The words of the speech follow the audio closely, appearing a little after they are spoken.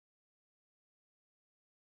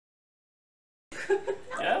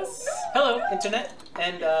Hello, Internet,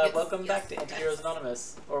 and welcome back to Antiheroes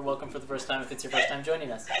Anonymous, or welcome for the first time if it's your first time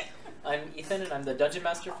joining us. I'm Ethan, and I'm the Dungeon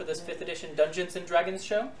Master for this 5th edition Dungeons & Dragons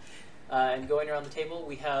show. And going around the table,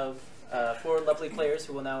 we have 4 lovely players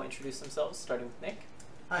who will now introduce themselves, starting with Nick.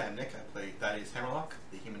 Hi, I'm Nick. I play Thaddeus Hammerlock,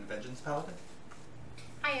 the Human Vengeance Paladin.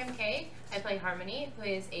 Hi, I'm Kay. I play Harmony, who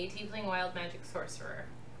is a tiefling wild magic sorcerer.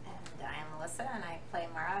 And I'm Melissa, and I play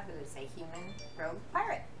Mara, who is a human rogue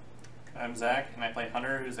pirate. I'm Zach, and I play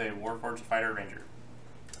Hunter, who's a Warforged Fighter Ranger.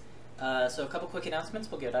 So a couple quick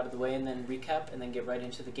announcements, we'll get out of the way and then recap and then get right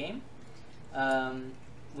into the game.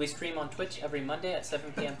 We stream on Twitch every Monday at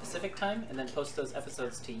 7 p.m. Pacific time and then post those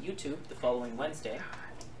episodes to YouTube the following Wednesday.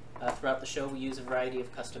 Throughout the show we use a variety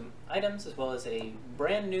of custom items as well as a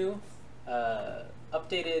brand new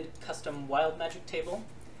updated custom wild magic table.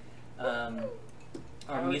 Our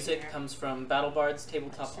music comes from BattleBards,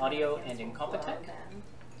 TabletopAudio, and Incompetech.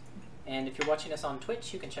 And if you're watching us on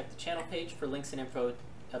Twitch, you can check the channel page for links and info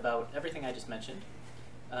about everything I just mentioned.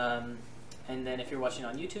 And then if you're watching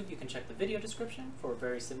on YouTube, you can check the video description for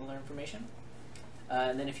very similar information.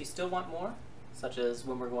 And then if you still want more, such as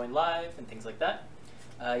when we're going live and things like that,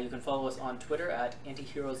 you can follow us on Twitter at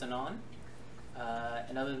Antiheroesanon.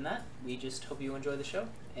 And other than that, we just hope you enjoy the show.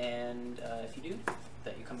 And if you do,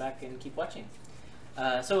 that you come back and keep watching.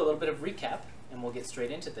 So a little bit of recap, and we'll get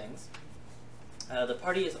straight into things. The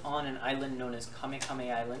party is on an island known as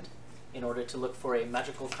Kamekame Island in order to look for a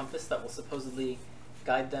magical compass that will supposedly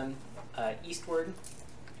guide them eastward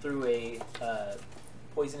through a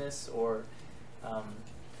poisonous or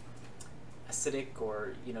acidic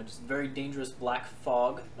or just very dangerous black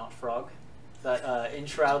fog, not frog, that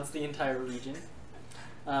enshrouds the entire region.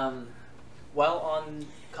 While on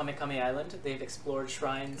Kamekame Island, they've explored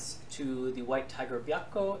shrines to the White Tiger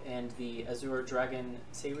Byakko and the Azure Dragon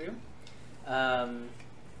Seiryu.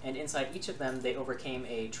 And inside each of them, they overcame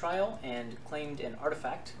a trial and claimed an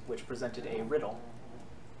artifact, which presented a riddle.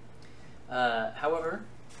 However,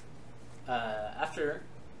 after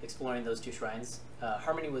exploring those 2 shrines,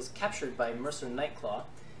 Harmony was captured by Mercer Nightclaw,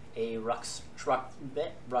 a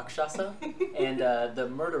Rakshasa, and the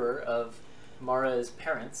murderer of Mara's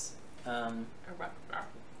parents.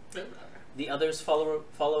 The others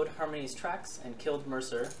followed Harmony's tracks and killed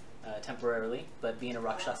Mercer temporarily, but being a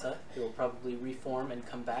Rakshasa, he will probably reform and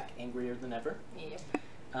come back angrier than ever. Yep.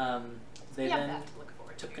 They then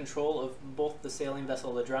took control of both the sailing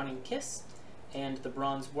vessel the Drowning Kiss and the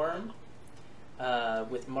Bronze Worm,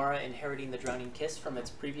 with Mara inheriting the Drowning Kiss from its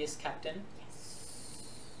previous captain.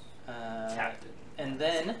 And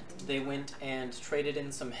then they went and traded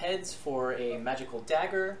in some heads for a magical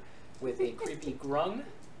dagger with a creepy grung,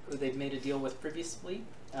 who they'd made a deal with previously,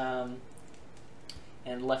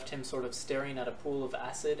 and left him sort of staring at a pool of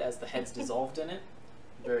acid as the heads dissolved in it.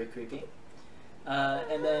 Very creepy.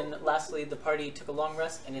 And then lastly, the party took a long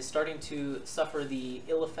rest and is starting to suffer the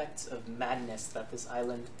ill effects of madness that this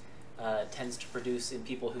island tends to produce in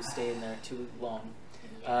people who stay in there too long.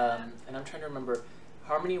 And I'm trying to remember,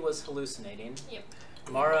 Harmony was hallucinating. Yep.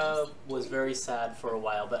 Mara was very sad for a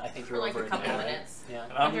while, but I think you're over it now, for like a couple right? minutes. Yeah.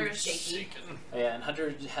 Hunter is shaky. Yeah, and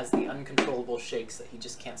Hunter has the uncontrollable shakes that he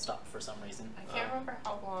just can't stop for some reason. I can't remember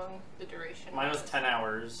how long the duration Mine was 10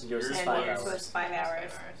 hours. Yours is And 5 yours hours. was 5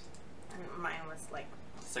 hours. And mine was like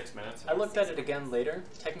 6 minutes. I looked at it again later.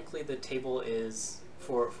 Technically, the table is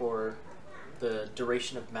for the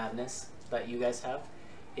duration of madness that you guys have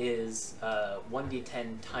is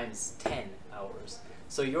 1d10 times 10 hours.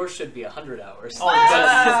 So yours should be 100 hours. Oh,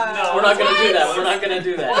 no, we're not gonna do that. We're not gonna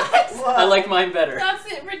do that. I like mine better. That's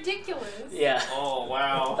ridiculous. Yeah. Oh,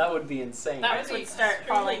 wow. That would be insane. That would start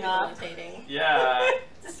falling off. Yeah.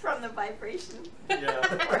 just from the vibration. Yeah.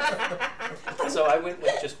 So I went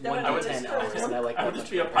with just That would 1d10 be hours, and I like I that would just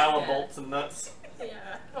much be a better. pile of bolts and nuts.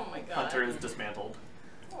 Yeah. Oh my god. Hunter is dismantled.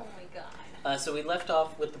 Oh my god. So we left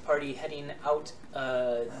off with the party heading out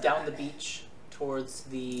down the beach towards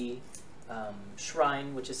the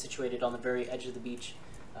shrine, which is situated on the very edge of the beach,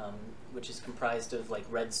 which is comprised of like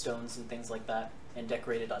red stones and things like that, and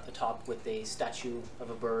decorated at the top with a statue of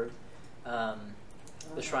a bird.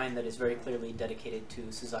 The shrine that is very clearly dedicated to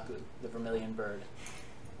Suzaku, the Vermilion Bird,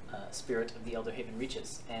 spirit of the Elderhaven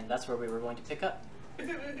Reaches, and that's where we were going to pick up. Let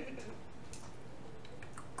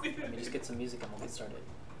me just get some music and we'll get started.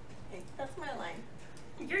 Okay, that's my line.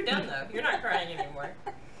 You're done though. You're not crying anymore.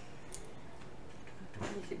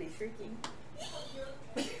 You should be shrieking.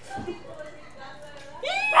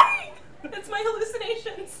 That's my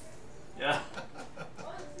hallucinations. Yeah.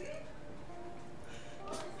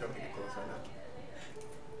 Don't get close right now.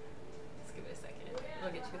 Let's give it a second.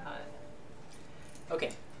 It'll get too hot.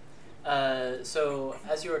 Okay. So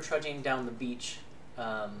as you are trudging down the beach,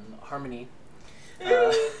 Harmony.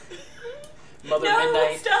 Mother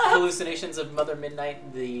Midnight, stop! hallucinations of Mother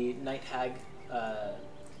Midnight, the night hag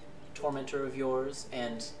tormentor of yours,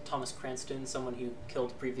 and Thomas Cranston, someone who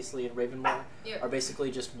killed previously in Ravenmoor, are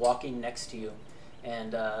basically just walking next to you.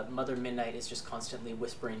 And Mother Midnight is just constantly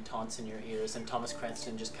whispering taunts in your ears, and Thomas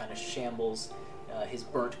Cranston just kind of shambles his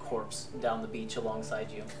burnt corpse down the beach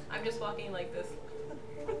alongside you. I'm just walking like this.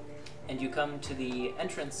 And you come to the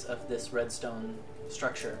entrance of this redstone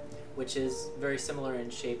structure, which is very similar in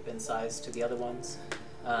shape and size to the other ones,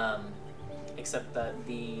 except that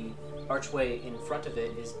the archway in front of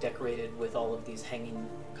it is decorated with all of these hanging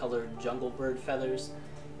colored jungle bird feathers,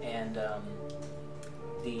 and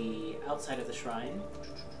the outside of the shrine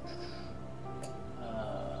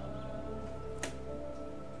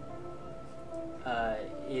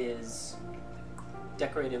is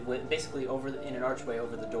decorated with, basically in an archway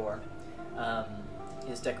over the door,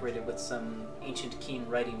 is decorated with some ancient keen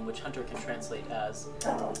writing which Hunter can translate as: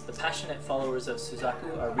 "The passionate followers of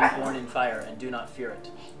Suzaku are reborn in fire and do not fear it.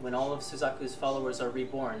 When all of Suzaku's followers are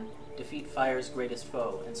reborn, defeat fire's greatest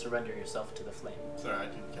foe and surrender yourself to the flame." Sorry, I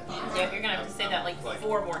didn't catch it. Yeah, you're gonna have to say that like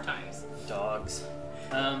 4 more times. Dogs.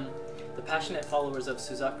 The passionate followers of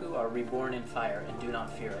Suzaku are reborn in fire and do not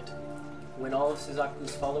fear it. When all of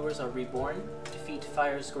Suzaku's followers are reborn, defeat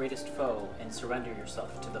fire's greatest foe and surrender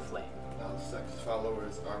yourself to the flame. All sex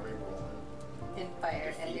followers are reborn. In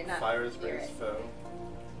fire, and Defeat you're not fire's fear greatest it. foe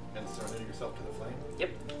and surrender yourself to the flame. Yep.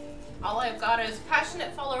 All I've got is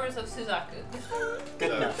passionate followers of Suzaku. Good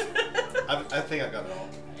So, enough. I think I got it all.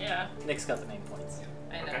 Yeah, Nick's got the main points.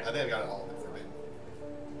 I know. Okay. I think I got it all of it verbatim.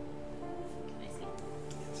 I see.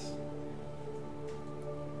 Yes.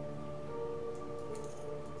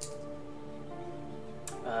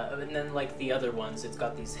 And then, like the other ones, it's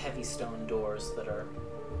got these heavy stone doors that are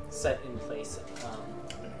set in place. I'm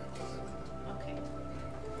gonna go close it. Okay.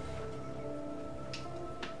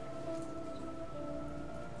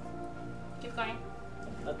 Keep going.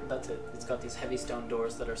 That's it. It's got these heavy stone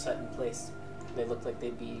doors that are set in place. They look like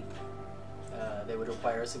they'd be. They would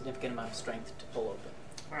require a significant amount of strength to pull open.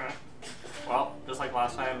 Alright. Well, just like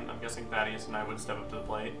last time, I'm guessing Thaddeus and I would step up to the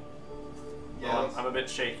plate. Yeah, Well, I'm a bit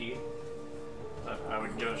shaky, but I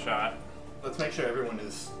would give it a shot. let's make sure everyone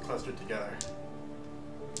is clustered together.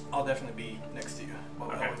 I'll definitely be next to you while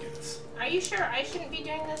we Okay. do this. Are you sure I shouldn't be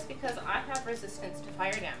doing this because I have resistance to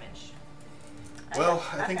fire damage? Well,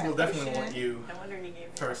 I I've think got we'll a definitely potion. want you No wonder you gave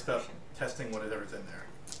me first that up potion. testing whatever's in there.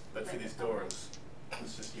 But for Right. these doors,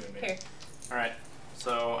 it's just you and me. Here. Alright,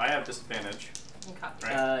 so I have disadvantage. Okay.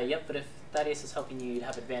 Right. Yep, but if Thaddeus is helping you, you'd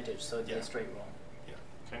have advantage, so it'd be Yeah. a straight roll.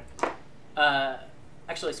 Okay.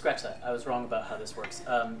 Actually, scratch that. I was wrong about how this works.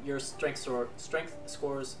 Your strength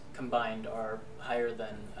scores combined are higher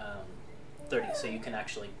than 30, so you can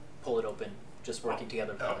actually pull it open just working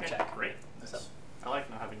together without Okay, a check. great. So, I like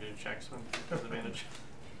not having to do checks when disadvantage.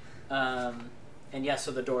 and yeah,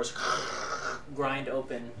 so the doors grind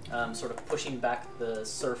open, sort of pushing back the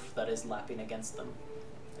surf that is lapping against them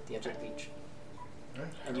at the edge of the beach. Right.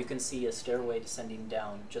 And you can see a stairway descending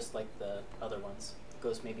down, just like the other ones. It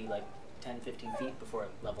goes maybe like 10-15 feet before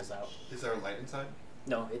it levels out. Is there a light inside?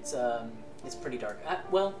 No, it's pretty dark.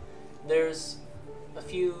 Well, there's a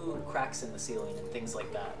few cracks in the ceiling and things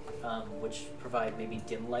like that, which provide maybe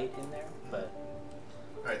dim light in there, but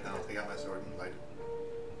Alright, then I'll take out my sword and light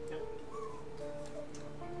it.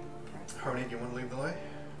 Harmony, do you want to lead the way?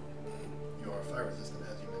 You are fire resistant,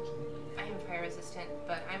 as you mentioned. I am fire resistant,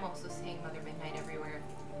 but I'm also seeing Mother Midnight everywhere.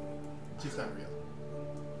 She's not real.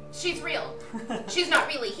 She's real. She's not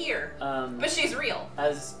really here, but she's real.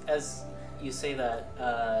 as you say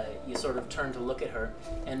that, you sort of turn to look at her,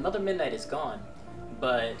 and Mother Midnight is gone,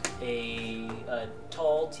 but a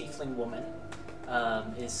tall tiefling woman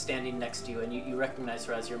is standing next to you, and you recognize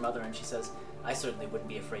her as your mother, and she says, "I certainly wouldn't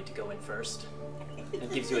be afraid to go in first,"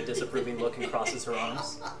 and gives you a disapproving look and crosses her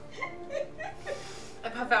arms. I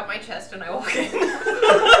puff out my chest and I walk in.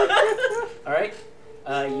 All right,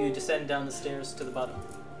 you descend down the stairs to the bottom.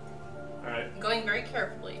 Alright. Going very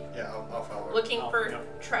carefully, Yeah, I'll follow her. looking Oh, for yeah.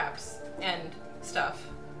 traps and stuff.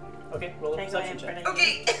 Okay, roll a Can I go perception in front check. of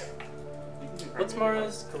you? Okay. What's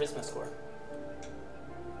Mara's charisma score?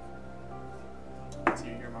 It's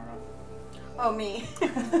you here, Mara. Oh, me.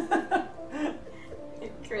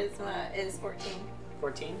 Charisma is 14.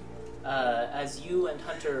 14. As you and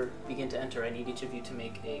Hunter begin to enter, I need each of you to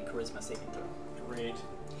make a charisma saving throw. Great.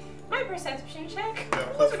 My perception check. Yeah,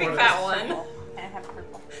 That's plus a big 4 to fat this. one. Purple. And I have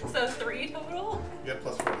purple. So 3 total. You got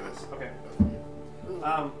plus 4 to this. Okay. Both of you.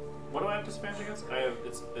 Ooh. What do I have disadvantage against? I have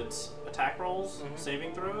it's attack rolls, Mhm.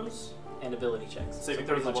 saving throws, and ability checks. Saving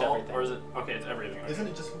so pretty throws much as well, everything. or is it? Okay, it's everything. Okay. Isn't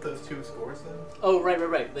it just with those 2 scores then? Oh, right.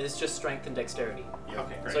 But it's just strength and dexterity. Yeah.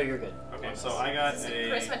 Okay, great. So you're good. Okay, so I got Is it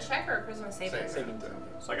a. a charisma check or a charisma saving? Saving throw.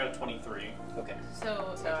 So I got a 23. Okay.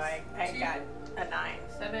 So I got a 9.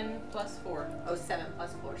 7 plus 4. Oh, 7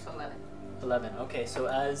 plus 4, so 11. 11. Okay, so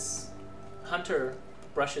as Hunter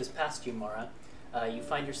brushes past you, Mara, you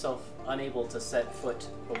find yourself unable to set foot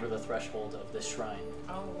over the threshold of this shrine.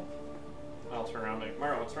 Oh. I'll turn around and be like,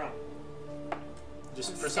 Mara, what's wrong?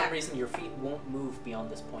 Just for some reason, your feet won't move beyond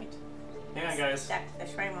this point. Hang on, guys. The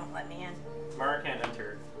shrine won't let me in. Mara can't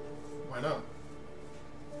enter. Why not?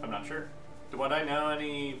 I'm not sure. Would I know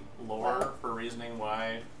any lore for reasoning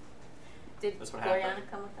why Did this would Gloriana happen?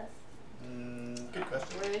 come with us? Good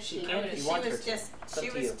question. Where is she? She can if you she want her was to. just It's up she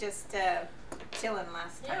to was you. just chilling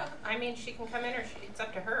last Yeah, time. I mean, she can come in or it's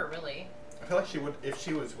up to her, really. I feel like she would, if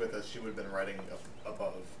she was with us, she would have been riding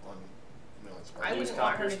above on Millen's I part. wouldn't Use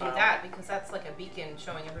want her to Conquer do style? that because that's like a beacon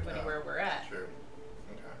showing everybody Yeah. where we're at. True.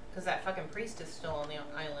 Okay. Because that fucking priest is still on the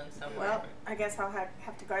island somewhere. Well, I guess I'll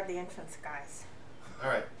have to guard the entrance, guys.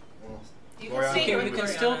 Alright. Well, You Gloriana, can stay You with can Gloriana.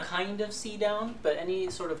 still kind of see down, but any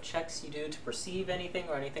sort of checks you do to perceive anything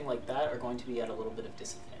or anything like that are going to be at a little bit of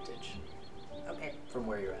disadvantage Okay. from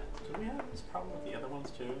where you're at. Do we have this problem with the other ones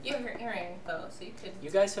too? You have your earring, though, so you could... You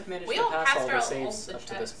guys have managed We to all pass passed all the all saves the up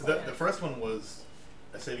to this checks. point. the first one was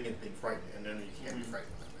a save against being frightened, and then you can't be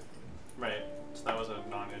frightened. Right. So that was a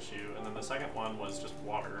non-issue, and then the second one was just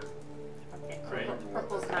water. Okay. Right.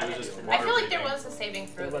 Purple's It not was in. just I water feel like there breathing. was a saving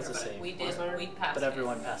throw There was there, a but save. we Was did. there? We passed But it.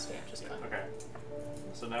 everyone passed it, just fine. Okay.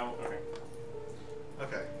 So now, okay.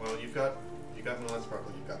 Okay, well, you've got Millen's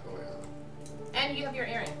Sparkle, you've got Gloriana. And you have your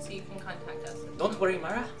earring, so you can contact us. Don't worry,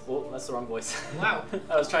 Mara. Oh, that's the wrong voice. Wow.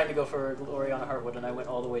 I was trying to go for Gloriana Heartwood, and I went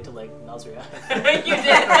all the way to, like, Nazria. You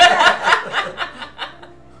did.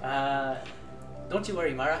 Don't you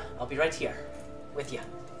worry, Mara. I'll be right here. With you.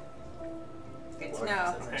 Good to Lord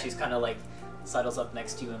know. says, and she's kind of, like, sidles up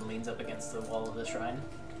next to you and leans up against the wall of the shrine.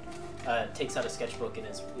 Takes out a sketchbook and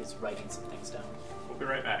is writing some things down. We'll be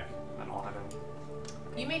right back, and then I'll head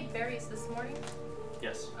in. You made berries this morning?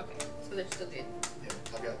 Yes. Okay, so they're still good. Yeah,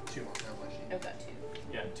 I've got 2 more on my sheet. I've got 2.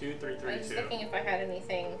 Yeah, 2, 3, 3, I was 2 thinking if I had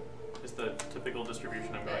anything. is the typical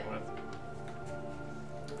distribution I'm going with.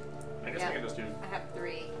 I guess I could just do. I have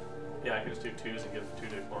 3. Yeah, I could just do 2s and give 2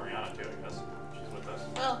 to Gloriana too. I guess she's with us.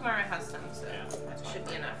 Well, Mara has some, so Yeah, that's that should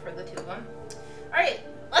fine. be enough for the 2 of them. Alright,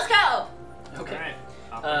 let's go! Okay.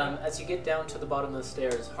 Alright. As you get down to the bottom of the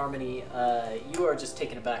stairs, Harmony, you are just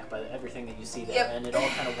taken aback by everything that you see there, Yep. and it all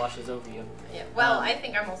kind of washes over you. Yeah. Well, I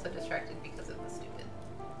think I'm also distracted because of the stupid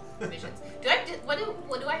visions.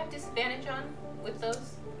 What do I have disadvantage on with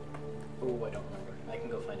those? Oh, I don't remember. I can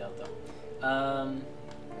go find out though.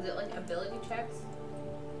 Is it like ability checks?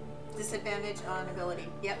 Disadvantage on ability.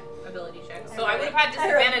 Yep. Ability checks. I So I wrote would it. have had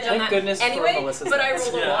I wrote it. disadvantage on Thank that goodness for anyway, Melissa's but I notes.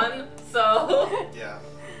 rolled a Yeah. 1, so...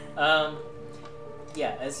 Yeah.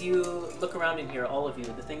 Yeah, as you look around in here, all of you,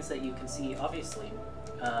 the things that you can see, obviously,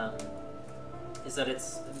 is that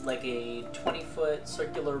it's like a 20-foot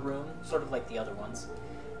circular room, sort of like the other ones.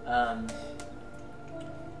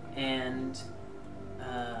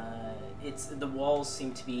 The walls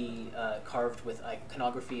seem to be carved with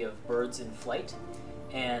iconography of birds in flight,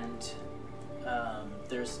 and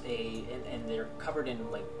and they're covered in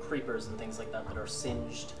like creepers and things like that that are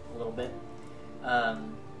singed a little bit.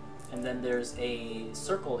 And then there's a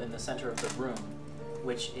circle in the center of the room,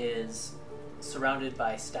 which is surrounded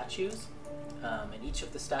by statues. And each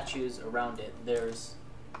of the statues around it, there's,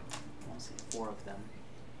 I want to say 4 of them.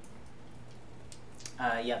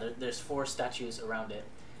 There's 4 statues around it.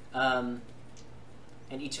 And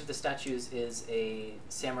each of the statues is a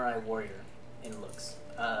samurai warrior in looks,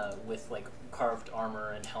 with like carved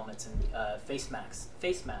armor and helmets and face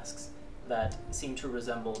masks that seem to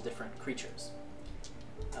resemble different creatures.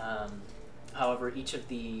 However, each of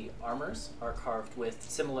the armors are carved with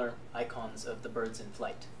similar icons of the birds in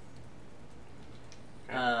flight.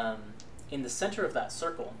 Okay. In the center of that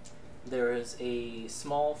circle, there is a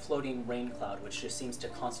small floating rain cloud, which just seems to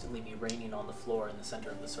constantly be raining on the floor in the center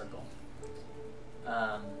of the circle.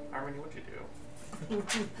 Harmony, what'd you do?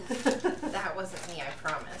 That wasn't me, I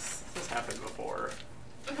promise. This happened before.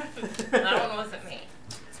 That one wasn't me.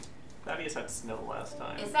 Thaddeus had snow last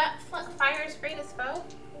time. Is that fire's greatest foe?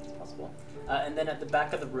 Possible. And then at the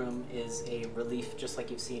back of the room is a relief, just like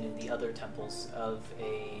you've seen in the other temples, of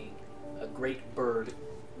a great bird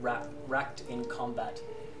racked in combat.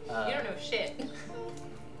 You don't know shit.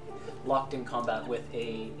 Locked in combat with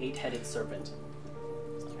a 8-headed serpent.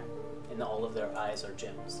 And all of their eyes are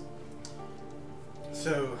gems.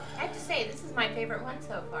 So, I have to say, this is my favorite one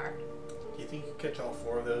so far. Do you think you could catch all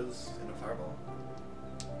 4 of those in a fireball?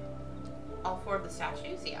 All 4 of the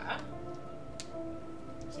statues, yeah.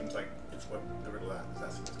 Seems like it's what the riddle is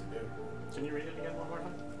asking us to do. Can you read it again one more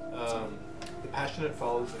time? The passionate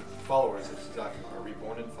followers of Suzaku are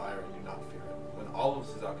reborn in fire and do not fear it. When all of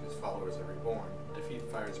Suzaku's followers are reborn, defeat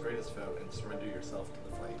fire's greatest foe and surrender yourself to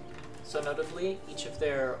the flame. So notably, each of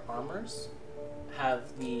their armors have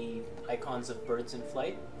the icons of birds in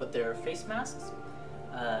flight, but they're face masks.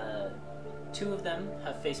 2 of them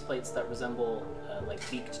have faceplates that resemble like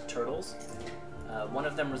beaked turtles. One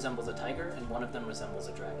of them resembles a tiger, and one of them resembles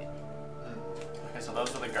a dragon. Okay, so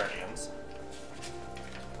those are the guardians.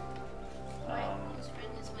 My close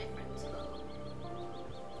friend is my friend's foe.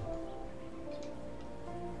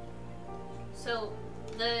 So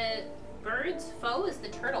the bird's foe is the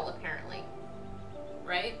turtle, apparently,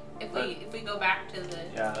 right? If we go back to the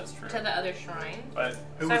that's true. to the other shrine. But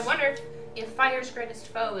So I wonder if fire's greatest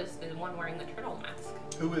foe is the one wearing the turtle mask.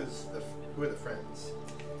 Who are the friends?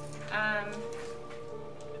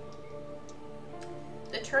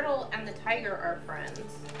 The turtle and the tiger are friends,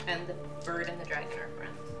 and the bird and the dragon are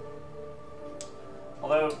friends.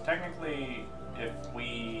 although technically, if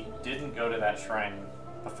we didn't go to that shrine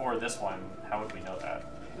before this one, how would we know that?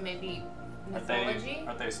 Maybe Aren't mythology?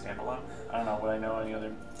 they standalone? I don't know. Would I know any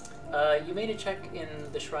other? You made a check in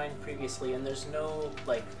the shrine previously, and there's no,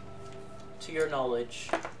 like, to your knowledge,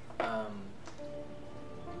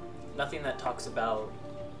 nothing that talks about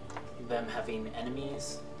them having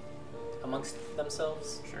enemies amongst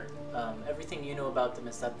themselves. Sure. Everything you know about them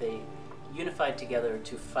is that they unified together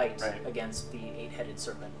to fight Right. against the 8-headed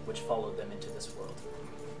serpent, which followed them into this world.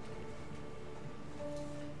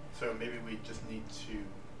 So maybe we just need to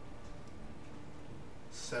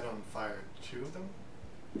set on fire 2 of them?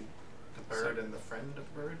 The bird and the friend of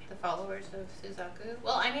the bird? The followers of Suzaku?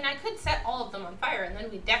 Well, I mean, I could set all of them on fire, and then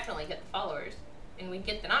we'd definitely get the followers, and we'd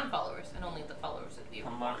get the non-followers, and only the followers would be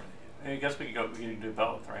reborn. I guess we could do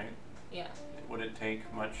both, right? Yeah. Would it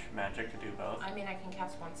take much magic to do both? I mean, I can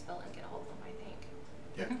cast one spell and get all of them, I think.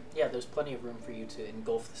 Yeah. Yeah, there's plenty of room for you to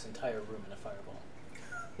engulf this entire room in a fireball.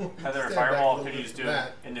 Heather, a Stand fireball, back a could you little just do bit it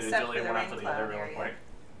back. individually, Except for one the after the rain other, cloud real area. quick?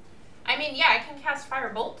 I mean, yeah, I can cast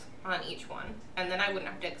Firebolt on each one, and then I wouldn't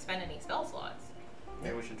have to expend any spell slots.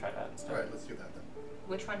 Maybe we should try that instead. Alright, let's do that then.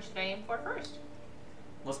 Which one should I aim for first?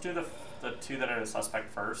 Let's do the 2 that are the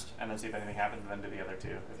suspect first, and then see if anything happens, and then do the other 2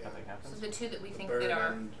 if Yeah. nothing So happens. the 2 that we The think bird that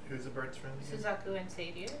are and who's the bird's friend again? Suzaku and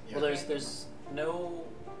Savior. Yeah. Well, there's no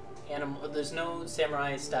animal. There's no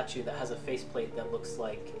samurai statue that has a faceplate that looks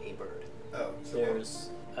like a bird. Oh, so There's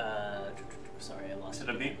sorry, I lost Is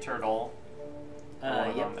it a big turtle?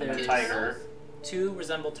 Yep, and a there's tiger. 2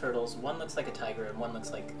 resemble turtles. One looks like a tiger, and one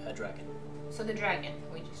looks like a dragon. So the dragon.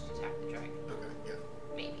 We just attack the dragon. Okay, yeah.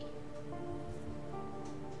 Maybe.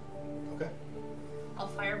 Okay. I'll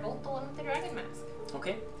Firebolt the one with the dragon mask.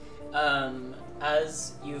 Okay.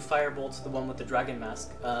 As you firebolt the one with the dragon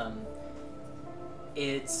mask,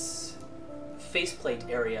 its faceplate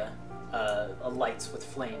area alights with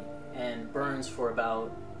flame and burns for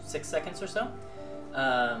about 6 seconds or so.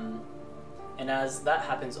 And as that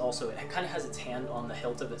happens, also it kind of has its hand on the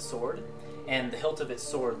hilt of its sword, and the hilt of its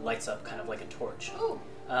sword lights up kind of like a torch. Ooh.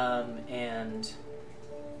 And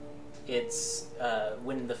it's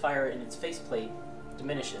when the fire in its faceplate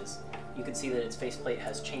diminishes, you can see that its faceplate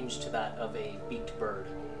has changed to that of a beaked bird.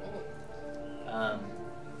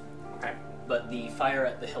 Okay. But the fire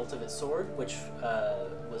at the hilt of its sword, which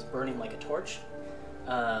was burning like a torch,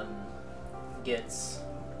 gets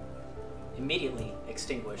immediately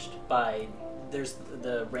extinguished by there's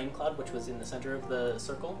the rain cloud, which was in the center of the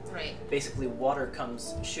circle. Right. Basically, water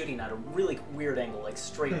comes shooting at a really weird angle, like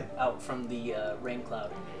straight out from the rain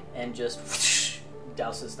cloud, and just whoosh,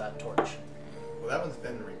 douses that torch. Well, that one's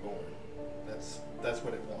been reborn. That's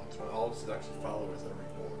what it wants. When all of Suzaku's followers are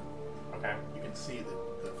reborn, Okay. you can see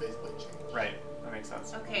the faceplate change. Right. That makes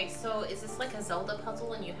sense. Okay, so is this like a Zelda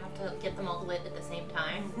puzzle and you have to get them all lit at the same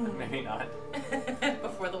time Maybe not.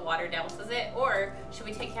 before the water douses it? Or should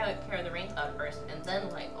we take care of the rain cloud first and then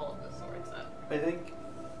light all of the swords up? I think.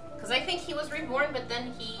 Because I think he was reborn, but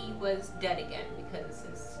then he was dead again because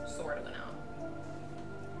his sword went out.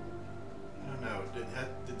 I don't know.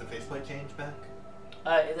 Did the faceplate change back?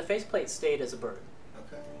 The faceplate stayed as a bird.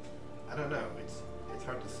 Okay. I don't know. It's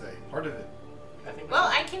hard to say. Part of it. I think. Well,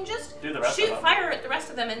 I can just Do the rest of shoot them. fire at the rest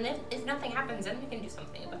of them, and then if nothing happens, then we can do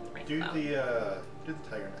something about the rain Do cloud. the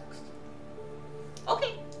tiger next.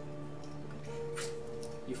 Okay.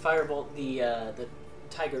 You firebolt the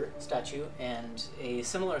tiger statue, and a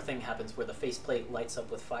similar thing happens where the faceplate lights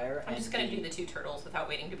up with fire. I'm and just going to do the 2 turtles without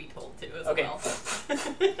waiting to be told to as okay. well.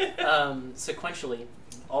 Sequentially,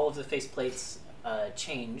 all of the faceplates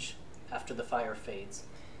change after the fire fades.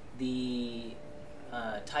 The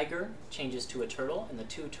tiger changes to a turtle, and the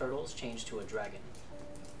 2 turtles change to a dragon.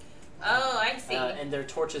 Oh, I see. And their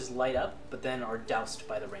torches light up, but then are doused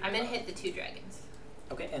by the rain. I'm going to hit the 2 dragons.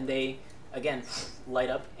 Okay, and they, again, light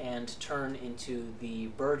up and turn into the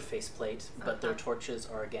bird faceplate, but their torches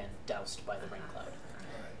are again doused by the rain cloud.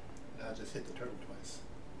 Alright, now just hit the turtle twice.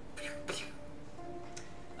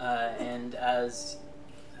 And as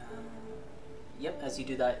as you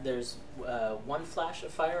do that, there's 1 flash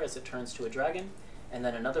of fire as it turns to a dragon, and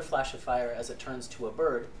then another flash of fire as it turns to a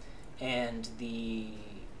bird, and the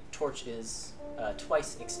torch is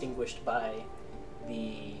twice extinguished by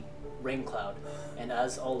the rain cloud. And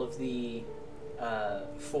as all of the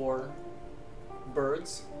 4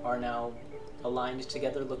 birds are now aligned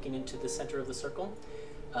together looking into the center of the circle,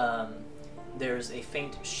 there's a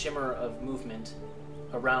faint shimmer of movement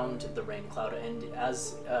around the rain cloud, and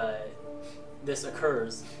as this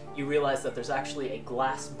occurs, you realize that there's actually a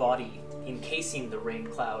glass body encasing the rain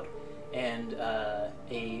cloud, and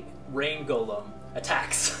a rain golem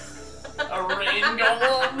attacks. A rain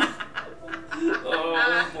golem?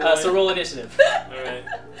 Oh, boy. So roll initiative. Alright.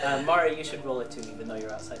 Mari, you should roll it too, even though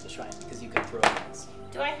you're outside the shrine, because you can throw things.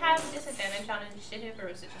 Do I have disadvantage on initiative, or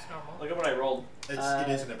is it just normal? Look at what I rolled. It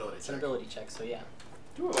is an ability It's check. an ability check, so yeah.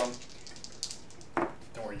 2 of them.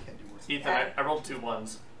 Don't worry, you can't do worse. Ethan, I rolled 2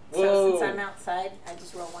 ones. So Whoa! since I'm outside, I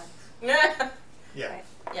just roll 1. Yeah. Yeah.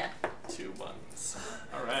 Yeah. 2 ones.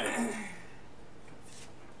 Alright.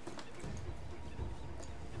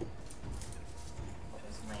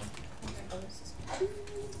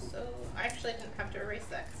 So I actually didn't have to erase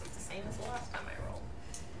that because it's the same as the last time I rolled.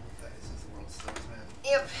 That is just the world sucks, man.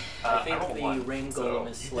 Yep. I think rolled the 1, rain so- golem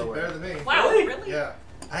is You slower. did better than me. Wow, Really? really? Yeah.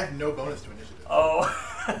 I have no bonus to initiative. Oh.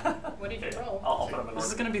 What did you roll? I'll put them in This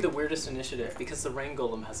is order. going to be the weirdest initiative because the rain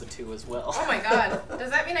golem has a 2 as well. Oh my god.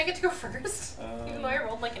 Does that mean I get to go first? Even though I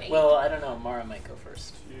rolled like an 8. Well, I don't know. Mara might go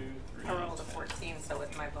first. 2, 3, I rolled a 14, so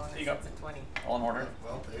with my bonus, There you go. it's a 20. All in order.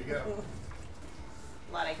 Well, there you go.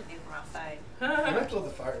 A lot I can do from outside. You have to let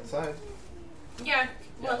the fire inside. Yeah.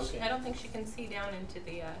 Well, Yeah, okay. I don't think she can see down into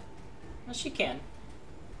the, Well, she can.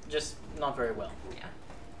 Just not very well. yeah.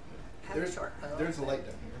 I have a short bow. There's a light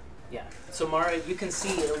down here. Yeah. So Mara, you can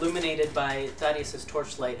see illuminated by Thaddeus'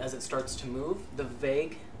 torchlight as it starts to move, the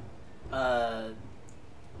vague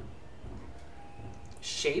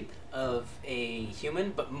shape of a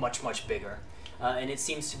human, but much, much bigger. And it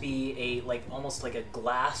seems to be almost like a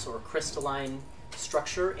glass or crystalline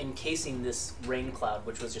structure encasing this rain cloud,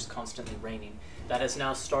 which was just constantly raining, that has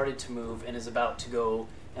now started to move and is about to go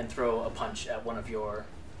and throw a punch at one of your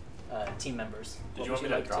team members. Did What you would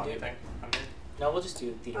want me to draw do? anything? No, we'll just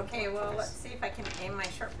do the. Okay, well, let's see if I can aim my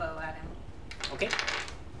short bow at him. Okay. Okay,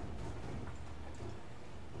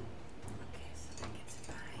 so that gets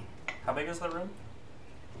 5. How big is the room?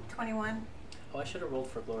 21. Oh, I should have rolled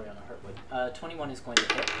for Gloriana Hartwood. 21 is going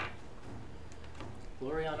to hit.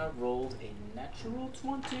 Gloriana rolled a natural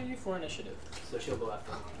 20 for initiative, so she'll go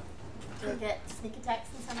after Lorna. Do I get sneak attack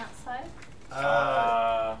since I'm outside?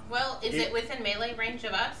 Well, is it within melee range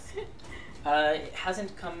of us? It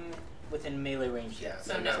hasn't come within melee range yet. Yeah,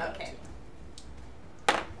 so it's no. about Okay.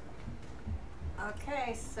 to.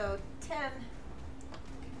 Okay, so 10. Hold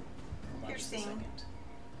on just a Piercing. second.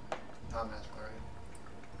 Not magical, right?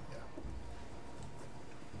 Yeah.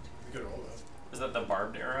 We could roll though. Is that the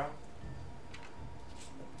barbed arrow?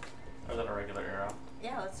 Or is that a regular arrow?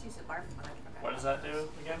 Yeah, let's use the barbed one. I forgot. What does that do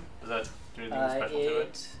again? Does that do anything special to it?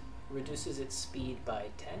 It reduces its speed by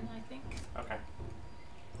 10, I think. Okay.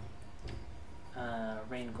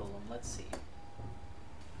 Rain Golem, let's see.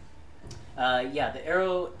 Yeah, the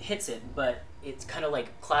arrow hits it, but it's kind of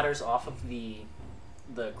like clatters off of the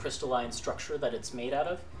crystalline structure that it's made out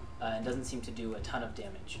of, and doesn't seem to do a ton of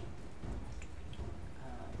damage.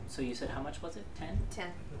 So you said how much was it? 10? 10.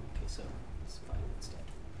 Okay, so it's 5 instead.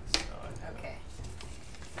 So I have Okay.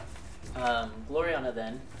 Gloriana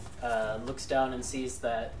then looks down and sees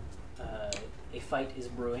that a fight is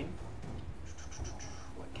brewing.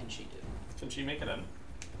 What can she do? Can she make it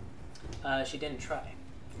in? She didn't try,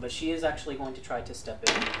 but she is actually going to try to step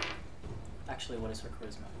in. Actually, what is her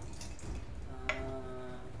charisma?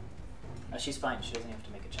 She's fine. She doesn't have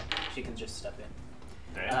to make a check. She can just step in.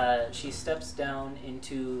 Damn. She steps down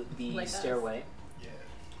into the Like us. stairway, Yeah.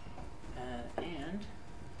 and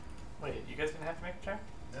Wait, you guys gonna have to make a check?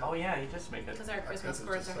 No. Oh yeah, you just make it. Because our Christmas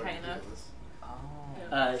scores are high enough.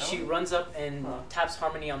 Oh. she runs up and taps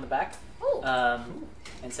Harmony on the back. Ooh.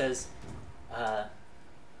 and says,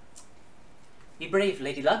 "Be brave,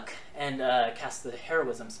 Lady Luck," and cast the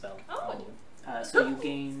heroism spell. Oh. So you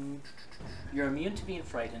gain. You're immune to being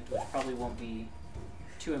frightened, which probably won't be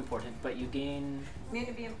too important, but you gain. Immune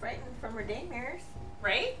to being frightened from her daymares.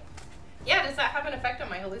 Right? Yeah, does that have an effect on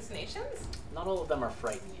my hallucinations? Not all of them are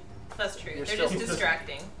frightening. That's true. You're They're still- just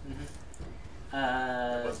distracting.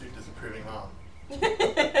 What's your disapproving mom?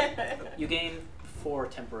 You gain 4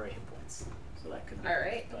 temporary hit points, so that could be. All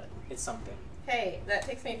right. But it's something. Hey, that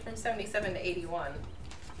takes me from 77 to 81.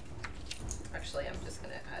 Actually, I'm just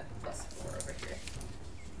going to add +4 over here.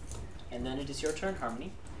 And then it is your turn,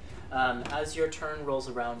 Harmony. As your turn rolls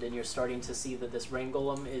around and you're starting to see that this rain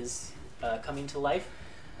golem is coming to life,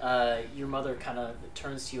 your mother kind of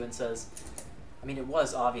turns to you and says, I mean, it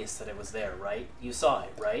was obvious that it was there, right? You saw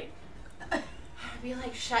it, right? I'd be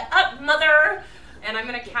like, shut up, mother! And I'm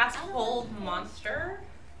going to cast Hold Monster.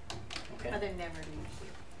 Okay. Mother never leaves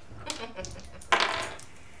you.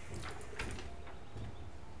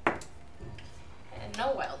 And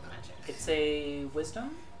no wild magic. It's a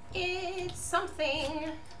wisdom? It's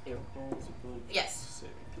something. It rolls ability Yes.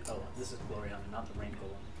 saving. Oh, this is Gloriana, not the rain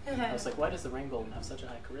golem. I was like, why does the rain golem have such a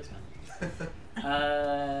high charisma?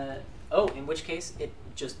 In which case, it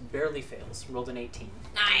just barely fails. Rolled an 18.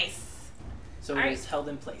 Nice. So All it right. is held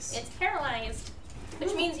in place. It's paralyzed,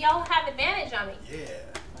 which means y'all have advantage on me. Yeah.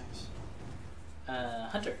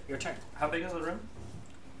 Nice. Hunter, your turn. How big is the room?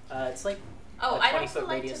 It's like Oh, a I'd 20 also foot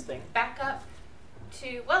like radius to thing. back up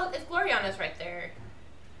to, well, if Gloriana's right there,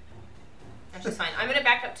 that's just fine. I'm going to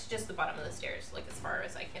back up to just the bottom of the stairs, like as far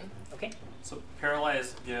as I can. Okay. So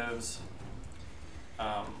paralyzed gives.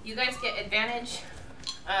 You guys get advantage.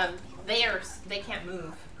 They can't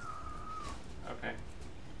move. Okay.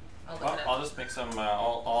 I'll look Well, it up. I'll just make some.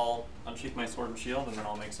 I'll unsheath my sword and shield, and then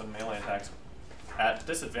I'll make some melee attacks at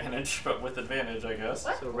disadvantage, but with advantage, I guess.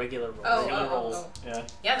 What? So regular roll. Oh, Regular oh, rolls. oh. Yeah.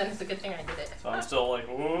 Yeah, then it's a good thing I did it. So I'm still like,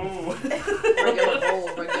 ooh. Regular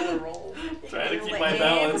roll, regular roll. Trying to keep my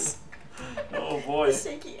balance. Oh boy.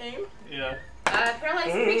 Shaky aim. Yeah.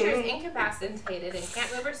 Paralyzed creature is incapacitated and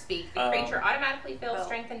can't move or speak. The creature automatically fails Oh.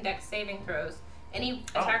 strength and dex saving throws. Any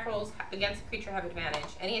attack rolls against the creature have advantage.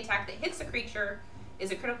 Any attack that hits the creature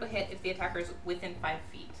is a critical hit if the attacker is within 5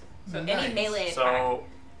 feet. So any Nice. melee attack So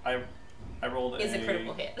I rolled is a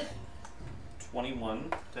critical hit.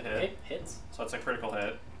 21 to hit. Okay, hits. So it's a critical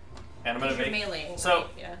hit. And I'm gonna Because you're make. meleeing, So right?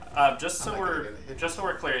 Yeah. just so I'm not gonna we're get a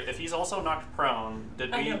hit. clear, if he's also knocked prone,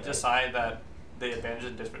 did I we know, right? decide that the advantages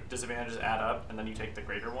and disadvantages add up, and then you take the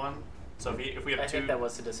greater one? So if we have I two, think that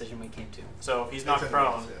was the decision we came to. so if he's It's knocked in the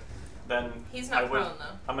prone, rules, yeah. then He's I not would, prone though.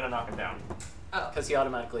 I'm gonna knock him down. Oh. Because he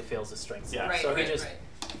automatically fails his strength. Yeah. Right, so right, he just. right.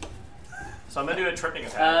 So I'm gonna do a tripping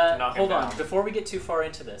attack to knock Hold him on. down. Before we get too far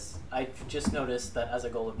into this, I just noticed that as a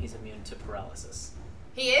golem, he's immune to paralysis.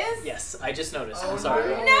 He is? Yes, I just noticed. Oh, I'm sorry.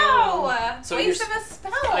 No! So Waste of you're a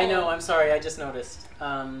spell! I know. I'm sorry. I just noticed.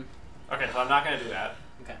 Okay, so I'm not gonna do that.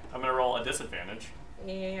 Okay. I'm gonna roll a disadvantage.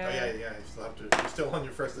 Yeah. Oh yeah, you still have to. You're still on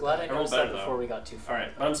your first Glad I attack. rolled noticed that better, before though. we got too All far.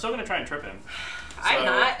 right, but I'm still gonna try and trip him. I'm So,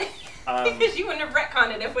 not. um, Because you wouldn't have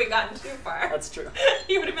retconned it if we gotten too far. That's true.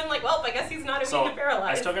 You would have been like, well, I guess he's not immune So to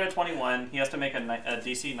paralyze. I still got a 21. He has to make a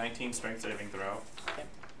DC 19 strength saving throw Okay.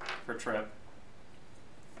 for trip.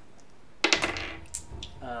 He's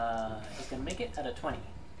gonna make it at a 20.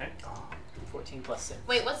 Okay. 14 plus 6.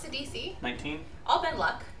 Wait, what's the DC? 19. I'll bet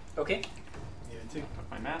luck. Okay. Yeah, too. Put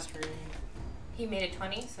my mastery. He made it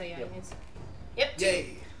 20, so yeah, Yep. he needs. Yep.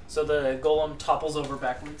 Yay! So the golem topples over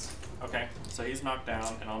backwards. Okay, so he's knocked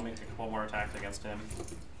down, and I'll make a couple more attacks against him.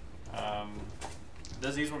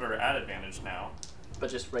 These ones are at advantage now. But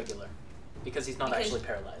just regular. Because he's not Because- actually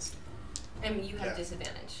paralyzed. And you have Yeah.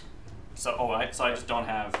 disadvantage. So I just don't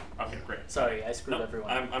have. Okay, great. Sorry, I screwed Nope,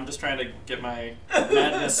 everyone. I'm just trying to get my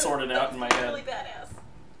madness sorted out in my head. Really badass.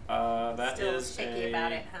 That Still is shaky a,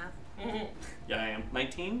 about it, huh? Yeah, I am.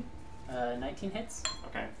 19. 19 hits.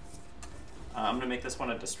 Okay. I'm gonna make this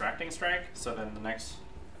one a distracting strike, so then the next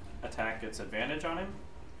attack gets advantage on him.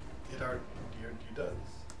 It already he does.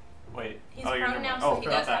 Wait. He's oh, you're prone now, never- so oh, he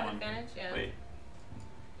forgot does that have one. advantage. Yeah. Wait.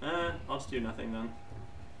 I'll just do nothing then.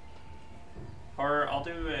 Or I'll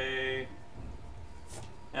do a.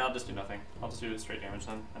 Yeah, I'll just do nothing. I'll just do straight damage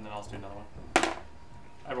then, and then I'll just do another one.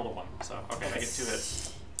 I rolled a 1, so okay, I get 2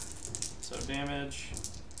 hits. So damage.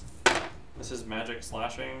 This is magic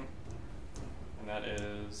slashing, and that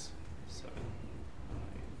is 7, 9,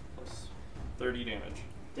 plus 30 damage.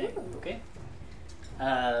 Dang. Okay.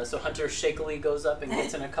 So Hunter shakily goes up and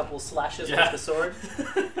gets in a couple slashes Yeah. with the sword.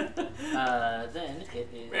 Then it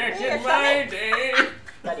is Back in my day.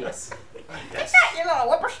 Thaddeus. Take that, you little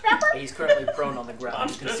whippersnapper! He's currently prone on the ground. I'm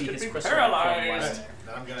You can just see gonna his be crystalline form lying paralyzed. there.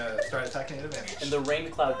 And I'm gonna start attacking at advantage. And the rain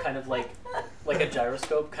cloud kind of like a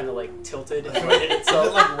gyroscope, kind of like tilted and Is righted it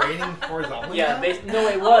itself. like raining horizontally? Yeah, now? no,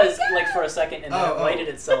 it was like for a second, and then it Oh. righted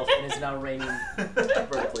itself and is now raining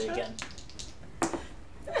vertically again.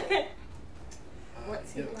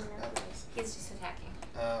 What's he yeah, doing now? that was- He's just attacking.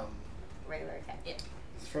 Regular attack. Yeah.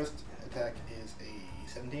 His first attack is a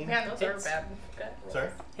 17. Man, those Hits. are bad rolls. Sorry?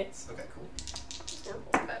 Hits. Okay, cool. Those were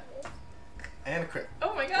both bad rolls. And a crit.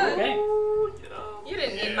 Oh my god. Okay. You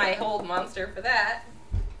didn't need my hold monster for that.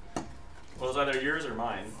 Well, it's either yours or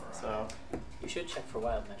mine. So You should check for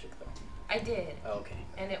wild magic though. I did. Oh, okay.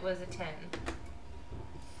 And it was a 10.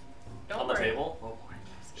 Don't on the worry. table. Oh boy.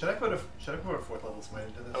 Should I put a 4th level smite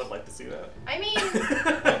into this? I would like to see that. I mean,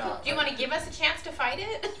 Why not? do you want to give us a chance to fight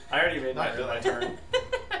it? I already made Not my turn.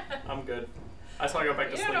 I'm good. I just want to go back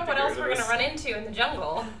to You sleep. don't know what to get else rid we're of going to this. run into in the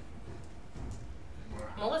jungle.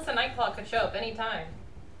 Melissa Nightclaw could show up anytime.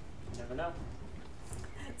 You never know.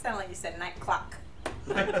 It sounded like you said night clock.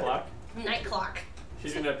 Night clock. Night clock.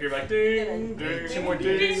 She's gonna appear like ding, ding, Two more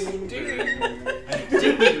ding, dings. ding, Ding,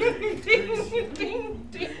 ding, ding,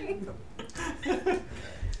 ding.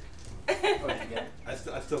 Yeah. I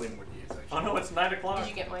still need more Ds actually. Oh no, it's 9 o'clock. Did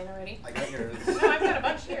you get mine already? I got yours. No, I've got a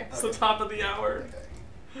bunch here. It's the top of the hour. Okay.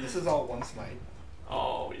 This is all one smite.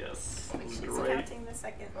 Oh yes, this is She's great. counting the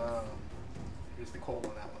second. Here's the cold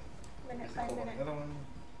on that one. Minute Here's the by cold on minute. the other one. And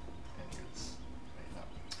here's. Wait, no.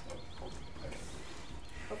 Oh, cold. Okay.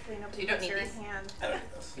 Hopefully nobody You don't gets need your these? hand. I don't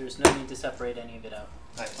need this. There's no need to separate any of it out.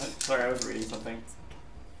 Nice. What? Sorry, I was reading something.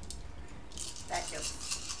 That joke.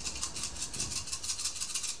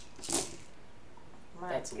 My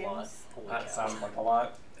That's a lot. goodness. Holy That cow. sounds like a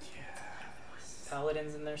lot.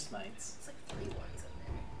 Paladins and their smites. It's like 3 ones in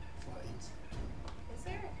there. Lights. Is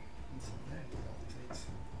there? It's in there. All these eights.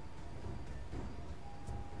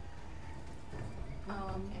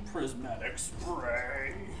 Prismatic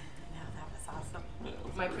spray. No, that was awesome.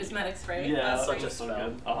 My prismatic spray? Yeah, That's such so a so spell.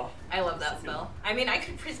 good. Oh, I love that spell. I mean, I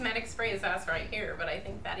could prismatic spray his ass right here, but I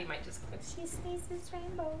think Batty might just quit. She sneezes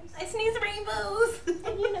rainbows. I sneeze rainbows!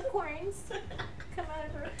 And unicorns come out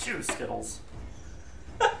of her 2 Skittles.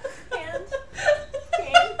 hand.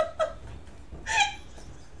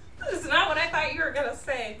 This is not what I thought you were gonna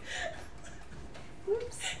say.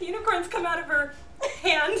 Oops. Unicorns come out of her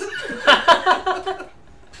hand. Oops.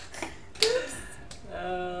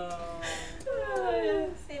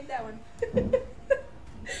 Save that one.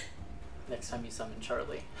 Next time you summon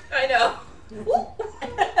Charlie. I know.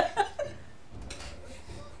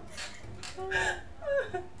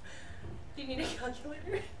 Do you need a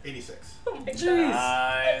calculator? 86. Oh my Jeez. god.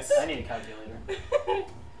 Nice. I need a calculator.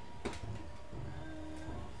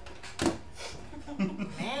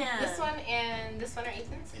 Man. This one and this one are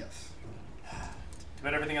Ethan's? Yes.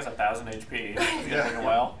 But everything has 1,000 HP. It's gonna Yeah. take a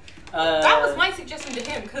while. That was my suggestion to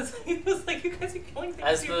him because he was like, "You guys are killing things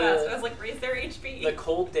As too the- fast." I was like, "Raise their HP." The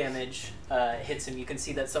cold damage hits him. You can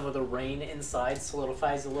see that some of the rain inside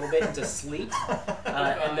solidifies a little bit into sleet.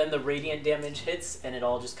 And then the radiant damage hits, and it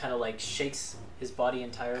all just kind of like shakes his body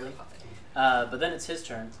entirely. But then it's his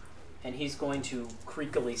turn, and he's going to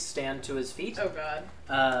creakily stand to his feet. Oh god.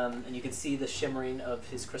 And you can see the shimmering of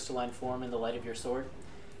his crystalline form in the light of your sword.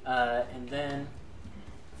 And then,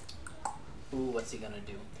 ooh, what's he gonna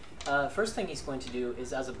do? First thing he's going to do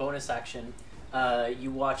is, as a bonus action,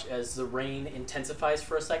 you watch as the rain intensifies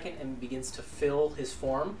for a second and begins to fill his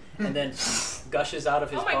form, and then gushes out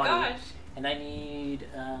of his Oh my body. gosh. And I need,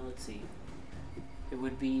 let's see, it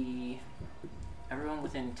would be everyone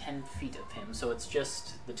within 10 feet of him, so it's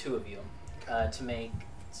just the two of you, to make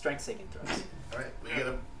strength saving throws. Alright, we get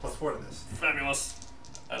a +4 to this. Fabulous.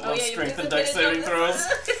 I Oh love yeah, you strength and disadvantage dex saving on throws.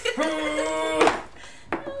 this.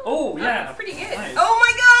 Oh yeah. That's pretty good. Nice. Oh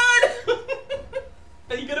my god!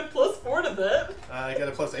 And you get a +4 to that. I get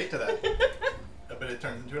a +8 to that. But it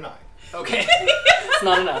turns into a 9. Okay, it's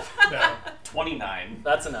not enough. No. 29.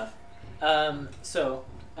 That's enough. So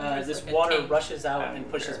There's this like a water tank. rushes out And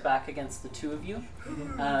and pushes there. back against the two of you.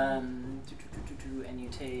 And you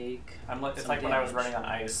take. It's some like when I was damage. running on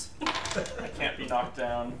ice. I can't be knocked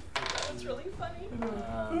down. That's really funny.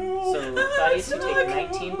 So Thaddeus, you take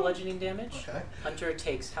 19 bludgeoning damage. Okay. Hunter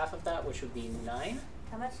takes half of that, which would be 9.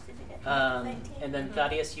 How much did you get? 19? And then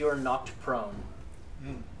Thaddeus, you are knocked prone.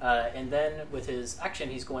 Mm. And then with his action,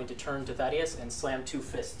 he's going to turn to Thaddeus and slam 2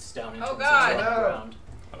 fists down into Oh, him God. on the No. ground.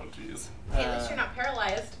 Oh jeez. Hey, at least you're not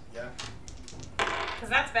paralyzed. Yeah. Because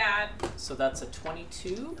that's bad. So that's a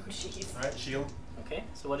 22. Oh jeez. Alright, shield. Okay,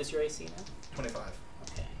 so what is your AC now? 25.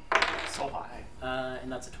 Okay. So high.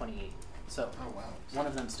 And that's a 28. So Oh wow. one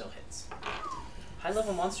of them still hits. High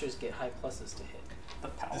level monsters get high pluses to hit. The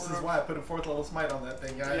power. This is why I put a 4th level smite on that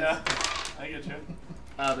thing, guys. Yeah. I get you.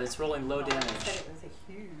 But it's rolling low damage. I said it was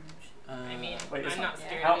a huge. I mean, Wait, I'm not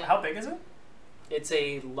scared. How big is it? It's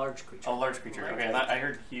a large creature. Oh, large creature. Okay, I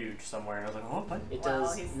heard huge somewhere. I was like, oh, what? It Well,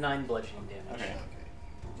 does he's- 9 bludgeoning damage. Okay.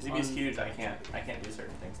 Because if he's huge, I can't do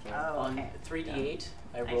certain things to him. Oh, On okay. 3d8,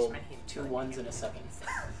 I just rolled meant he's 2 really 1s and a 7.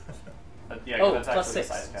 But yeah, Oh, that's plus actually 6,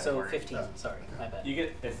 the size so category. 15. Sorry, my bad. You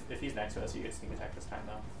get if he's next to us, you get sneak attack this time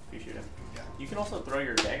though. If you shoot him, Yeah. you can also throw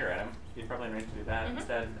your dagger at him. He's probably in range to do that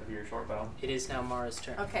instead of your short bow. It is now Mara's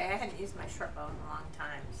turn. Okay, I hadn't used my short bow in a long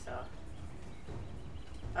time, so.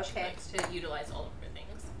 She Okay. likes to utilize all of her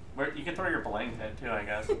things. Where you can throw your belaying pit too, I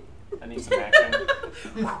guess. That needs some action.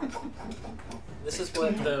 This is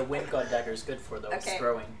what the Wind God Dagger is good for, though. It's Okay.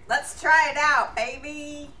 throwing. Let's try it out,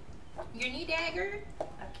 baby. Your new dagger.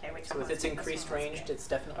 Okay, which So one with its was it? This increased one was ranged, good. it's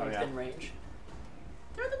definitely Oh, yeah. within range.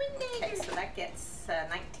 Throw the wind dagger. Okay, so that gets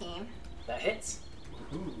 19. That hits.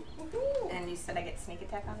 Woohoo. And you said I get sneak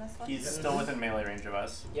attack on this one? He's still within melee range of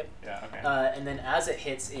us. Yep. Yeah. Okay. And then as it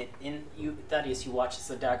hits, Thaddeus, you watch as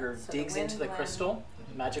the dagger So the digs into the wind crystal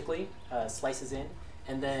magically, slices in,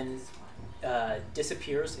 and then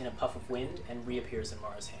disappears in a puff of wind and reappears in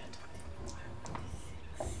Mara's hand.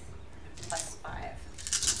 Plus 5.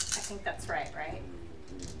 I think that's right?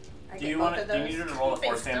 I do get you both want of Do you those? need her to roll the My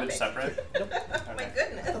force damage stomach. separate? My Okay. I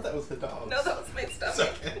goodness. thought that was the dog. No, that was my It's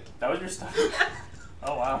stomach. okay. That was your stuff.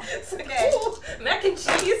 Oh wow. It's Okay. Ooh, mac and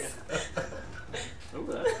cheese. Ooh,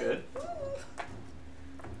 that's good.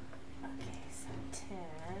 Okay, so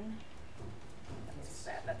 10. What is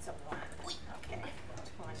that? That's a 1. Okay.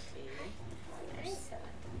 20. There's 7,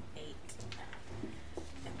 8,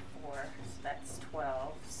 and 4. So that's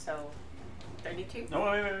 12. So 32? No,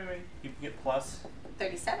 wait. You can get plus.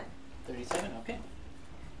 37. 37, okay.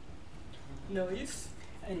 Nice.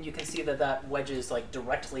 And you can see that that wedges like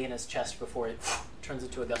directly in his chest before it turns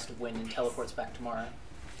into a gust of wind and teleports back to Mara.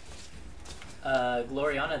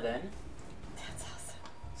 Gloriana then, That's awesome.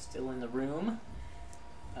 still in the room.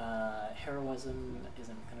 Heroism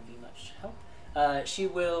isn't going to be much help. She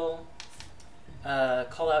will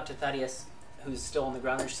call out to Thaddeus, who's still on the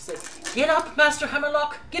ground, and she says, "Get up, Master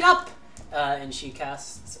Hammerlock! Get up!" And she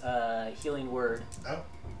casts Healing Word Oh,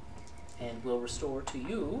 and will restore to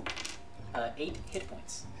you 8 hit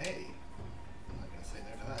points. hey. I'm not gonna say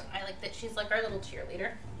no to that. I like that she's like our little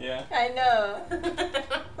cheerleader. Yeah. I know.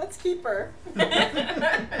 Let's keep her.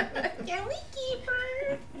 Can we keep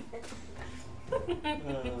her?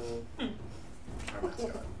 Our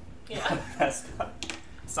mascot. Yeah. Mascot.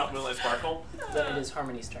 It's not Will I Sparkle. Then it is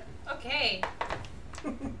Harmony's turn. Okay.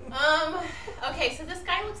 Okay, so this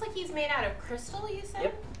guy looks like he's made out of crystal, you said?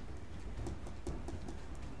 Yep.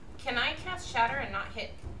 Can I cast Shatter and not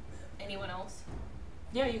hit anyone else?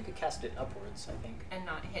 Yeah, you could cast it upwards, I think. And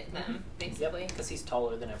not hit them, basically? Yep, because he's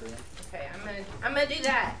taller than everyone. Okay, I'm gonna do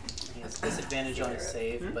that. He has disadvantage on his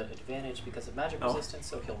save, but advantage because of magic Oh. resistance,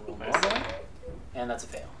 so he'll roll Nice. normally. And that's a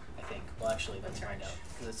fail, I think. Well, actually, let's find out.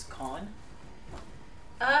 Because it's con.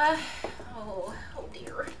 Oh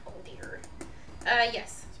dear.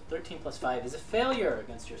 Yes. So 13 plus 5 is a failure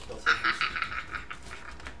against your spell save DC.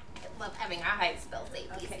 I love having a high spell save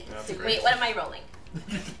DC. Okay. That's So great. wait, what am I rolling?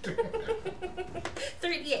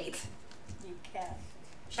 38. You cast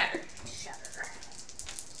Shatter. Shatter.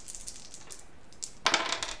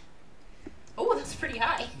 Oh, that's pretty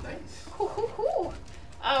high. Nice. Hoo.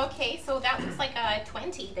 Okay, so that looks like a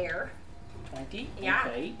 20 there. 20? Yeah.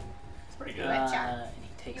 Okay. It's pretty good. betcha. And he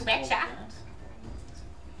takes You all of betcha.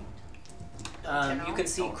 that. You can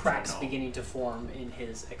see Don't cracks know. beginning to form in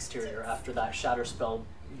his exterior after that shatter spell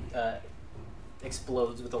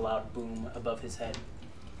explodes with a loud boom above his head.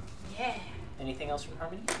 Yeah. Anything else from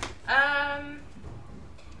Harmony?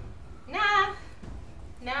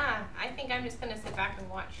 Nah. I think I'm just gonna sit back and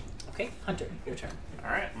watch. Okay, Hunter, your turn.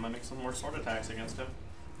 Alright, I'm gonna make some more sword attacks against him.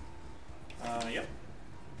 Yep.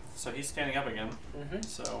 So he's standing up again. Mm-hmm.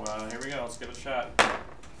 So here we go, let's give it a shot.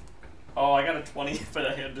 Oh, I got a 20, but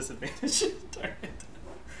I had disadvantage. Darn it.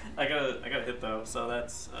 I got a hit though, so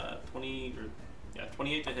that's 28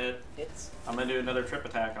 to hit. Hits. I'm gonna do another trip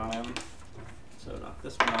attack on him. So knock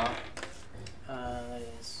this one off. That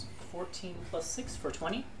is 14 plus 6 for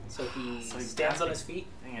 20. So he So he stands got on me. his feet.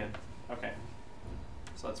 Dang it. Okay.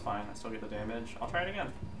 So that's fine. I still get the damage. I'll try it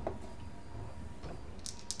again.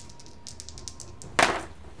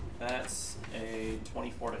 That's a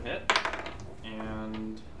 24 to hit.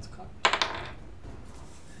 And It's caught.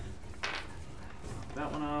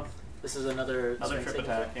 that one off. This is another Another strength trip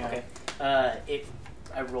saving attack, throw. yeah. Okay.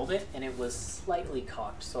 I rolled it and it was slightly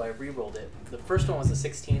cocked, so I re-rolled it. The first one was a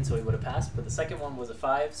 16, so he would have passed, but the second one was a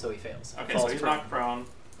 5, so he fails. Okay, Falls so he's prone. knocked prone.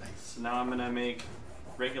 Nice. So now I'm gonna make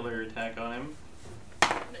regular attack on him,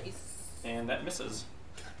 Nice. and that misses.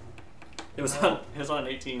 It was on an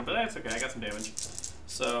 18, but that's okay. I got some damage.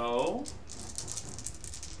 So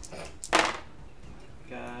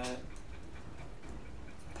got.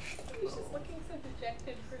 He was just looking so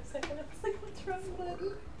dejected for a second. I was like, what's wrong with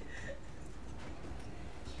him?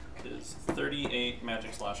 Is 38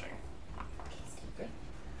 magic slashing. Okay.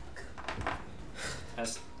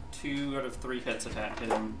 Has 2 out of 3 hits hit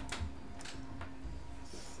him.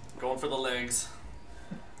 Going for the legs.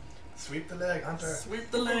 Sweep the leg, Hunter. Sweep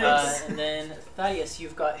the legs. And then Thaddeus,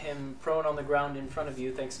 you've got him prone on the ground in front of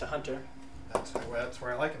you, thanks to Hunter. That's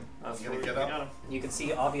where I like him. That's I'm gonna where get we up. got him. You can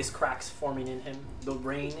see obvious cracks forming in him. The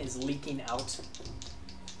rain is leaking out.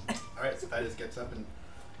 Alright, so Thaddeus gets up and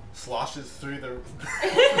sloshes through the...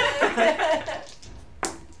 let's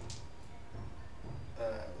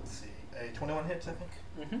see. A 21 hits, I think.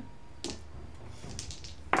 Mm-hmm.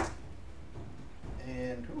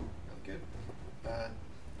 And, ooh, really good.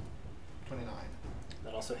 29.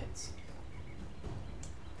 That also hits.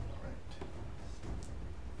 Alright.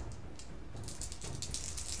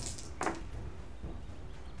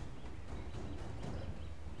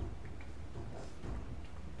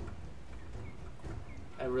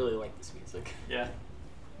 I really like this music. Yeah.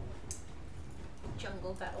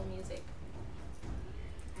 Jungle battle music.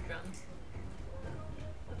 Drums.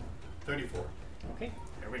 34. Okay.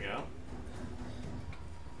 Here we go.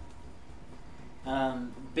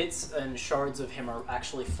 Bits and shards of him are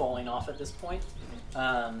actually falling off at this point.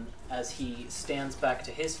 As he stands back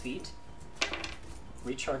to his feet,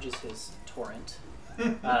 recharges his torrent,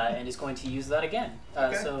 and is going to use that again.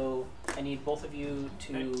 Okay. So I need both of you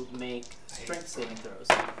to make strength saving throws.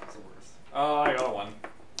 Oh, I got a 1.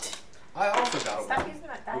 I also got a Stop 1. using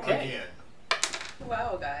that die. Okay. Again.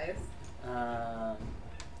 Wow, guys.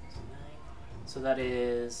 So that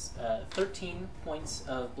is 13 points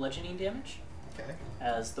of bludgeoning damage. Okay.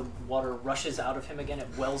 As the water rushes out of him again, it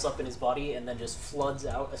wells up in his body and then just floods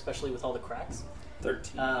out, especially with all the cracks.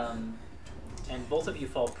 13. And both of you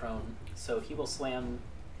fall prone, so he will slam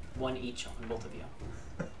 1 each on both of you.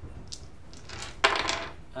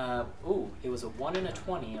 Ooh, it was a 1 and a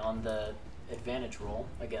 20 on the advantage roll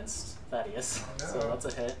against Thaddeus, Oh, no. so that's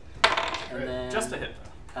a hit. And Great. then Just a hit.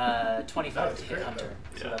 25 to No, hit it's Hunter,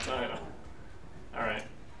 great, so Yeah, that's a I hit. know. Alright.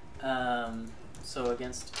 So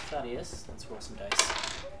against Thaddeus, let's roll some dice.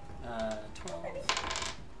 12.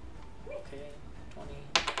 Okay, 20.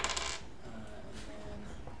 And then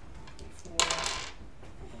 24.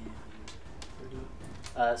 And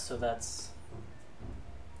 30. So that's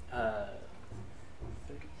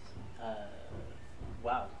 30.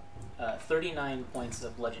 Wow. 39 points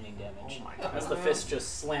of bludgeoning damage. Oh my God. As the fist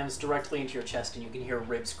just slams directly into your chest and you can hear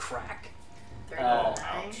ribs crack.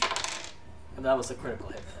 39. And that was a critical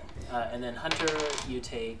hit. And then Hunter, you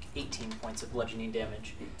take 18 points of bludgeoning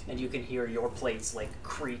damage, and you can hear your plates like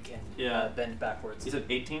creak and bend backwards. You said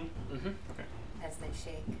 18? Mm-hmm. Okay. As they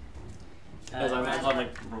shake. As I'm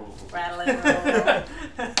like, Rattle and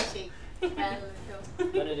roll. Shake. Rattle and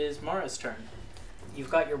roll. Then it is Mara's turn. You've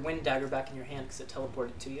got your wind dagger back in your hand because it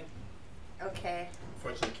teleported to you. Okay.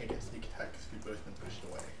 Unfortunately, you can't get sneak attack because we've both been pushed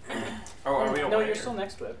away. Oh, are we away? No, you're still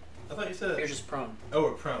next to it. I thought you said... You're just prone. Oh,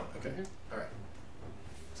 we're prone. Okay. Mhm. Alright.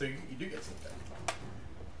 So you do get sneak attack.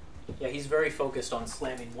 Yeah, he's very focused on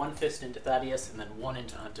slamming 1 fist into Thaddeus and then 1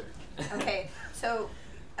 into Hunter. Okay, so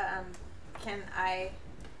can I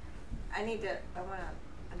want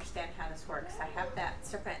to understand how this works. I have that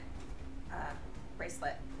serpent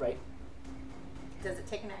bracelet. Right? Does it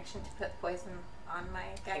take an action to put poison on my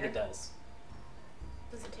I think dagger? it does.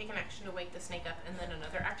 Does it take an action to wake the snake up and then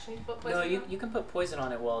another action to put poison No, on? you can put poison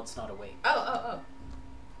on it while it's not awake. Oh.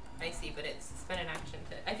 I see, but it's spent an action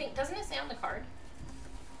to... I think, doesn't it say on the card?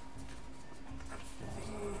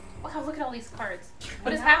 Wow, look at all these cards.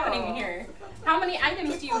 What is happening here? How many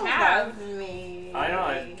items do you have? Me. I know,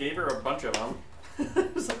 I gave her a bunch of them.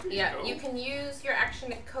 Yeah, you can use your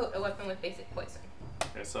action to coat a weapon with basic poison.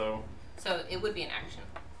 Okay, so... So it would be an action.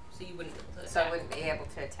 So you wouldn't be able to attack. So I wouldn't be able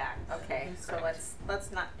to attack. Okay, so Correct.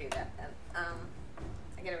 let's not do that then.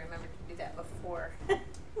 I gotta remember to do that before.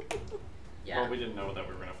 Yeah. Well, we didn't know that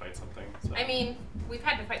we were going to fight something. So. I mean, we've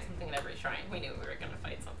had to fight something at every shrine. We knew we were going to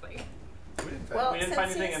fight something. We didn't fight. Well, we didn't find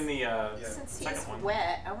since anything in the Since second he's one.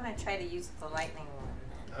 wet, I want to try to use the lightning one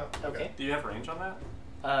then. Oh, Okay. Do you have range on that?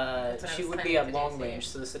 That's what I She was would planning be to at do, long so range, yeah.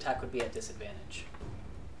 so this attack would be at disadvantage.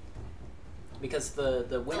 Because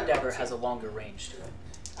the wind dagger has a longer range to it.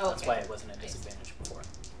 Oh, That's why it wasn't at disadvantage before.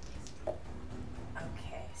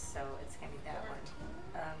 Okay, so it's gonna be that one.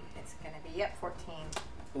 It's gonna be 14.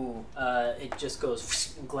 Ooh, it just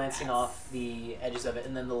goes glancing off the edges of it,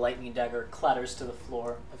 and then the lightning dagger clatters to the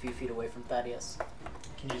floor a few feet away from Thaddeus.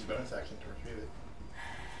 Can you use bonus action to retrieve it?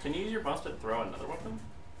 Can you use your bonus to throw another weapon?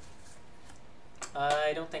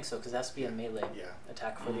 I don't think so, because it has to be a melee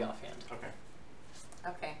attack for the offhand. Okay.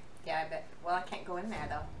 Okay. Yeah, I bet. Well, I can't go in there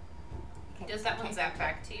though. Does that one zap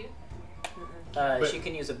back to you? She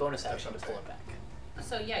can use a bonus action to pull it back.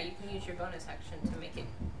 So yeah, you can use your bonus action to make it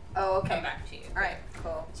Oh, come okay. back to you. All right.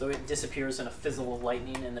 Cool. So it disappears in a fizzle of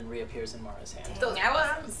lightning and then reappears in Mara's hand. Those I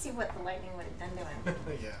want to see what the lightning would have done to him.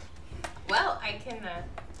 Yeah. Well, I can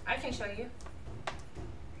show you.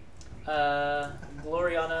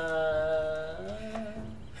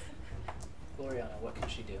 Gloriana, what can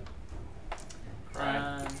she do?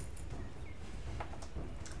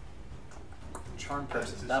 Charm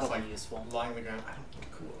person, This is that'll just be like useful. Lying on the ground. I don't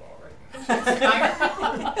look cool at all right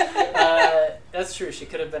now. That's true. She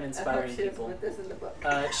could have been inspiring people. Put this in the book.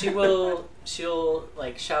 She'll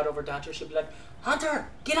like shout over to Hunter. She'll be like, "Hunter,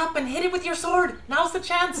 get up and hit it with your sword. Now's the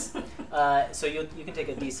chance." So you can take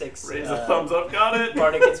a d6. Raise a thumbs up. Got it.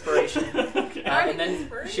 Bardic inspiration. Okay. And then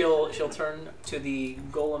she'll turn to the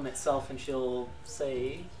golem itself and she'll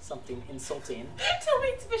say something insulting. Tell me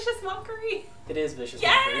it's vicious mockery. It is vicious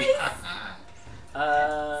Yes! mockery.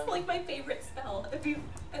 It's like my favorite spell. If you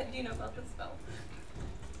do you know about this spell?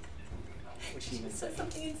 Which She even says say.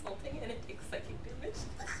 something insulting and it takes psychic damage.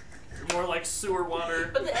 You're more like sewer water.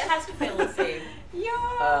 But it has to fail the save.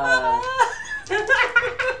 Uh,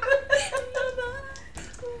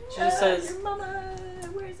 She just says, Your mama,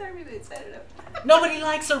 where's Army Boots? I don't know. "Nobody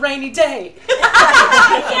likes a rainy day."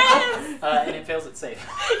 Yes! And it fails its save.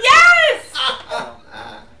 Yes!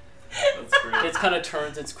 That's great. It kind of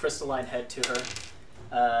turns its crystalline head to her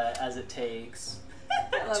as it takes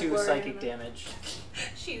I love 2 Gloriana. psychic damage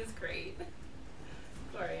She's great.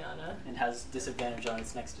 Gloriana. and has disadvantage on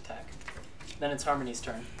its next attack. Then it's Harmony's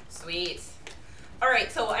turn. Sweet.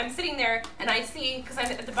 Alright, so I'm sitting there and I see, because I'm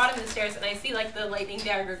at the bottom of the stairs, and I see like the lightning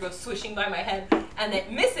dagger go swishing by my head and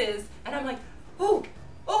it misses, and I'm like, oh,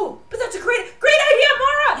 but that's a great idea,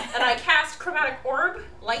 Mara! And I cast Chromatic Orb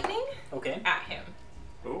Lightning Okay. at him.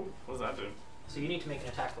 Oh, what does that do? So you need to make an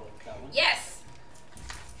attack roll with that one. Yes!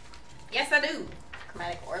 Yes, I do.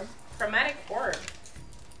 Chromatic orb. Chromatic Orb.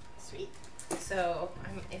 Sweet. So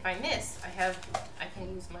if I miss, I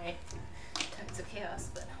can use my Tides of Chaos,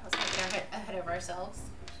 but let's not get ahead of ourselves.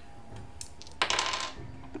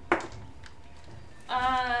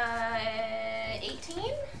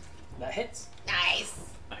 18? That hits. Nice.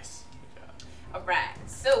 Nice. Good job. Alright,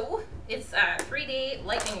 so it's 3d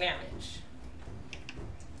lightning damage.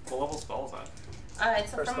 What level spell is that?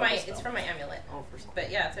 It's First from level my spell. it's from my amulet. Oh, first level.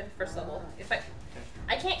 But yeah, it's a first level. If I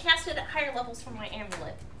can't cast it at higher levels from my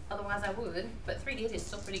amulet, otherwise I would. But 3d is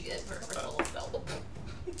still pretty good for a first level spell.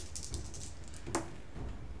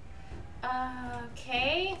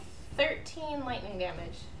 Okay, 13 lightning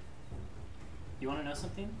damage. You want to know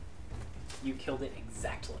something? You killed it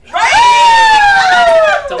exactly.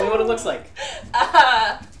 Right! Tell me what it looks like.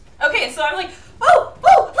 Okay, so I'm like, oh,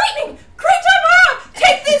 lightning! Great job, Mara!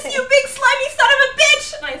 Take this, you big slimy son of a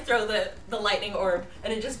bitch! And I throw the lightning orb,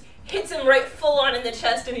 and it just hits him right full on in the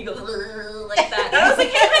chest, and he goes like that. And I was like,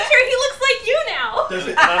 hey, Hunter, he looks like you now! Does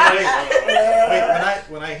it,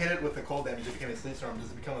 wait, when I hit it with the cold damage, it became a sleet storm.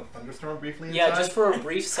 Does it become a thunderstorm briefly inside? Yeah, just for a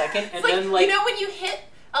brief second, and It's like, then like you know when you hit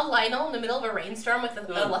a Lionel in the middle of a rainstorm with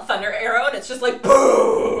a thunder arrow, and it's just like,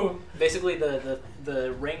 boom! basically the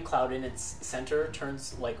rain cloud in its center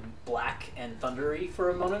turns like black and thundery for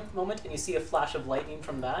a moment, and you see a flash of lightning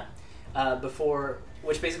from that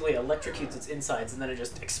which basically electrocutes its insides, and then it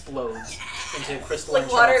just explodes into crystalline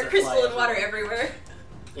Like water, shards that fly crystal and water everywhere. everywhere.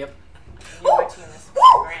 Yep. You're watching this. Woo!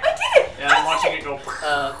 I did it! Yeah, I'm watching it go.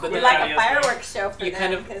 But We're then like a Yes, fireworks show for you them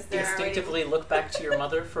kind of because they're instinctively look back to your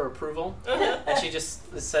mother for approval, Uh-huh. and she just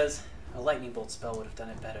says, "A lightning bolt spell would have done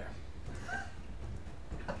it better."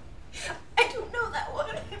 I don't know that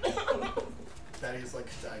one. Daddy's like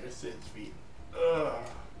staggers to his feet. Ugh.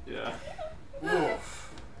 Yeah. Oof.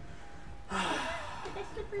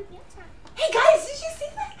 Hey guys, did you see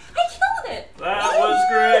that? I killed it! That was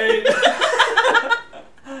great.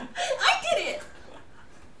 I did it!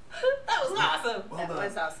 That was awesome. Well That done.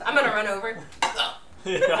 was awesome. I'm gonna run over.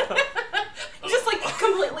 Yeah. Just like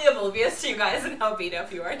completely oblivious to you guys and how beat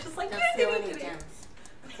up you are. Just like, Don't yeah, steal yeah, any yeah, yeah. gems.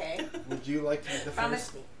 Okay. Would you like to be the Promise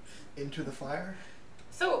first me. into the fire?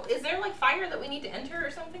 So, is there like fire that we need to enter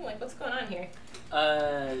or something? Like, what's going on here?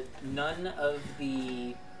 None of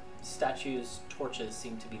the statues' torches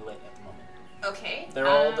seem to be lit at the moment. Okay. They're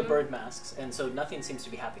all the bird masks, and so nothing seems to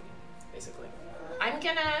be happening, basically. I'm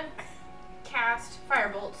gonna cast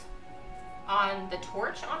Firebolt on the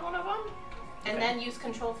torch on one of them, and Okay. then use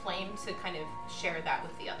Control Flame to kind of share that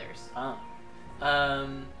with the others.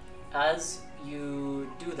 As you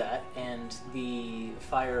do that, and the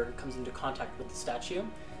fire comes into contact with the statue,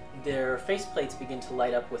 their faceplates begin to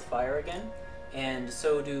light up with fire again, and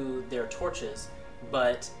so do their torches,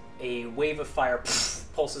 but a wave of fire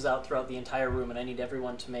pulses out throughout the entire room, and I need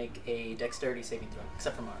everyone to make a dexterity saving throw,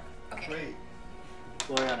 except for Mara. Okay. Great.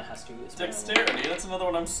 Gloriana has to as well. Dexterity, that's another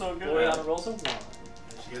one I'm so good Gloriana at. rolls a 1. And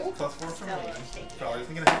she gets +4 from me. Thank you. Probably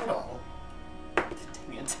isn't gonna help at all.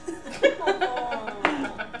 Dang it.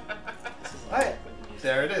 Alright.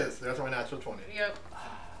 There it is. There's my natural 20. Yep.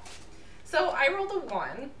 So I rolled a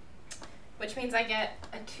 1, which means I get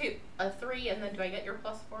a 3, and then do I get your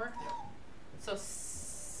 +4? Yep. So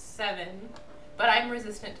 7, but I'm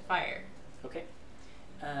resistant to fire. Okay.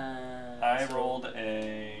 I So rolled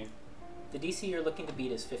a the DC you're looking to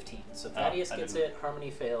beat is 15, so Thaddeus I gets didn't. it, Harmony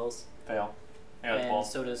fails, fail. I got a and 12.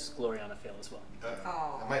 so does Gloriana fail as well.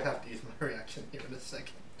 I might have to use my reaction here in a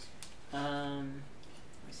second. Let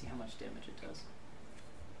me see how much damage it does.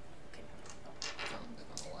 Okay. If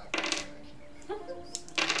I'm alive.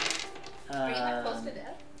 Are you that close to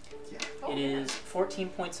death? Yeah. Oh, It is 14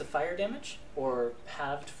 points of fire damage, or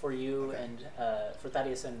halved for you Okay. and for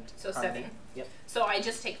Thaddeus and So Harmony. 7. Yep. So I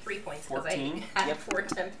just take 3 points because I 14? had Yep. 4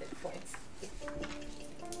 temp hit points.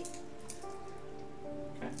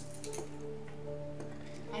 Okay.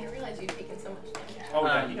 I didn't realize you'd taken so much damage. Oh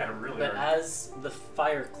yeah, he got it really But hard. as the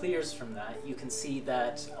fire clears from that, you can see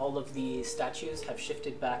that all of the statues have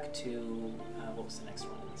shifted back to what was the next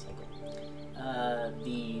one in the cycle?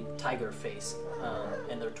 The tiger face,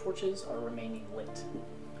 and their torches are remaining lit.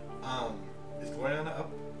 Is Gloriana up?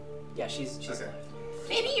 Yeah, she's Okay. alive.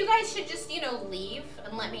 Maybe you guys should just, leave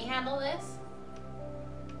and let me handle this.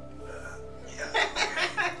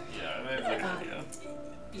 Yeah, maybe that's a good idea.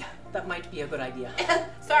 Yeah, that might be a good idea.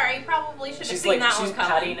 Sorry, probably should have She's seen like that she's one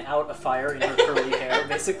coming. patting out a fire in her curly hair,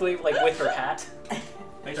 basically, like with her hat.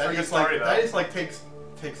 Thanks That for a good just like story though. that just like takes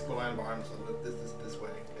Gloriana by arms and this way.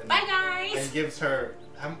 And, Bye, guys! and gives her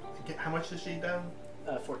how much is she down?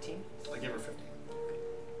 14. I give her 15.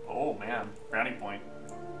 Oh man, brownie point.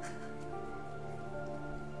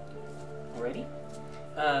 Alrighty.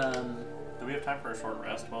 Do we have time for a short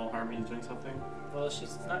rest while Harmony's doing something? Well,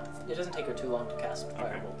 she's not. It doesn't take her too long to cast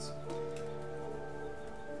firebolts.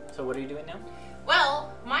 So what are you doing now?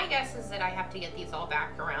 Well, my guess is that I have to get these all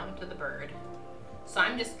back around to the bird. So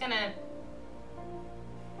I'm just gonna...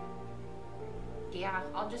 Yeah,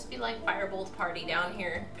 I'll just be like Firebolt party down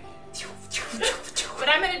here. But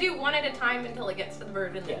I'm gonna do one at a time until it gets to the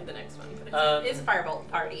bird and then Yeah. the next one. But it's a Firebolt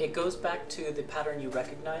party. It goes back to the pattern you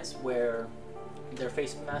recognize, where their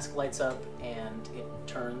face mask lights up and it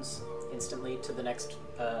turns instantly to the next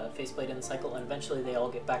faceplate in the cycle, and eventually they all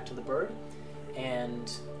get back to the bird.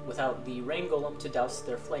 And without the rain golem to douse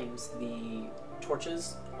their flames, the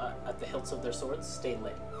torches at the hilts of their swords stay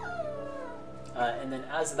lit. And then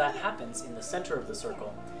as that happens, in the center of the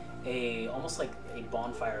circle, almost like a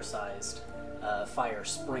bonfire-sized fire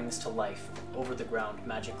springs to life over the ground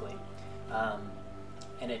magically.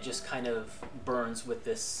 And it just kind of burns with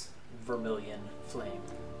this vermilion flame.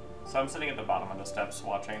 So I'm sitting at the bottom of the steps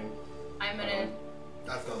watching. I'm gonna...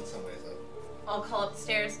 I've gone some ways up. I'll call up the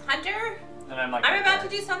stairs. Hunter, And I'm like, I'm about to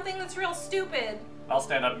do something that's real stupid. I'll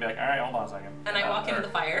stand up and be like, alright, hold on a second. And I walk into the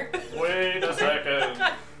fire. Wait a second.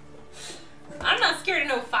 I'm not scared of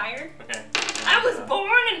no fire. Okay. I was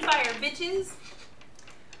born in fire, bitches.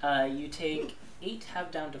 You take 8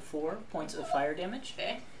 halved down to 4 points of fire damage.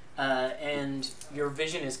 Okay. And your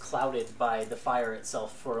vision is clouded by the fire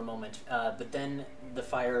itself for a moment, but then the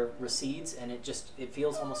fire recedes, and it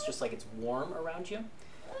feels almost just like it's warm around you,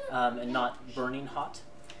 and not burning hot.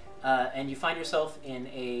 And you find yourself in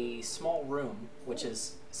a small room, which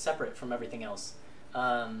is separate from everything else,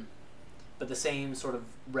 but the same sort of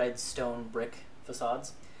red stone brick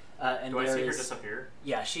facades. And Do I there see her is- disappear?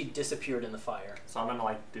 Yeah, she disappeared in the fire. So I'm gonna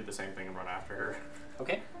like do the same thing and run after her.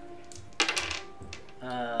 Okay.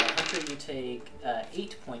 Hunter, you take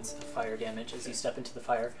 8 points of fire damage as you step into the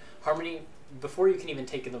fire. Harmony, before you can even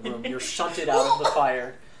take in the room, you're shunted out of the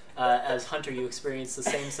fire. As Hunter, you experience the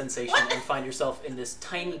same sensation and find yourself in this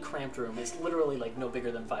tiny, cramped room. It's literally like no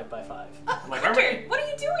bigger than 5 by 5. I'm like, Hunter, Harmony, what are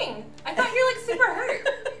you doing? I thought you were like super hurt.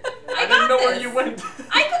 I got didn't know where this. you went.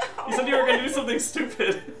 You said you were gonna do something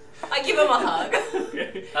stupid. I give him a hug.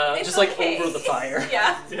 Okay. It's Just like okay. over the fire.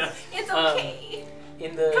 Yeah. Yeah. It's okay.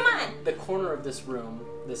 In the Come on. the corner of this room,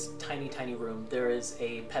 this tiny, tiny room, there is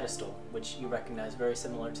a pedestal, which you recognize very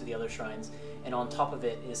similar to the other shrines, and on top of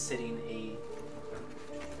it is sitting a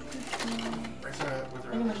Where's her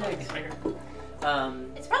Right here.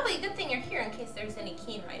 It's probably a good thing you're here in case there's any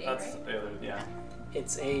keen writing, That's right? yeah.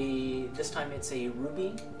 this time it's a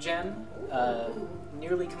ruby gem,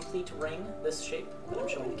 nearly complete ring, this shape that I'm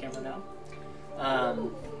showing the camera now.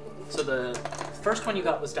 So the first one you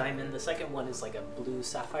got was diamond, the second one is like a blue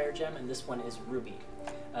sapphire gem, and this one is ruby.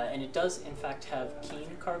 And it does in fact have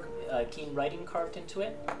keen writing carved into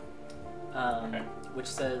it, which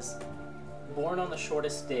says, "Born on the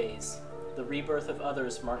shortest days, the rebirth of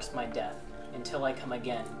others marks my death. Until I come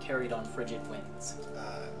again, carried on frigid winds."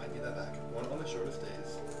 Might get that back. One on the shortest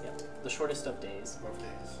days. Yep, the shortest of days. Of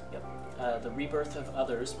days. Yep. The rebirth of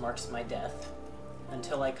others marks my death.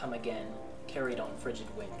 Until I come again, carried on frigid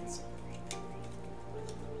winds.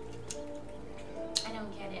 I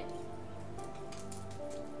don't get it.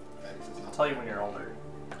 I'll tell you when you're older.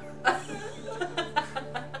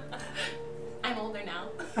 I'm older now.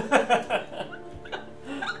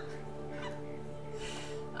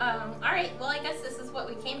 Alright, well I guess this is what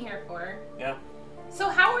we came here for. Yeah. So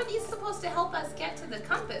how are these supposed to help us get to the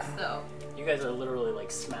compass, though? You guys are literally like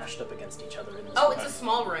smashed up against each other in this Oh, room. it's a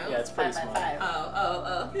small room? Yeah, it's pretty 5 small. by 5.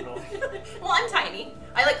 Oh. Well, I'm tiny.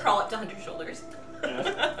 I like crawl up to Hunter's shoulders.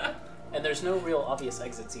 Yeah. And there's no real obvious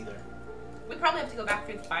exits either. We probably have to go back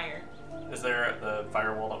through the fire. Is there the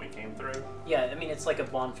firewall that we came through? Yeah, I mean it's like a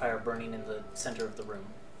bonfire burning in the center of the room.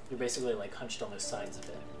 You're basically like hunched on the sides of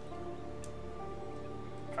it.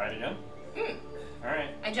 Try it again? Alright.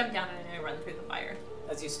 I jump down and I run through the fire.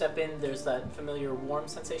 As you step in, there's that familiar warm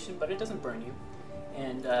sensation, but it doesn't burn you.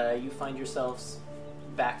 And you find yourselves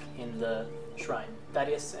back in the shrine.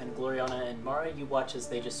 Thaddeus and Gloriana and Mara, you watch as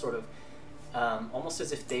they just sort of, almost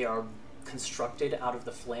as if they are constructed out of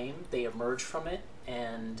the flame, they emerge from it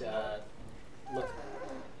and look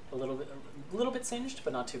a little bit singed,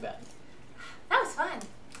 but not too bad. That was fun.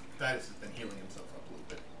 Thaddeus has been healing himself up a little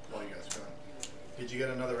bit while you guys are going. Did you get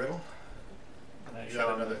another riddle? And then You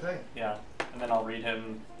got another thing. Yeah. And then I'll read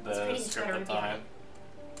him the script that's on it.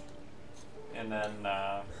 And then,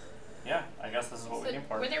 yeah, I guess this is what we came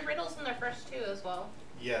for. Were there riddles in the first two as well?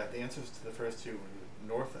 Yeah, the answers to the first two were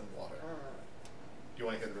north and water. Do you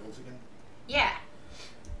want to hear the riddles again? Yeah.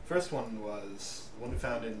 First one was the one we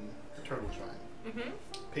found in the Turtle Shrine. Mm-hmm.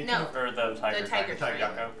 Patron No. of, Or the tiger. The tiger Tiger shrine.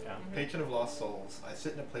 Gecko. Yeah. Patron of lost souls, I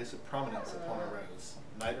sit in a place of prominence upon a rose.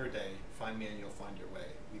 Night or day, find me and you'll find your way.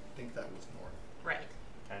 We think that was north. Right.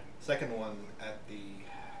 Okay. Second one at the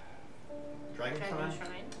Dragon Shrine.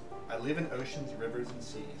 I live in oceans, rivers, and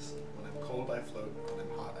seas. When I'm cold, I float. When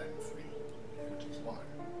I'm hot, I'm free. Which is water.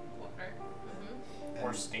 Water. Mm-hmm. Or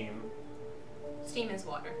And steam. Steam is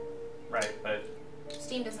water. Right, but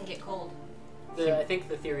Steam doesn't get cold. I think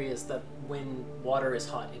the theory is that when water is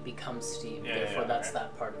hot, it becomes steam. Yeah, Therefore, yeah, that's okay.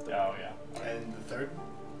 that part of the. oh yeah. And the third?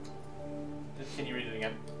 Can you read it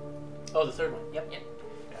again? Oh, the third one. Yep. Yep.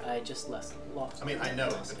 I just lost. I mean, I know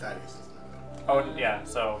it, but Thaddeus doesn't know it. Oh yeah.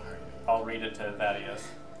 So I'll read it to Thaddeus.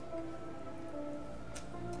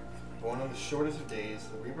 Born on the shortest of days,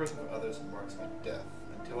 the rebirth of others marks my death.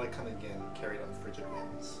 Until I come again, carried on frigid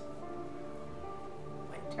winds.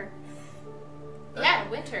 Winter. Yeah,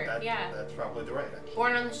 winter. Yeah. That's probably the right, actually.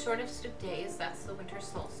 Born on the shortest of days, that's the winter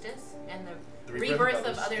solstice, and the The rebirth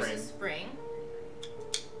of others is spring.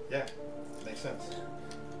 Yeah, makes sense.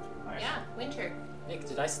 Nice. Yeah, winter. Nick,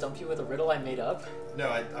 did I stump you with a riddle I made up? No,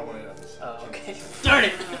 I wanted others. Oh, okay. Darn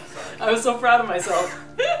it! I was so proud of myself.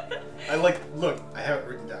 Look, I have it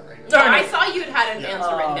written down right here. No, Darn I it. saw you had an Yeah.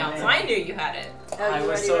 answer written Oh, down, so man. I knew you had it. I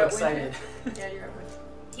was so excited. Yeah, you're right.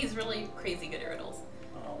 He's really crazy good at riddles.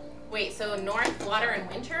 Oh. Wait, so north, water, and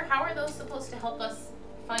winter, how are those supposed to help us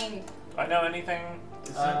find... Do I know anything?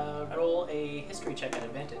 Roll a history check at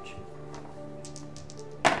advantage.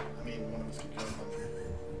 I mean, one of us could go from.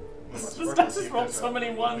 This dice has rolled so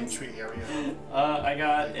many ones. Tree area. I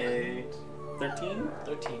got a 13.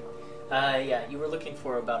 13. Yeah, you were looking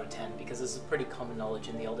for about a 10 because this is pretty common knowledge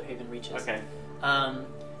in the Elderhaven Reaches. Okay.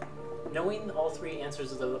 Knowing all three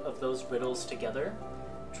answers of those riddles together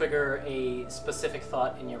trigger a specific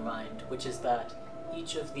thought in your mind, which is that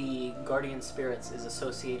each of the guardian spirits is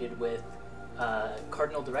associated with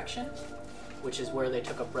cardinal direction, which is where they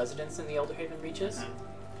took up residence in the Elderhaven Reaches,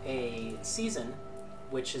 a season,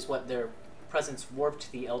 which is what their presence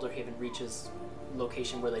warped the Elderhaven Reaches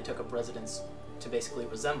location where they took up residence to basically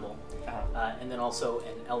resemble, and then also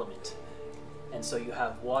an element. And so you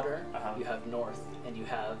have water, you have north, and you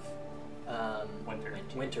have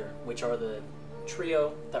winter, which are the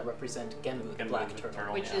trio that represent Genwu, the black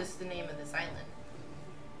turtle. Which is the name of this island.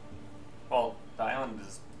 Well, the island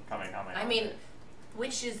is coming on my I mean,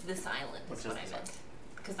 which is this island Which is is what I this meant.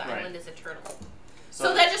 Because the Right. island is a turtle.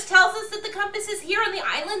 So that just tells us that the compass is here on the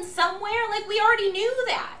island somewhere? Like, we already knew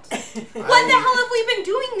that. What the hell have we been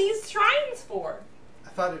doing these shrines for? I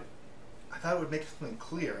thought it would make something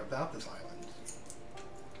clear about this island.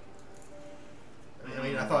 I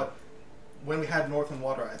mean, I thought when we had Northern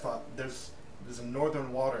Water, I thought there's a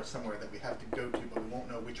Northern Water somewhere that we have to go to, but we won't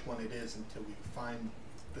know which one it is until we find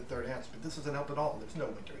the third answer. But this doesn't help at all. There's no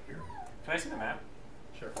winter here. Can I see the map?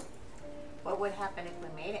 Sure. What would happen if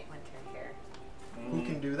we made it winter here? Who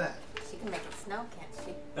can do that? She can make it snow, can't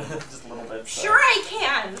she? Just a little bit. So. Sure I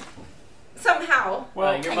can! Somehow.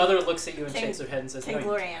 Well, your mother looks at you and shakes her head and says, "No, you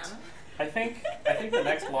Gregorian. can't." I think the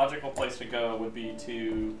next logical place to go would be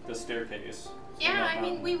to the staircase. Yeah, I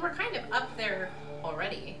mean, we were kind of up there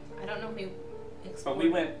already. I don't know if we explored. But we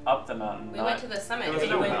went up the mountain. We went to the summit. There was you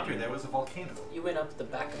no went- winter. There was a volcano. You went up the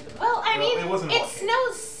back of the mountain. Well, I mean, Well, it wasn't a it volcano.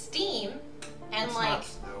 snows steam and It's like not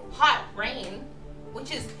snow. hot rain,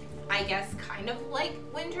 which is, I guess, kind of like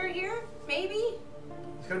winter here, maybe?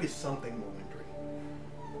 There's got to be something more wintry.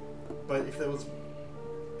 But if there was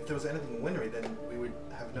anything wintry, then we would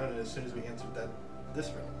have known it as soon as we answered this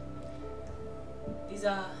riddle.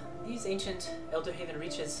 These ancient Elder Haven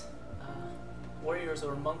reaches, warriors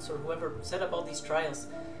or monks or whoever set up all these trials,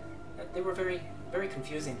 they were very, very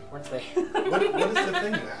confusing, weren't they? What is the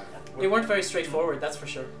thing you have? They weren't very straightforward, that's for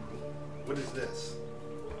sure. What is this?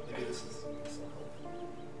 Maybe this is will help.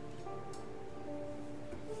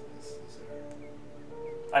 Is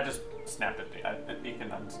there, I just snapped it. You can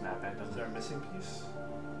unsnap it. is there a missing piece?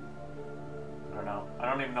 I don't know. I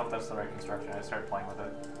don't even know if that's the right construction. I started playing with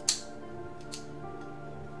it.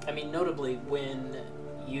 I mean, notably, when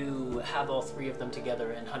you have all three of them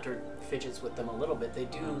together and Hunter fidgets with them a little bit, they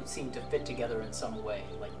do seem to fit together in some way.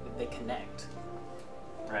 Like, they connect.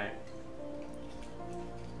 Right.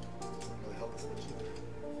 Doesn't really help us much either.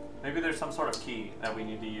 Maybe there's some sort of key that we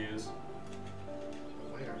need to use.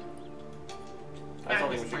 Where? I still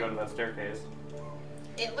think we should go to that staircase.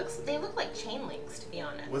 They look like chain links, to be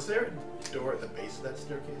honest. Was there a door at the base of that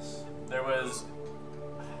staircase? There was.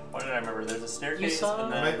 What did I remember? There's a staircase saw-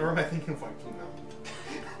 and Or then. am I thinking of White Plume Mountain?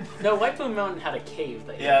 No, White Plume Mountain had a cave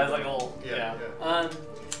that you Yeah, could it's like a go little. Yeah.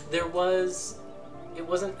 There was, it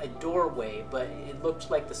wasn't a doorway, but it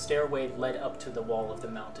looked like the stairway led up to the wall of the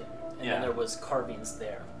mountain, and Yeah. then there was carvings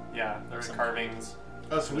there. Yeah, there were Some carvings.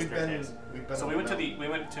 Oh, so we've been. Staircase. on So we the went to mountain. we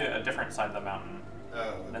went to a different side of the mountain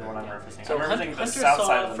Oh, than okay. what I'm referencing. So I'm referencing Hunter the south saw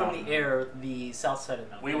side of the from mountain. the air the south side of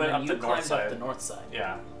the mountain. We and went then up you the north climbed side. up the north side.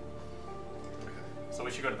 Yeah. So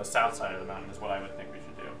we should go to the south side of the mountain is what I would think we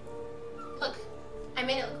should do. Look, I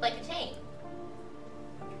made it look like a chain.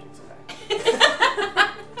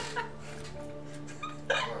 Alright.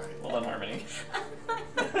 Well done, Harmony.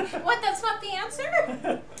 What, that's not the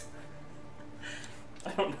answer?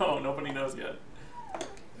 I don't know. Nobody knows yet.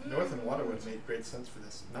 Northern Water would have made great sense for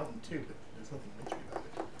this mountain too, but there's nothing wintry about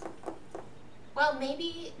it. Well,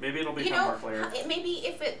 maybe, Maybe it'll you become know, more clear.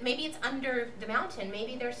 maybe it's under the mountain.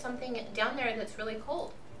 Maybe there's something down there that's really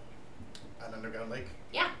cold. An underground lake?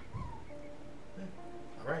 Yeah.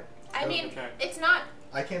 Alright. I So, mean, okay. it's not,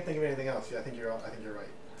 I can't think of anything else. Yeah, I think you're right.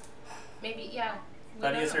 maybe, yeah. We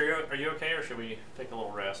Thaddeus, don't know. are you okay, or should we take a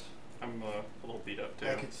little rest? I'm a little beat up too.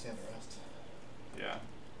 I could stand the rest.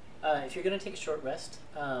 Yeah, If you're going to take a short rest,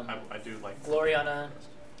 I do like. Gloriana,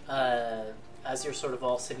 as you're sort of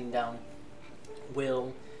all sitting down,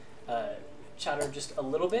 will chatter just a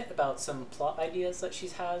little bit about some plot ideas that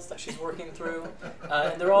she's working through,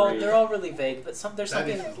 and they're all really vague. But there's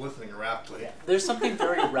something. Thaddeus is listening raptly. Yeah, there's something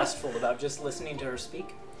very restful about just listening to her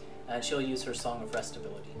speak, and she'll use her Song of Rest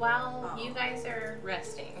ability. While you guys are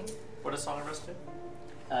resting, What does Song of Rest do?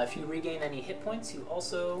 If you regain any hit points, you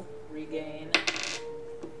also regain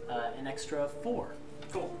an extra 4.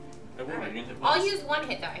 Cool. I will regain hit I'll points. use one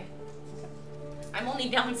hit die. I'm only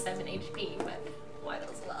down 7 HP, but might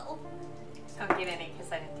as well. I don't get any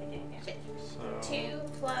because I didn't take any damage. So 2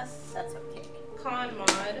 plus That's okay. con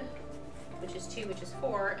mod, which is 2, which is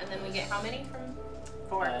 4, and then we get how many from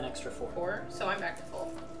 4. An extra 4. 4? So I'm back to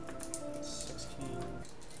full. 16,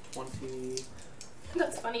 20.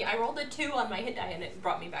 That's funny. I rolled a 2 on my hit die and it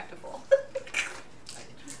brought me back to full.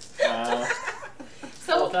 Uh, Well,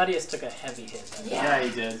 So Thaddeus took a heavy hit. Yeah. he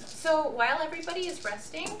did. So while everybody is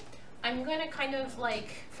resting, I'm gonna kind of like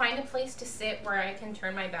find a place to sit where I can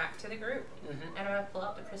turn my back to the group, Mm-hmm. and I'm gonna pull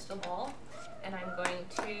out the crystal ball, and I'm going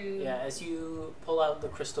to. Yeah, as you pull out the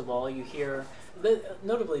crystal ball, you hear,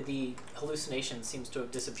 notably the hallucination seems to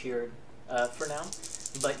have disappeared for now,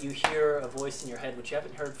 but you hear a voice in your head which you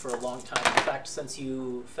haven't heard for a long time. In fact, since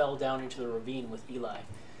you fell down into the ravine with Eli,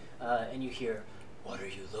 and you hear, "What are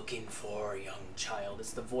you looking for, young child?"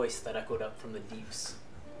 It's the voice that echoed up from the deeps.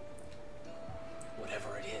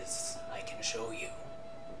 "Whatever it is, I can show you.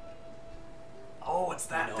 Oh, it's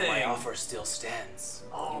that you know thing. my offer still stands.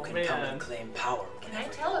 Oh, you can come man. and claim power Can I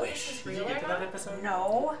whenever tell you if wish." this is Did you real get or to that not? episode?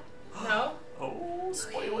 No. No. Oh,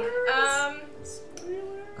 spoilers.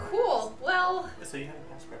 Well, So you haven't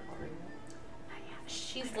passed Redwater yet?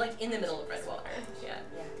 she's like in the middle of Redwater. Yeah.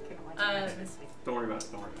 Don't worry about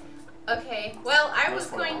it. Don't worry about it. Okay, well, I No was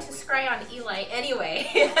going to spoilers. scry on Eli anyway,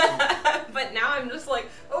 but now I'm just like,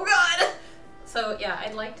 oh god! So yeah,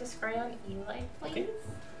 I'd like to scry on Eli, please. Okay.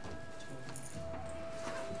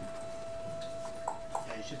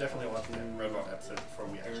 Yeah, you should definitely watch the Redwater episode before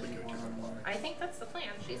we actually go to Redwater. I think that's the plan.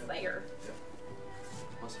 She's there.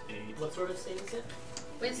 Plus 8. What sort of state is it?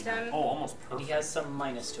 Wisdom, Oh, almost And perfect. he has some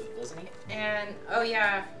minus to it, doesn't he? and oh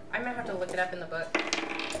yeah, I might have to look it up in the book.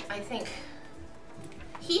 I think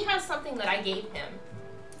he has something that I gave him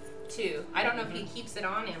too. I don't know if he keeps it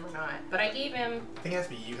on him or not, but I gave him. I think it has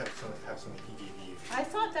to be you have something he gave you. I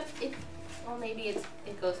thought that it. Well, maybe it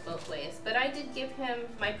goes both ways, but I did give him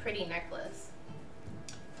my pretty necklace.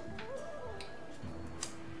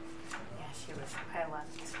 Yeah, she was. I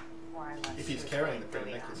left. Or I left. If she he's was carrying the really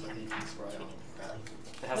pretty necklace, I on think you can scry on that.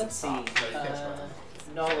 It hasn't Let's see. stopped. No, you can't scry on it.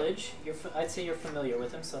 Knowledge. I'd say you're familiar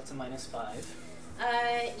with him, so that's a -5.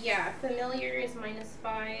 Yeah, familiar is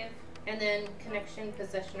 -5, and then connection,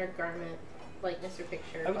 possession, or garment, likeness or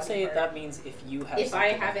picture. I would body say part. that means if you have. If I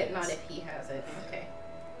something have of it, his. not if he has it. Okay.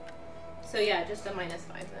 So yeah, just a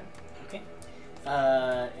 -5 then. Okay.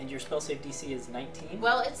 And your spell save DC is 19.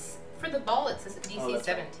 Well, it's for the ball. It's DC Oh, that's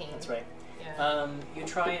 17. Right. That's right. Yeah. You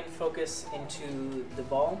try and focus into the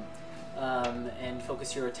ball, and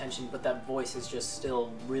focus your attention, but that voice is just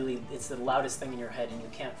still really, it's the loudest thing in your head, and you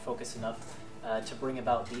can't focus enough to bring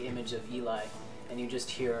about the image of Eli, and you just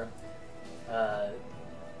hear a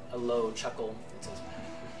low chuckle. It says,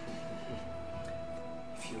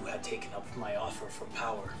 "If you had taken up my offer for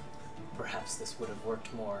power, perhaps this would have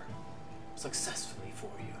worked more successfully for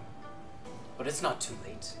you. But it's not too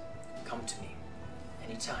late. Come to me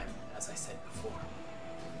anytime, as I said before."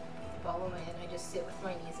 Ball in my head. I just sit with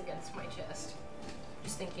my knees against my chest,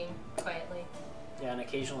 just thinking quietly. Yeah, and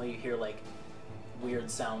occasionally you hear like weird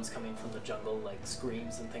sounds coming from the jungle, like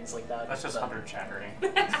screams and things like that. That's just but Hunter chattering.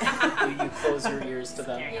 you close your ears to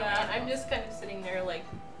them. Yeah, I'm just kind of sitting there, like,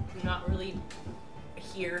 not really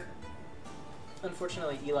here.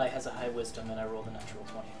 Unfortunately, Eli has a high wisdom, and I rolled a natural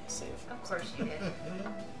 20 on the save. Of course you did.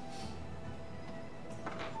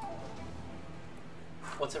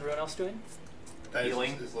 What's everyone else doing?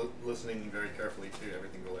 Healing. Is listening very carefully to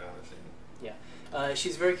everything going on. Yeah.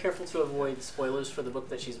 She's very careful to avoid spoilers for the book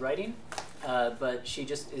that she's writing, but she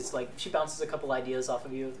just is like, she bounces a couple ideas off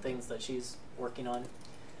of you of things that she's working on.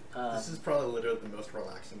 This is probably literally the most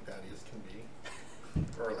relaxing Thaddeus can be.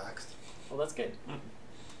 Relaxed. Well, that's good.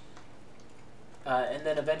 And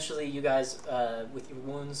then eventually you guys, with your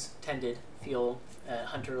wounds tended, feel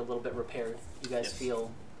Hunter a little bit repaired. You guys Yes.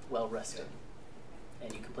 feel well rested.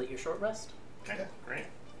 And you complete your short rest. Okay, great.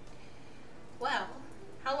 Well,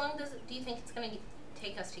 how long do you think it's going to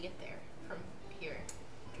take us to get there from here?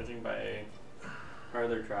 Judging by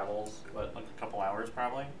further travels, what, like a couple hours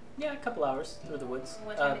probably? Yeah, a couple hours through the woods.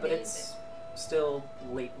 What time of but day it's still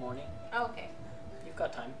late morning. Oh, okay. You've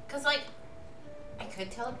got time. Because, like, I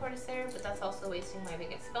could teleport us there, but that's also wasting my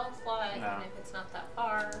biggest spell slot, No. and if it's not that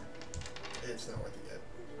far. It's not worth it yet.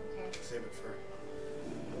 Okay. Save it for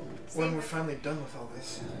when we're finally done with all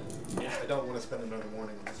this. Yeah. I don't want to spend another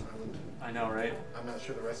morning on this island. I know, right? I'm not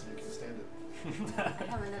sure the rest of you can stand it. I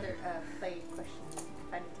have another play question.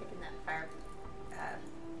 If I'd taken that fire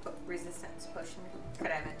resistance potion, could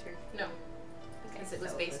I have entered? No. Because it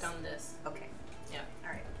was So based this- on this. Okay. Yeah.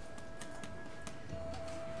 All right.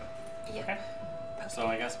 Yeah. Okay. So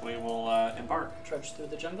I guess we will embark. Trudge through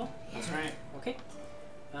the jungle. That's right. Okay.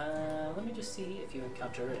 Let me just see if you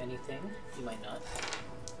encounter anything. You might not.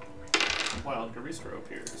 Wild Garistro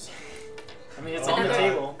appears. I mean, it's Oh, on the God.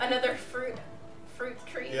 table. Another fruit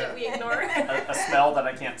tree Yeah. that we ignore. A smell that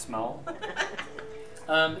I can't smell.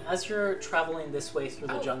 As you're traveling this way through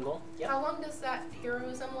the Oh. jungle, yeah, How long does that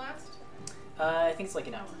heroism last? I think it's like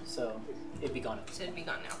an hour, so it'd be gone. So it'd be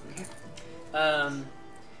gone now.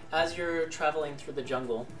 As you're traveling through the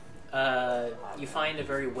jungle, you find a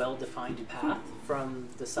very well-defined path from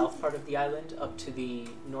the south part of the island up to the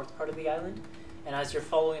north part of the island. And as you're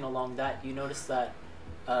following along that, you notice that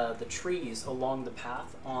the trees along the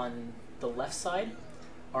path on the left side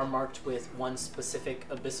are marked with one specific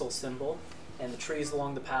abyssal symbol, and the trees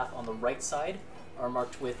along the path on the right side are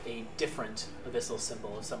marked with a different abyssal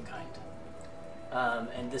symbol of some kind.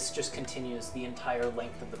 And this just continues the entire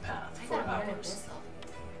length of the path I for got one hours. abyssal.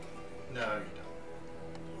 No, you don't.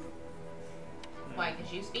 Why?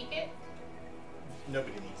 Because you speak it?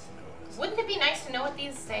 Nobody needs to know this. Wouldn't it be nice to know what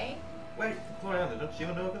these say? Wait, Gloriana, don't you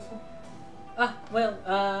know this one? Well,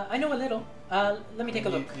 I know a little. Let me take a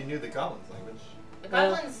look. You knew the Goblin's language. The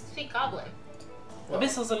goblins speak goblin. Well,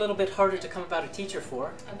 Abyssal's a little bit harder to come about a teacher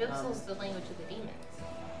for. Abyssal's the language of the demons.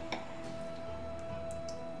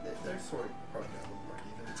 they're sort of probably not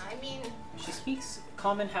even. I mean, She speaks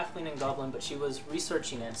Common, Halfling, and Goblin, but she was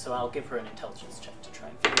researching it, so I'll give her an intelligence check to try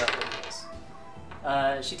and figure out what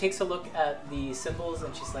it is. She takes a look at the symbols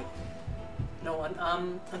and she's like, "No,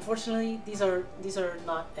 unfortunately, these are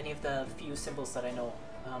not any of the few symbols that I know.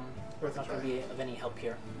 Worth a Not going to try. be of any help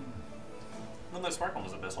here." Well, the sparkle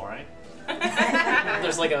was abyssal, right?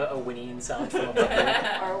 There's like a whinnying sound from above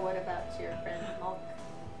there. Or what about your friend Mulk?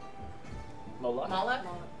 Moloch? Moloch?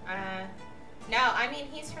 Mulk. No, I mean,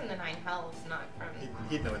 he's from the Nine Hells, not from...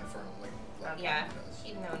 He'd know Infernal, like yeah, he does.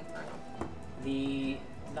 he'd know Infernal. The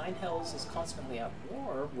Nine Hells is constantly at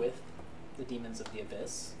war with the demons of the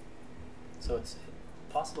Abyss, so it's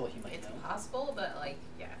possible he might It's know. possible, but, like,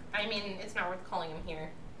 yeah. I mean, it's not worth calling him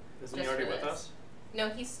here. Isn't Just he already for with this. us? No,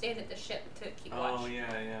 he stayed at the ship to keep watch. Oh,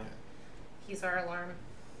 yeah. He's our alarm.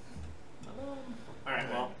 Alright,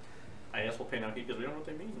 well, I guess we'll pay no heed because we don't know what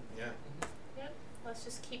they mean. Yeah. Yep, let's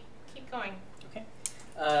just keep going. Okay.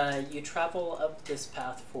 You travel up this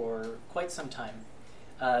path for quite some time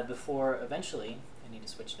before eventually, I need to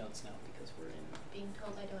switch notes now because we're in. Being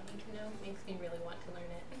told I don't need to know makes me really want to learn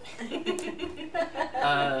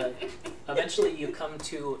it. Eventually you come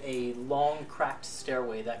to a long cracked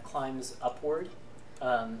stairway that climbs upward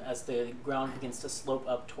as the ground begins to slope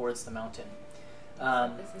up towards the mountain.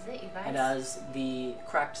 This is it, you guys. And as the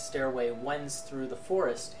cracked stairway wends through the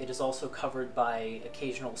forest, it is also covered by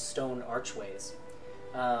occasional stone archways.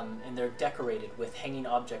 And they're decorated with hanging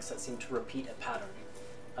objects that seem to repeat a pattern.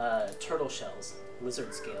 Turtle shells,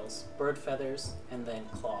 lizard scales, bird feathers, and then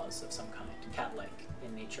claws of some kind, cat-like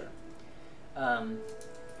in nature. And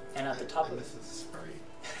at the top of this is sorry.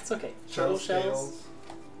 it's okay. Shell Turtle shells, scales.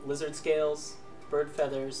 lizard scales, bird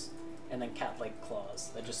feathers, and then cat-like claws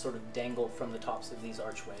that just sort of dangle from the tops of these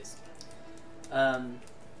archways.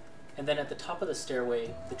 And then at the top of the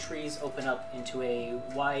stairway, the trees open up into a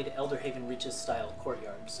wide Elderhaven Reaches style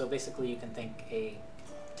courtyard. So basically you can think a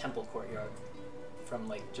temple courtyard from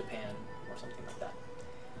like Japan or something like that.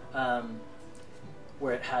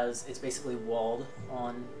 Where it's basically walled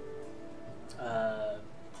on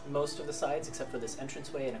most of the sides except for this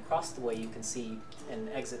entranceway, and across the way you can see an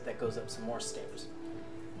exit that goes up some more stairs.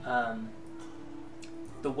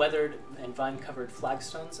 The weathered and vine-covered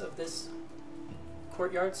flagstones of this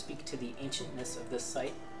courtyard speak to the ancientness of this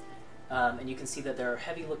site, and you can see that there are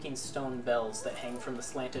heavy-looking stone bells that hang from the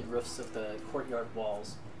slanted roofs of the courtyard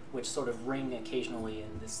walls, which sort of ring occasionally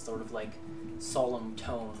in this sort of like solemn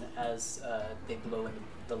tone as they blow in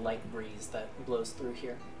the light breeze that blows through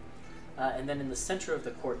here. And then in the center of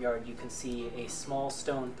the courtyard you can see a small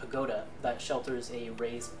stone pagoda that shelters a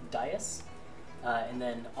raised dais, and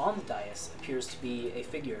then on the dais appears to be a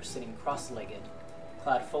figure sitting cross-legged,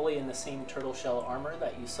 clad fully in the same turtle shell armor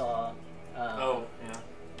that you saw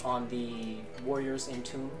on the warriors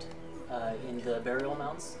entombed in the burial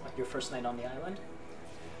mounds your first night on the island.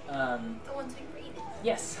 The ones I read.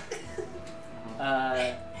 Yes.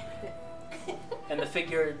 And the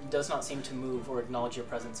figure does not seem to move or acknowledge your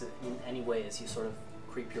presence in any way as you sort of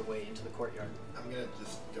creep your way into the courtyard. I'm gonna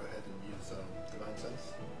just go ahead and use Divine Sense.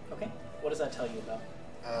 Okay. What does that tell you about?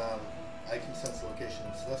 I can sense the location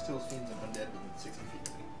of celestials, fiends, and undead within 60 feet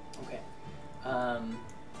of me. Okay.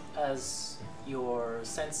 As your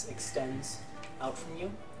sense extends out from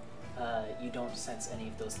you, you don't sense any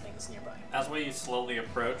of those things nearby. As we slowly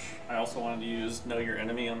approach, I also wanted to use Know Your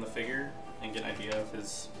Enemy on the figure and get an idea of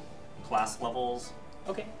his class levels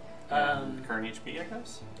Okay. and current HP, I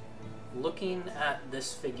guess. Looking at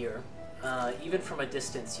this figure, even from a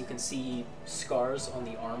distance, you can see scars on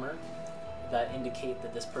the armor that indicate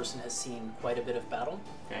that this person has seen quite a bit of battle.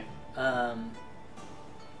 Okay.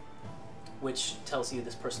 Which tells you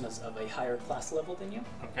this person is of a higher class level than you.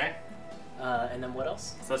 Okay. And then what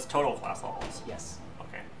else? So that's total class levels. Yes.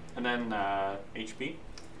 Okay. And then HP?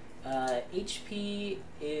 HP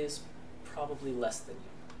is probably less than you.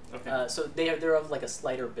 Okay. So they're of like a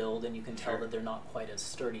slighter build, and you can tell Sure. that they're not quite as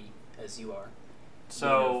sturdy as you are.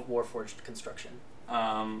 So Warforged construction.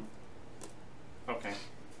 okay.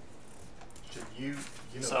 Should you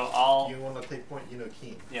know, So I'll- you want to take point,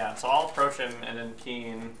 Keen. Yeah, so I'll approach him and then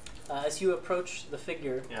Keen. As you approach the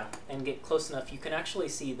figure Yeah. and get close enough, you can actually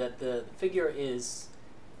see that the figure is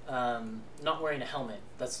not wearing a helmet.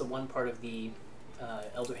 That's the one part of the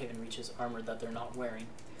Elderhaven Reaches armor that they're not wearing.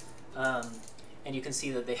 And you can see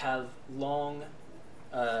that they have long,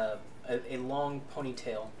 a long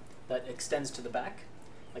ponytail that extends to the back,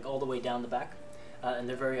 like all the way down the back, and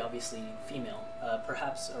they're very obviously female,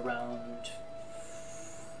 perhaps around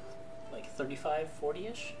like 35,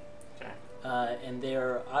 40-ish. Okay. and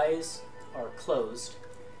their eyes are closed,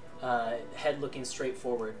 head looking straight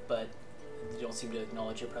forward, but they don't seem to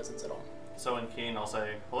acknowledge your presence at all. So in Keen, I'll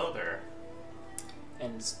say, hello there.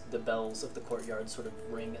 And the bells of the courtyard sort of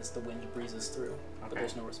ring as the wind breezes through, but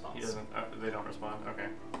there's no response. He doesn't, they don't respond, okay.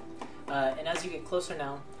 And as you get closer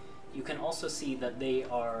now, you can also see that they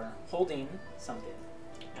are holding something.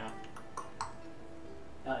 Yeah.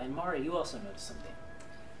 And Mari, you also notice something.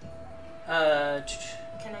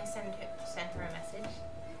 Can I send her a message?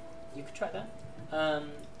 You could try that.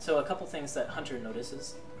 So a couple things that Hunter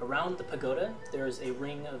notices. Around the pagoda, there's a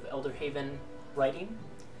ring of Elderhaven writing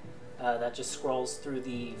that just scrolls through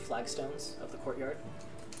the flagstones of the courtyard.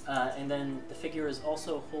 And then the figure is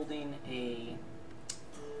also holding a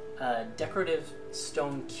decorative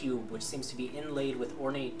stone cube, which seems to be inlaid with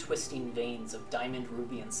ornate twisting veins of diamond,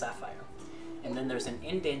 ruby, and sapphire. And then there's an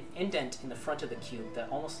indent in the front of the cube that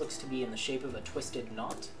almost looks to be in the shape of a twisted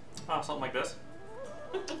knot. Oh, something like this?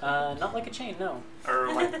 Not like a chain, no.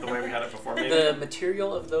 Or like the way we had it before, maybe? The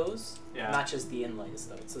material of those Yeah. matches the inlays,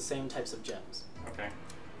 though. It's the same types of gems. Okay.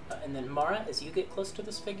 And then Mara, as you get close to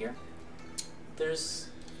this figure, there's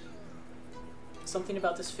something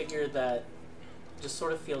about this figure that just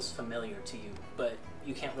sort of feels familiar to you, but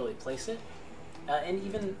you can't really place it. And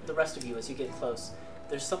even the rest of you, as you get close,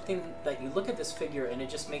 there's something that you look at this figure and it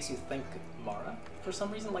just makes you think Mara for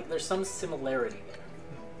some reason. Like there's some similarity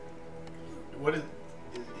there. What is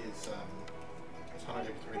Hunter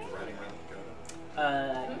able to read the writing around the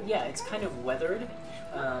pagoda? Yeah, it's kind of weathered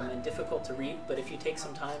and difficult to read, but if you take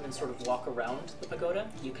some time and sort of walk around the pagoda,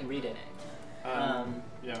 you can read it. Yeah.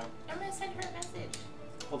 I'm gonna send her a message.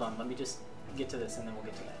 Hold on, let me just get to this and then we'll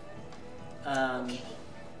get to that. Okay.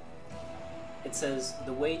 It says,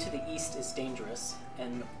 "The way to the east is dangerous,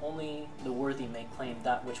 and only the worthy may claim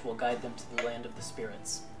that which will guide them to the land of the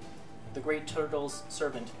spirits. The great turtle's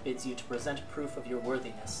servant bids you to present proof of your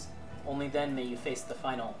worthiness. Only then may you face the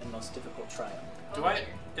final and most difficult trial."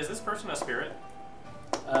 Is this person a spirit?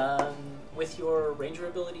 With your ranger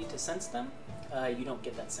ability to sense them, you don't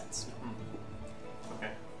get that sense, no.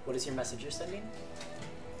 Okay. What is your message you're sending?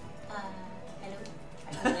 Hello.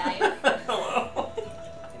 Are you alive? Hello.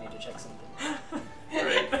 I need to check something.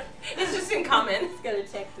 Great. It's just in comments. Gotta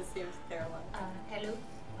check to see if they're alive. Hello.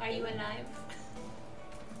 Are you alive?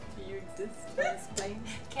 Do you exist on this plane?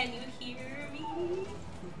 Can you hear me?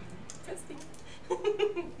 Testing.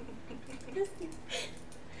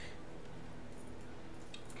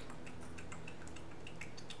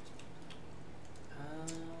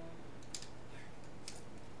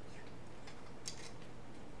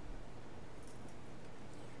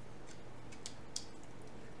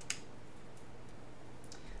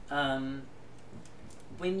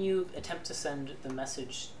 When you attempt to send the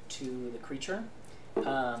message to the creature,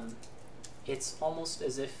 it's almost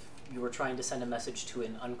as if you were trying to send a message to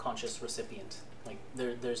an unconscious recipient. Like,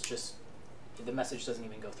 there's just... the message doesn't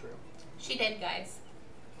even go through. She dead, guys.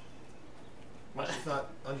 What? She's not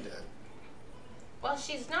undead. Well,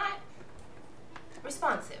 she's not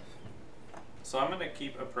responsive. So I'm gonna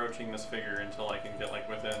keep approaching this figure until I can get like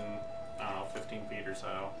within, I don't know, 15 feet or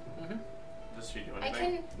so. Mm-hmm. Does she do I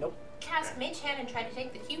anything? can Nope. cast Mage Hand and try to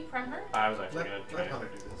take the cube from her. I was actually Let gonna try Hunter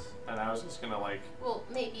it. do this. And I was just gonna like, Well,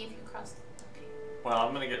 maybe if you cross. Okay. well,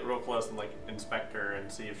 I'm gonna get real close and like inspect her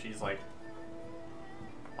and see if she's like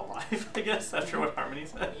alive, I guess, after what Harmony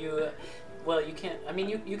said. Well, you can't... I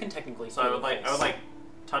mean, you can technically... So I would feel like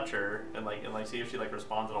touch her and like see if she like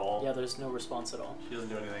responds at all. Yeah, there's no response at all. She doesn't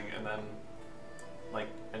do anything, and then like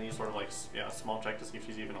any sort of like small check to see if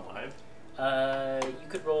she's even alive. You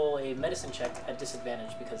could roll a medicine check at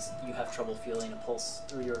disadvantage because you have trouble feeling a pulse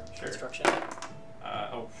through your construction.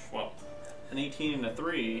 Oh well, an 18 and a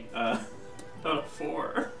 3 out of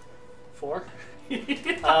 4. 4?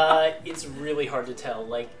 It's really hard to tell.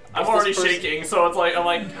 Like, I'm already shaking, so it's like I'm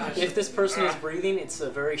like. Gosh. If this person is breathing, it's a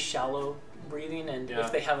very shallow breathing, and Yeah.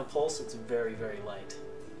 if they have a pulse, it's very, very light.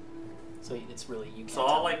 So it's really you can't. So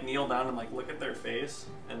tell. I'll like kneel down and like look at their face,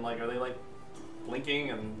 and like, are they like blinking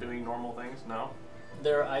and doing normal things? No.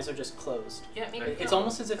 Their eyes are just closed. Do you want me to It's go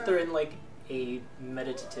almost as if for- they're in like a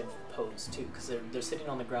meditative pose too, because they're sitting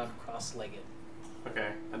on the ground cross-legged.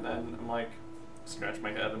 Okay, and then I'm like, scratch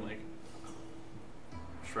my head and like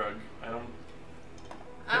shrug. I don't.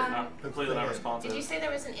 Not completely not responsive. Did you say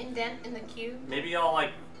there was an indent in the cube? Maybe I'll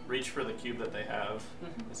like reach for the cube that they have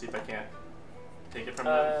Mhm. and see if I can't take it from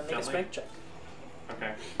them. Make a gently. strength check.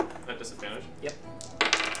 Okay. At disadvantage. Yep.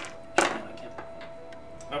 No, I can't.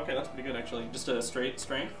 Okay, that's pretty good actually. Just a straight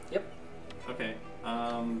strength? Yep. Okay.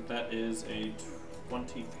 That is a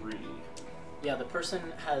 23. Yeah, the person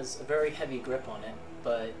has a very heavy grip on it,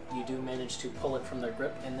 but you do manage to pull it from their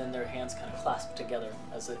grip, and then their hands kind of clasp together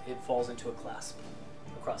as it falls into a clasp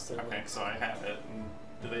across their Okay, legs. so I have it. And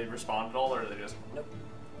do they respond at all, or are they just... Nope.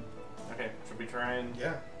 Okay, should we try and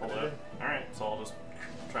Yeah. pull it up? Alright, so I'll just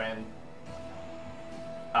try and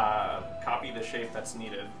copy the shape that's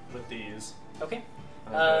needed with these. Okay.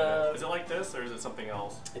 Is it like this, or is it something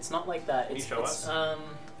else? It's not like that. Can you It's, show it's, us?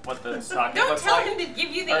 What the socket Don't looks tell like? him to give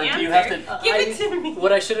you the Or answer. do you have to... Give it to me.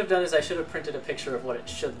 What I should have done is I should have printed a picture of what it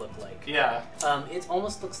should look like. Yeah. It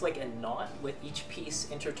almost looks like a knot with each piece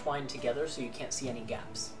intertwined together, so you can't see any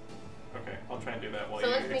gaps. Okay, I'll try and do that while So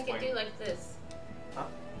you let's make explain. it do like this. Huh?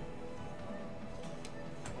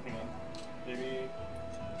 Hang on. Maybe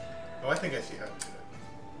Oh, I think I see how to do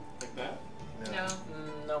it. like that? No.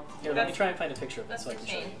 No. Here, let me That's- try and find a picture of it That's so I the can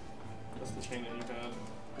show chain. you. That's the chain that you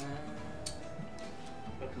had. Uh,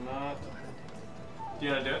 But not... Do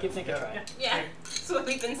you want to do it? give Nick a Yeah. try. Yeah, that's what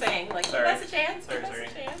we've been saying. Like, Sorry. give us a chance. Sorry, Give us sorry.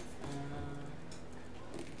 a chance.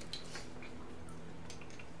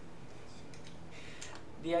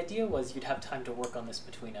 The idea was you'd have time to work on this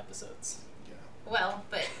between episodes. Yeah. Well,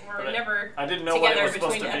 but we're But never. I didn't know what it together was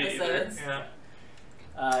supposed to between be episodes. either.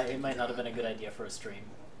 Yeah. It might not have been a good idea for a stream.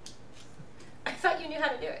 I thought you knew how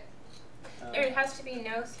to do it. Uh, There has to be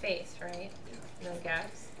no space, right? No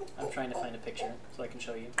gaps. I'm trying to find a picture so I can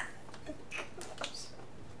show you.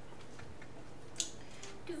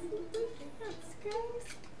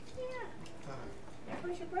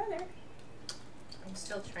 Where's your brother? I'm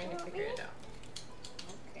still trying to figure it out.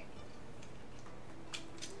 Okay.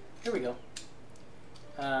 Here we go.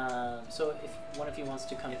 So if one of you wants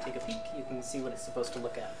to come and take a peek, you can see what it's supposed to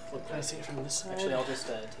look Can I like. see it from this side? Actually, I'll just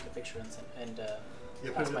take a picture and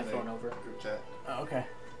Yeah, pass put it my in the phone over. group chat. Oh, okay.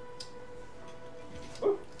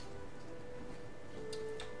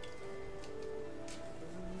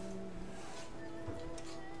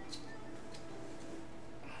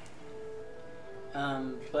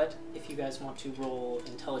 But if you guys want to roll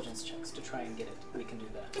intelligence checks to try and get it, we can do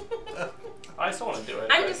that. I still want to do it.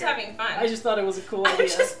 I'm but just here. having fun. I just thought it was a cool I'm idea.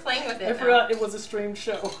 just playing with it. I now. forgot it was a streamed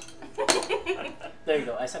show. There you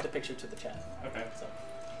go. I sent a picture to the chat. Okay. So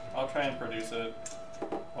I'll try and produce it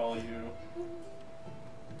while you...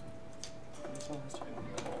 This one has to be in the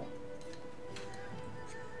middle.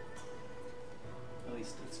 at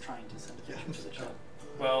least it's trying to send a Yeah. picture to the chat.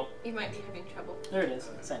 Well, You might be having trouble. There it is.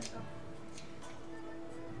 Sent.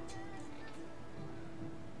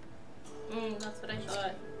 That's what I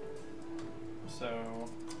thought. so...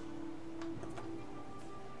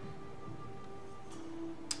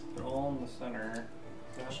 They're all in the center.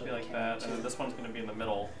 So it has to be like that, and then this one's going to be in the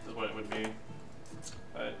middle, is what it would be.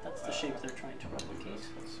 But, That's the shape they're trying to replicate.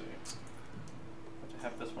 Let's see. I have to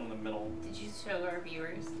have this one in the middle. Did you show our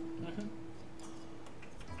viewers? Mm-hmm.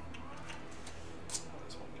 This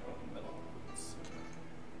one go in the middle. Let's see.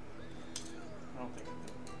 I don't think I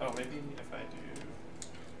did. Oh, maybe if I do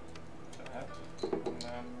that, and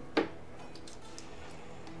then...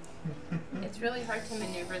 It's really hard to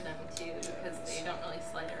maneuver them too because they don't really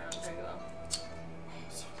slide around very well.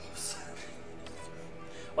 So close.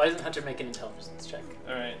 Why doesn't Hunter make an intelligence check?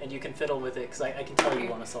 Alright. And you can fiddle with it, because I can tell you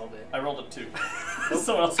want to solve it. I rolled a 2.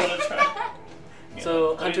 Someone else want to try? Yeah, So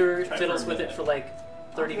let me Hunter try fiddles a with it minute. for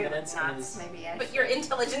like 30 minutes and is... Maybe I But your should.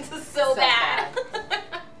 intelligence is So so bad.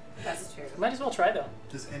 That's true. Might as well try though.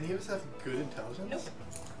 Does any of us have good intelligence? Nope.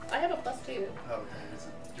 I have a +2. Oh, okay.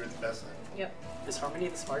 You're the best then. Yep. Is Harmony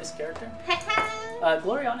the smartest character?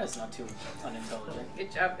 Gloriana is not too unintelligent.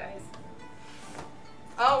 Good job, guys.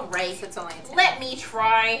 All right. So it's only a 10. Let me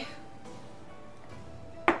try.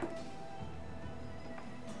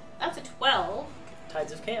 That's a 12.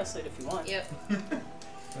 Tides of Chaos it if you want. Yep.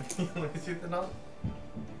 Let me see the knob.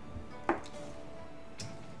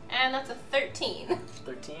 And that's a 13.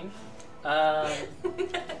 13. Let me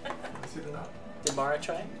see the knob. Did Mara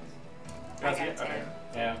try? That's I got it? a 10. Okay.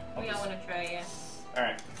 Yeah. We all want to try, yeah.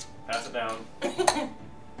 Alright. Pass it down.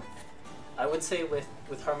 I would say with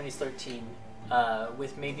Harmony's 13,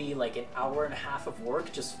 with maybe like an hour and a half of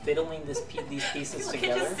work, just fiddling these pieces I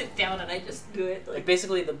together. just sit down and I just do it. Like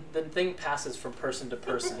basically the thing passes from person to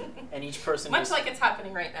person, and each person Much just, like it's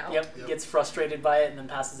happening right now. Yep, gets frustrated by it and then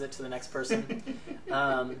passes it to the next person.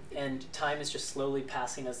 And time is just slowly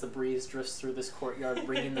passing as the breeze drifts through this courtyard,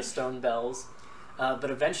 ringing the stone bells. But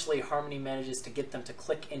eventually Harmony manages to get them to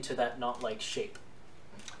click into that knot-like shape.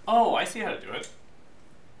 Oh, I see how to do it.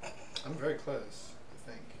 I'm very close, I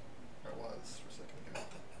think. Or was for a second ago.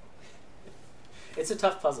 It's a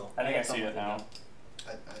tough puzzle. I think I had fun see with it now.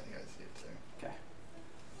 I think I see it too. Okay.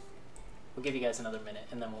 We'll give you guys another minute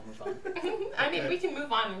and then we'll move on. I mean, Okay. we can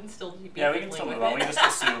move on and still be Yeah, we can fiddling still with move on. it. We can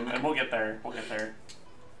just assume, and we'll get there. We'll get there.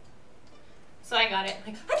 So I got it.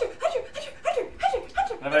 I'm like, Hunter.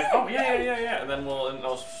 And I'm like, oh yeah. And then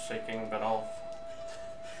I'll shaking, but I'll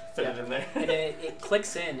fit it in there. And it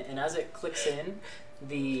clicks in, and as it clicks in,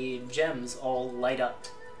 the gems all light up.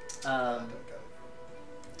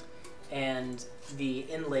 And the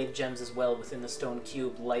inlaid gems as well within the stone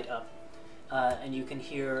cube light up. And you can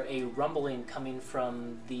hear a rumbling coming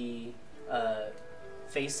from the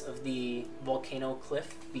face of the volcano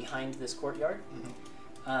cliff behind this courtyard.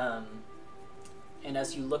 And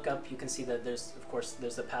as you look up, you can see that there's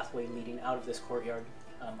a pathway leading out of this courtyard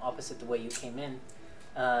opposite the way you came in.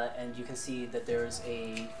 And you can see that there's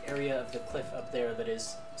a area of the cliff up there that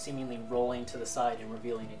is seemingly rolling to the side and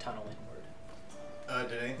revealing a tunnel inward.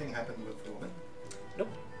 Did anything happen with the woman? Nope.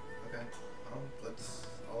 Okay.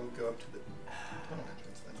 I'll go up to the tunnel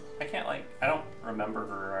entrance then. I don't remember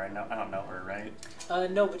her, or I don't know her, right?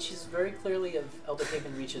 No, but she's very clearly of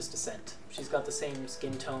Elderhaven Reach's descent. She's got the same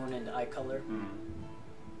skin tone and eye color.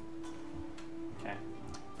 Okay.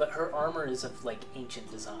 But her armor is of, like, ancient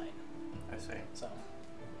design. I see. So.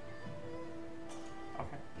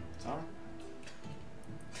 Okay. So.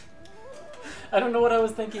 I don't know what I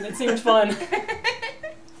was thinking. It seemed fun.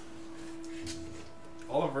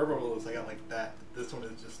 All of verbal rules I got like that. This one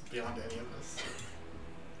is just beyond any of this.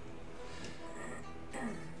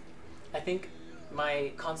 I think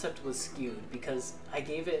my concept was skewed because I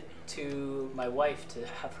gave it to my wife to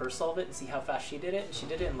have her solve it and see how fast she did it. And she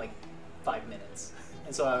did it in like 5 minutes.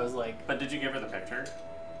 And so I was like... But did you give her the picture?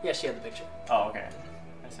 Yeah, she had the picture. Oh, okay.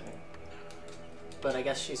 I see. But I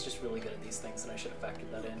guess she's just really good at these things and I should have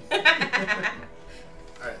factored that in.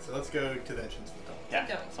 Alright, so let's go to the entrance of the tunnel.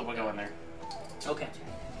 Yeah, so we'll go in there. Okay.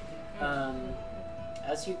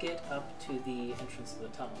 As you get up to the entrance of the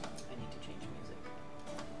tunnel, I need to change music.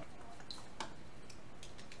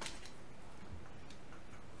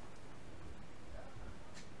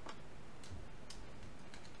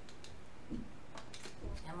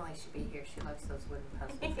 Emily should be here. She loves those wooden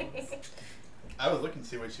puzzle things. I was looking to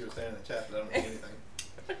see what she was saying in the chat, but I don't see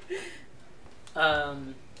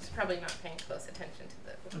anything. She's probably not paying close attention to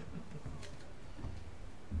the...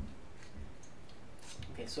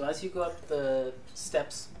 Okay, so as you go up the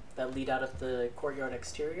steps that lead out of the courtyard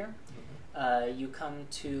exterior, you come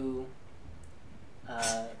to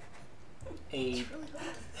a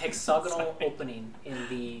hexagonal opening in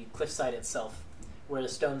the cliffside itself, where the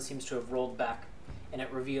stone seems to have rolled back, and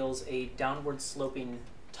it reveals a downward sloping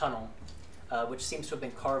tunnel, which seems to have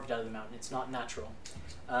been carved out of the mountain. It's not natural.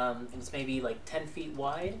 And it's maybe like 10 feet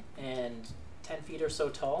wide and 10 feet or so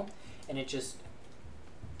tall, and it just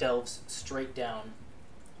delves straight down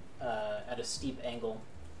at a steep angle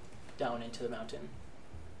down into the mountain.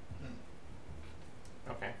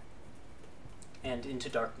 Okay. And into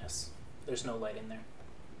darkness. There's no light in there.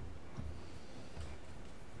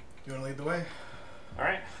 You want to lead the way?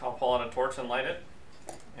 Alright, I'll pull on a torch and light it,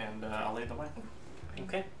 and I'll lead the way.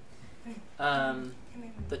 Okay.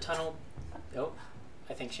 The tunnel... Oh,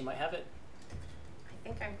 I think she might have it. I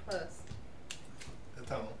think I'm close. The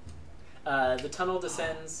tunnel. The tunnel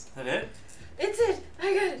descends. Is that it? It's it!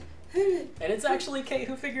 I got it! And it's actually Kate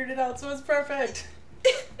who figured it out, so it's perfect.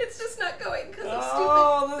 It's just not going because of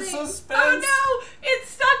Oh, stupid the things. suspense! Oh no! It's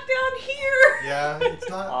stuck down here! Yeah, it's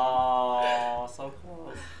not. Oh, so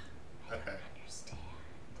close. Okay.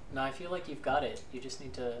 No, I feel like you've got it. You just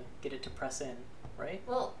need to get it to press in, right?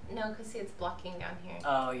 Well, no, because see, it's blocking down here.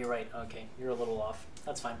 Oh, you're right. Okay, you're a little off.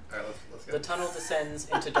 That's fine. Alright, let's go. The tunnel descends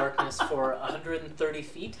into darkness for 130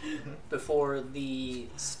 feet before the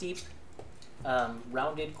steep,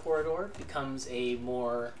 rounded corridor becomes a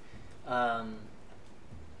more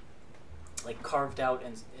like carved out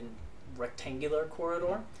and rectangular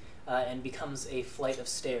corridor, and becomes a flight of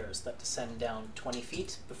stairs that descend down 20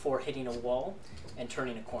 feet before hitting a wall and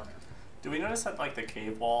turning a corner. Do we notice that like the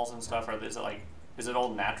cave walls and stuff, or is it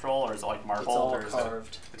all natural, or is it like marble? It's all or is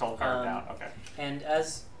carved. It's all carved out. Okay. And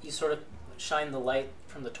as you sort of shine the light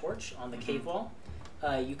from the torch on the cave wall,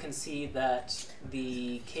 you can see that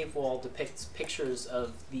the cave wall depicts pictures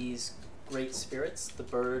of these great spirits, the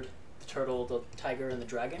bird, the turtle, the tiger, and the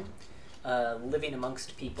dragon, living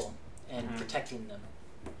amongst people and protecting them.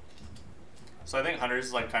 So I think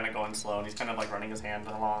Hunter's like kind of going slow, and he's kind of like running his hand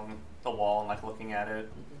along the wall and like looking at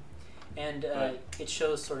it. And it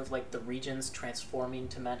shows sort of like the regions transforming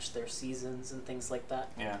to match their seasons and things like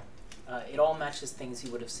that. Yeah. It all matches things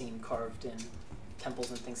you would have seen carved in temples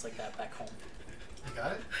and things like that back home. You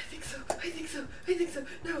got it? I think so. I think so. I think so.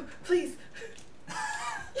 No, please.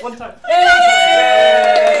 One time.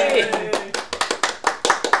 Yay!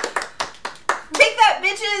 Take that,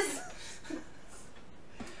 bitches!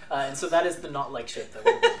 And so that is the not like shape that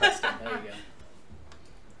we're pressed in. There you go.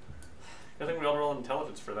 I think we all roll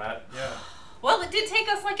intelligence for that. Yeah. Well, it did take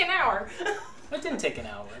us like an hour. It didn't take an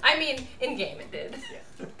hour. I mean, in game it did.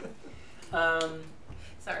 Yeah.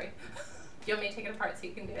 Sorry. You want me to take it apart so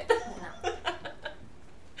you can do it? No.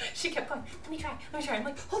 She kept going, let me try. I'm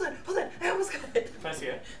like, hold on, I almost got it. Can I see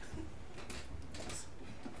it?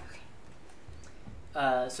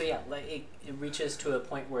 So yeah, like it reaches to a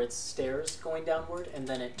point where it's stairs going downward, and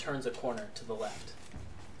then it turns a corner to the left.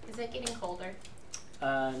 Is it getting colder?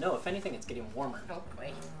 No, if anything, it's getting warmer. Oh,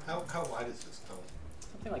 wait. How wide is this tunnel?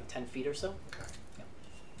 Something like 10 feet or so. Okay. Yeah.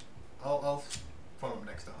 I'll phone him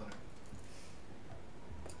next to Hunter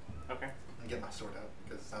Okay. and get my sword out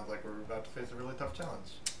because it sounds like we're about to face a really tough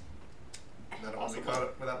challenge. And I don't want to be Possibly.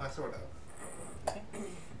 caught without my sword out.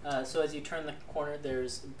 Okay. So as you turn the corner,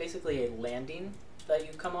 there's basically a landing that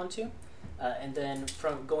you come onto, and then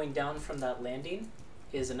from going down from that landing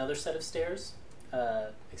is another set of stairs,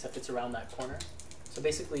 except it's around that corner. So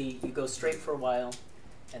basically, you go straight for a while,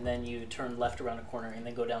 and then you turn left around a corner, and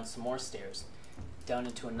then go down some more stairs, down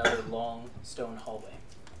into another long stone hallway.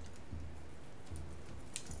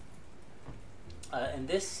 And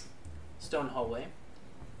this stone hallway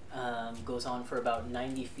goes on for about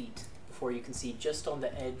 90 feet before you can see just on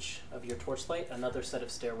the edge of your torchlight another set of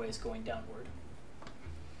stairways going downward.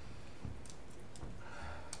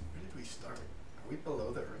 Where did we start? Are we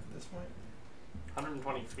below the earth at this point?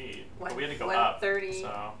 120 feet. One- But we had to go 130.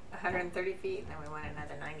 up. So 130 feet, and then we went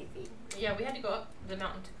another 90 feet. Yeah, we had to go up the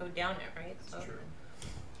mountain to go down it, right? So. That's true.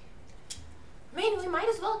 I mean, we might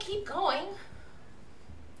as well keep going.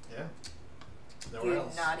 Yeah. Nowhere You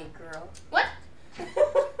else. naughty girl. What?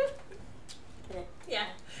 Yeah.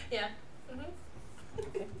 Mm-hmm.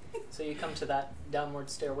 Okay. So you come to that downward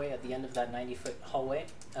stairway at the end of that 90-foot hallway,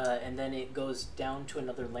 and then it goes down to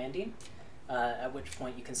another landing, at which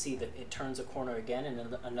point you can see that it turns a corner again,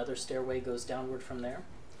 and another stairway goes downward from there.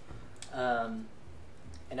 And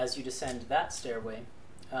as you descend that stairway,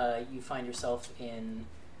 you find yourself in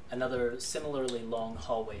another similarly long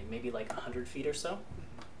hallway, maybe like 100 feet or so.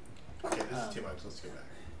 Okay, this is too much. Let's go back.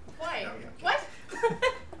 Why? No, yeah, What?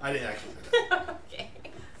 I didn't actually say that. Okay.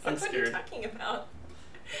 I'm What are scared. you talking about?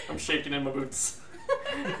 I'm shaking in my boots.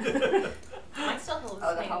 Am I still hallucinating?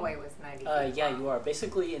 Oh, the hallway was 90 feet. Yeah, you are.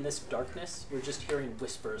 Basically, in this darkness, we're just hearing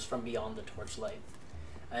whispers from beyond the torchlight.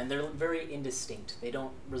 And they're very indistinct. They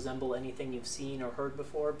don't resemble anything you've seen or heard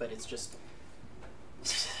before, but it's just...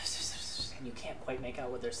 And you can't quite make out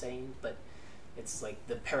what they're saying, but it's like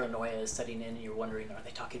the paranoia is setting in and you're wondering, are they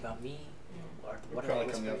talking about me? Or We're what are they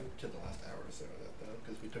probably coming whispering? up to the last hour or so of that, though,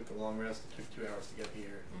 because we took the long rest. It took 2 hours to get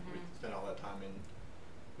here. We spent all that time in...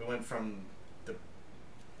 We went from the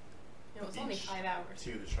It was only beach 5 hours.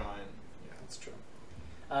 to the shrine. Yeah. That's true.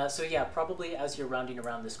 So yeah, probably as you're rounding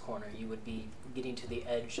around this corner, you would be getting to the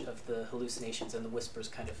edge of the hallucinations and the whispers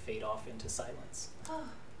kind of fade off into silence. Oh,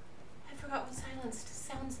 I forgot what silence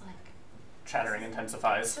sounds like. Chattering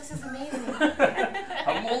intensifies. This is amazing.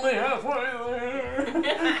 I'm only halfway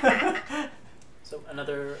there. So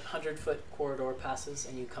another 100-foot corridor passes,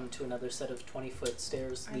 and you come to another set of 20-foot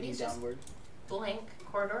stairs Are leading these just- downward. Blank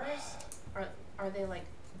corridors? Or are they like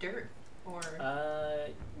dirt or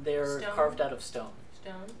They're Stone? carved out of stone.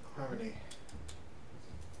 stone? Harmony,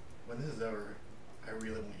 when this is over, I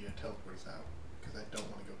really want you to teleport us out, because I don't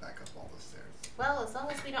want to go back up all those stairs. Well, as long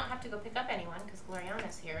as we don't have to go pick up anyone, because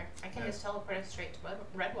Gloriana's here, I can Yeah. just teleport us straight to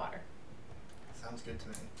Redwater. Sounds good to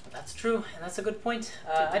me. That's true, and that's a good point.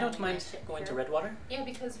 I don't mind going to Redwater. Yeah,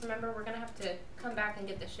 because remember, we're going to have to come back and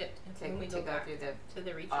get the ship when we To go go back through the... to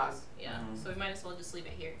the reaches. fog. Yeah, Mhm. so we might as well just leave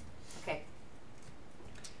it here. Okay.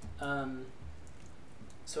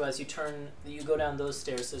 So as you go down those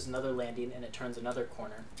stairs, there's another landing, and it turns another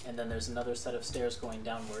corner, and then there's another set of stairs going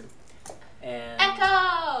downward. And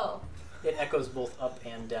Echo! it echoes both up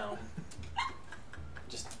and down.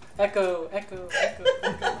 Just echo, echo, echo,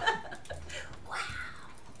 echo.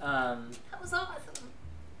 Wow, that was awesome.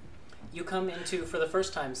 You come into, for the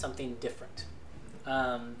first time, something different.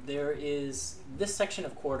 There is this section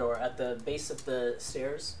of corridor at the base of the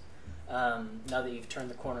stairs. Now that you've turned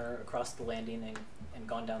the corner across the landing and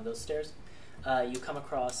gone down those stairs, you come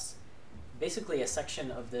across basically a section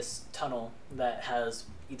of this tunnel that has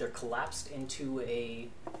either collapsed into a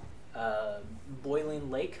boiling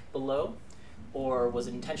lake below, or was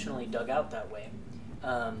intentionally dug out that way.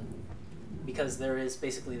 Because there is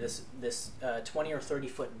basically this 20 or 30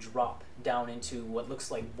 foot drop down into what looks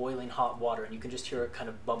like boiling hot water, and you can just hear it kind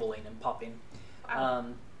of bubbling and popping. Wow.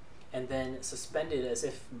 And then suspended as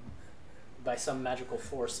if by some magical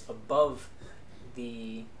force above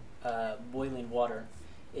the boiling water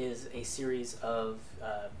is a series of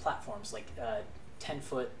platforms, like 10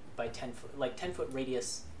 foot by 10 foot, like 10 foot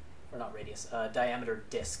radius or not radius, diameter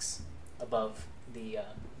discs above the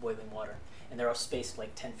boiling water, and they're all spaced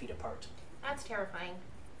like 10 feet apart. That's terrifying.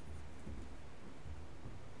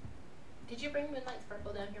 Did you bring Moonlight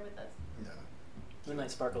Sparkle down here with us? No.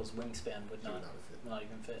 Moonlight Sparkle's wingspan would not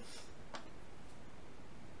even fit.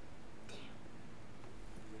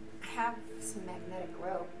 I have some magnetic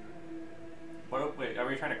rope. What? Wait, are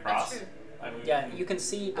we trying to cross? That's true. Yeah, you can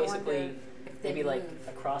see basically wonder if they maybe like move.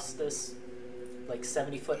 across this like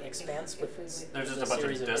 70-foot expanse with There's just a a bunch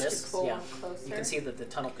series of of discs. discs. Pull Yeah, them closer. you can see that the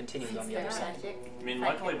tunnel continues on the other side. Magic. I mean, If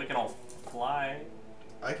luckily can- we can all fly.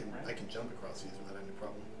 I can jump across these without any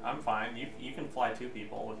problem. I'm fine. You can fly 2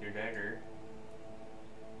 people with your dagger.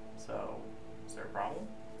 So, is there a problem?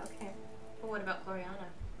 Okay. Well, what about Gloriana?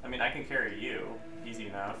 I mean, I can carry you, easy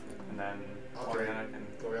enough, and then I'll carry Gloriana can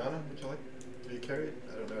Gloriana, would you like to be carried?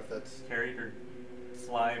 I don't know if that's... carry or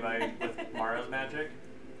fly by with Mara's magic.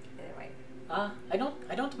 Either way.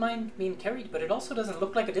 I don't mind being carried, but it also doesn't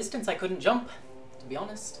look like a distance I couldn't jump, to be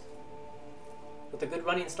honest. With a good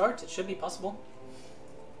running start, it should be possible.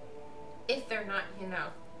 If they're not, you know,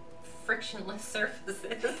 frictionless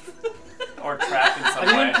surfaces. Or trapped in some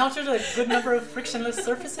Have you way. encountered a good number of frictionless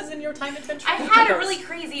surfaces in your time adventure? I had a really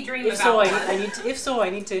crazy dream If about so, that. if so, I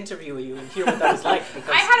need to interview you and hear what that was like, because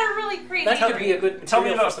I had a really crazy that could dream. be a good Tell me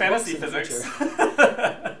material about for some books fantasy in the physics.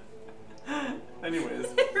 future. Anyways,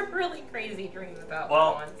 a really crazy dream about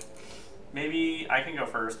Well- one. maybe I can go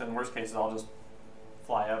first, and worst case, I'll just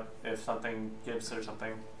fly up if something gives or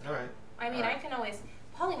something. Alright. I mean, I can always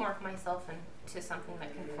polymorph myself into something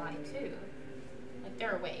that can fly too. Like,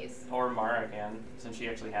 there are ways. Or Mara can, since she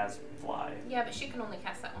actually has fly. Yeah, but she can only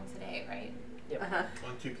cast that once a day, right? Yep. Uh-huh.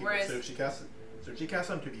 On 2 people. Whereas- So if she casts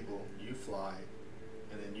on 2 people, you fly,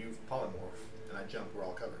 and then you polymorph, and I jump, we're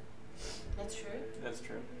all covered. That's true. That's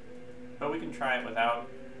true. But we can try it without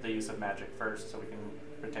the use of magic first, so we can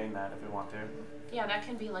retain that if we want to. Yeah, that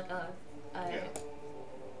can be like a Yeah.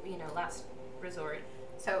 you know, last resort.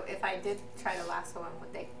 So if I did try to lasso them,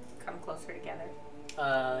 would they come closer together?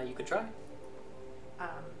 You could try.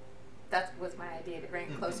 That was my idea, to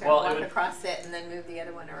bring it closer Well, it and walk would- across it and then move the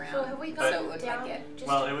other one around. So have we But- gone so it would down? make it. Just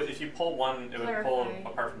Well, if you pull one, it would pull clarify.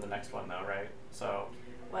 apart from the next one, though, right? So,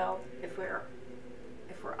 Well, if we're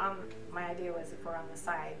on, my idea was if we're on the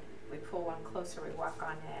side, we pull one closer, we walk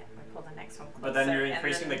on it, we pull the next one closer. but then you're and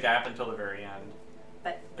increasing then- the gap until the very end.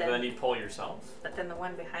 But And then then, you pull yourself. but then the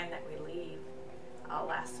one behind that we leave, I'll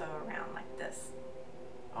lasso around like this.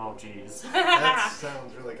 Oh, jeez. That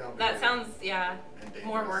sounds really complicated. that sounds, yeah, and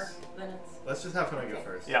more dangerous. work than it's. Let's just have fun and go Okay.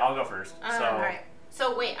 first. Yeah, I'll go first. So, Alright.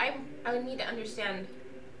 So wait, I would need to understand.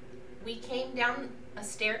 We came down a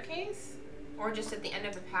staircase, or just at the end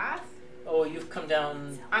of the path? Oh, you've come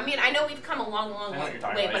down. I mean, I know we've come a long, I long know what way, you're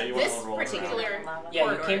talking about. but Yeah, you wanna this roll around. particular Yeah,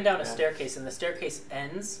 corridor you came down a Yeah. staircase, and the staircase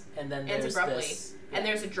ends, and then ends there's abruptly, this and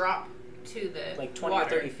there's a drop to the like 20 water. or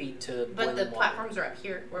 30 feet to But boiling the water. platforms are up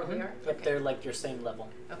here where we Mhm. are. Yep, Okay. they're like your same level.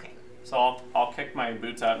 Okay. so I'll kick my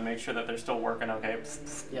boots out and make sure that they're still working okay.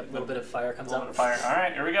 Yep, a little bit of fire comes Little out. bit of fire.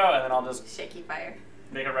 Alright, here we go. And then I'll just Shaky fire.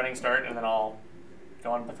 make a running start, and then I'll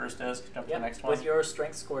go on to the first disc, jump to Yep, the next one. with your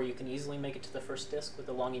strength score, you can easily make it to the first disc with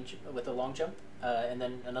a long jump, and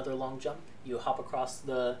then another long jump. You hop across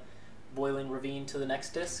the boiling ravine to the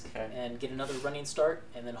next disc, Okay. and get another running start,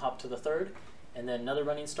 and then hop to the third, and then another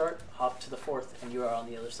running start, hop to the fourth, and you are on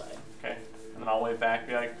the other side. Okay. And then I'll wave back,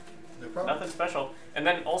 be like, No problem. nothing special. And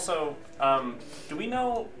then also, do we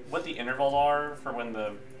know what the intervals are for when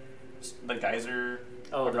the geyser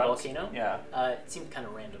Oh, the erupts? volcano? Yeah. It seemed kind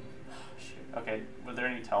of random. Shoot. Okay. Were there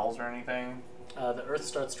any tells or anything? The earth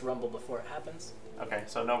starts to rumble before it happens. Okay,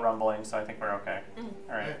 so no rumbling, so I think we're okay. Mm.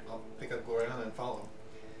 All right. Alright, I'll pick up Gloriana and follow.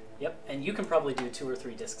 Yep, and you can probably do 2 or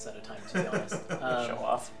 3 discs at a time, to be honest. Show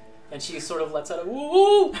off. And she sort of lets out a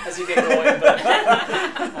woo as you get going,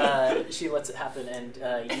 but she lets it happen, and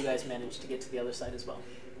you guys manage to get to the other side as well.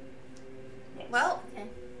 Well,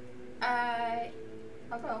 Okay.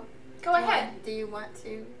 I'll go. go ahead. Do you want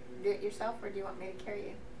to do it yourself, or do you want me to carry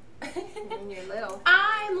you? I mean, you're little.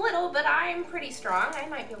 I'm little, but I'm pretty strong. I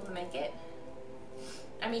might be able to make it.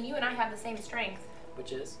 I mean, you and I have the same strength.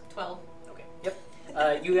 Which is? 12. Okay,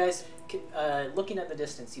 yep. You guys, looking at the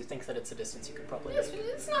distance, you think that it's a distance you could probably make.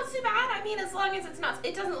 It's not too bad. I mean, as long as it's not,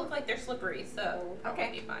 it doesn't look like they're slippery, so Okay.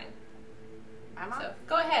 it'll be fine. I'm on. So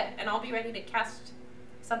go ahead, and I'll be ready to cast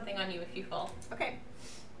something on you if you fall. Okay.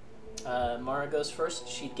 Mara goes first.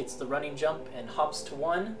 She gets the running jump and hops to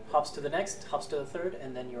one, hops to the next, hops to the third,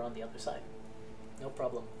 and then you're on the other side. No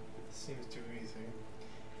problem. Seems too easy.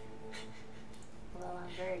 Well,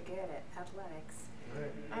 I'm very good at athletics.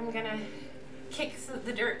 Alright. I'm gonna kick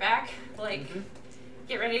the dirt back, like, Mhm.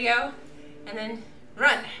 get ready to go, and then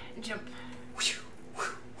Run. Jump.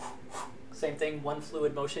 Same thing, one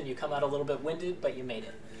fluid motion. You come out a little bit winded, but you made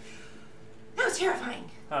it. That was terrifying.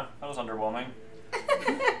 Huh, that was underwhelming.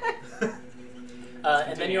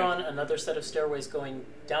 And then you're on another set of stairways going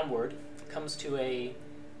downward. Comes to a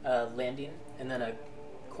landing, and then a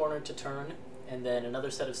corner to turn, and then another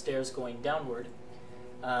set of stairs going downward.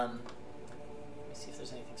 Let me see if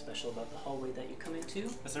there's anything special about the hallway that you come into.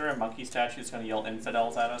 Is there a monkey statue that's going to yell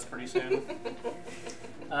infidels at us pretty soon?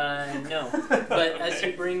 No. But as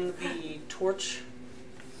you bring the torch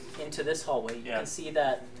into this hallway, you can see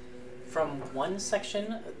that from one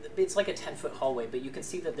section, it's like a 10-foot hallway, but you can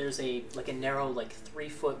see that there's a narrow,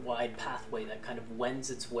 3-foot wide pathway that kind of wends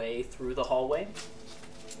its way through the hallway.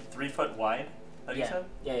 3 foot wide? That you said?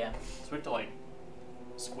 Yeah. So we have to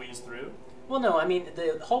squeeze through? Well, no, I mean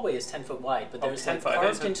the hallway is 10 foot wide, but there's 10 foot.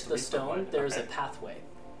 Carved into the stone. Wide. There's a pathway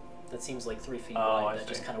that seems like 3 feet wide that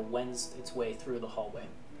just kind of wends its way through the hallway.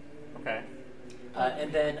 Okay.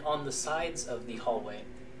 And then on the sides of the hallway,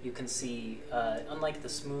 you can see, unlike the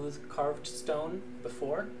smooth carved stone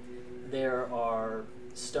before, there are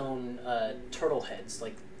stone turtle heads,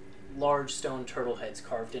 like large stone turtle heads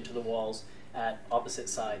carved into the walls at opposite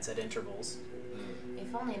sides at intervals.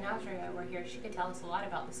 If only Nazria were here, she could tell us a lot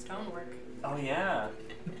about the stonework. Oh, yeah.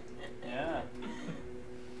 Yeah.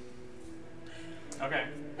 Okay.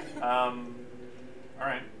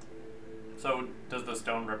 Alright. So, does the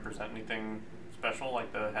stone represent anything special,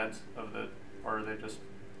 like the heads of the, or are they just...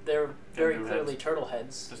 They're very clearly heads? turtle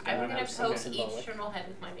heads. Just I'm going to poke symbolic. each turtle head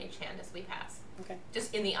with my mage hand as we pass. Okay.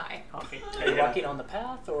 Just in the eye. Okay. Are you walking on the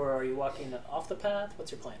path, or are you walking off the path?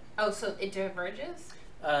 What's your plan? Oh, so it diverges?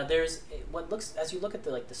 There's what looks, as you look at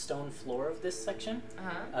the stone floor of this section,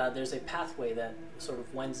 there's a pathway that sort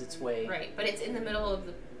of wends its way. Right, but it's in the middle of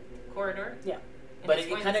the corridor? Yeah, and but it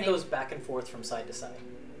kind of goes back and forth from side to side.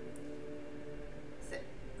 Is it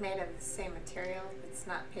made of the same material? It's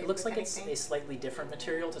not paved It looks with like anything? it's a slightly different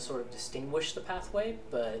material to sort of distinguish the pathway,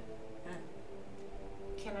 but...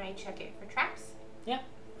 Can I check it for traps? Yeah,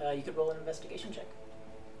 you could roll an investigation check.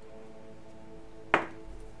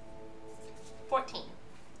 14.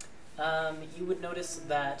 You would notice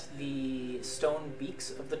that the stone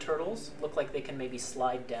beaks of the turtles look like they can maybe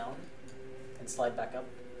slide down and slide back up.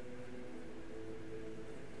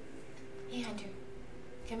 Hey, Hunter.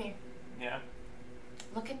 Come here. Yeah?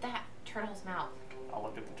 Look at that turtle's mouth. I'll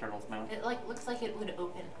look at the turtle's mouth. It looks like it would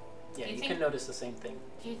open. Yeah, you can notice the same thing.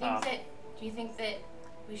 Do you think that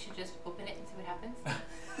we should just open it and see what happens?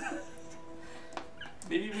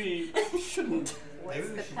 Maybe we shouldn't. What's Maybe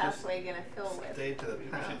we the should pathway going to fill with? Stay to the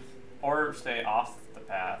path. Or stay off the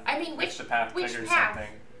path. I mean, if the path which triggers path?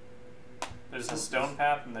 something. There's a stone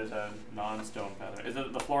path and there's a non-stone path. Is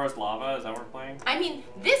it the floor is lava? Is that what we're playing? I mean,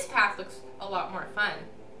 this path looks a lot more fun.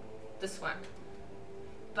 This one.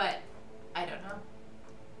 But, I don't know.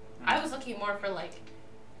 I was looking more for,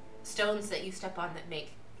 stones that you step on that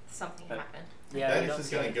make something happen. Yeah, That you is don't just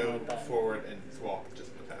see going to anything go like that. forward and walk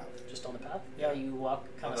just the path. Just on the path? Yeah, you walk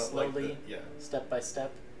kind of slowly, step by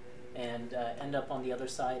step, and end up on the other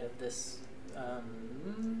side of this, how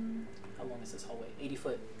long is this hallway?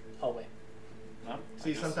 80-foot hallway. No?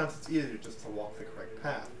 See, sometimes it's easier just to walk the correct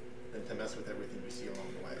path than to mess with everything you see along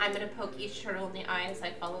the way. I'm going to poke each turtle in the eye as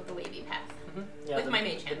I follow the wavy path. Yeah, With my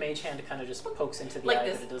mage hand. The mage hand kind of just pokes into the Like eye,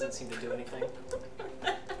 this. but it doesn't seem to do anything.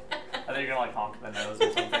 I think you're gonna honk the nose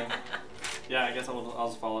or something. Yeah, I guess I'll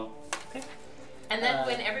just follow. Okay. And then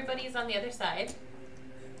when everybody's on the other side,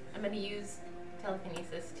 I'm going to use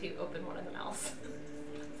telekinesis to open one of the mouths.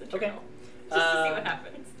 Okay. Just to see what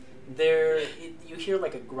happens. You hear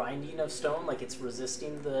like a grinding of stone, like it's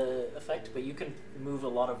resisting the effect, but you can move a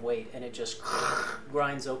lot of weight and it just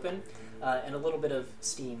grinds open, and a little bit of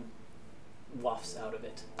steam wafts out of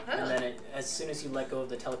it. Oh. And then as soon as you let go of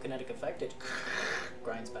the telekinetic effect, it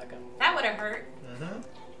grinds back up. That would have hurt. Mm-hmm.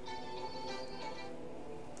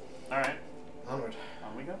 Alright, Onward.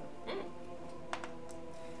 on we go.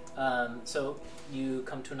 So you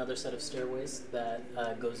come to another set of stairways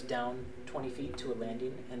that goes down 20 feet to a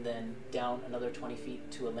landing, and then down another 20 feet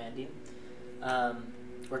to a landing,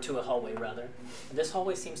 or to a hallway rather. And the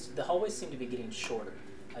hallways seem to be getting shorter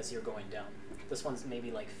as you're going down. This one's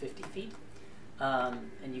maybe like 50 feet,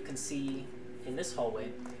 and you can see in this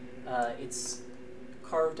hallway, it's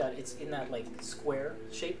carved out. It's in that like square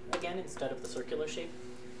shape again instead of the circular shape,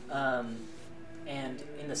 and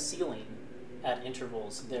in the ceiling, at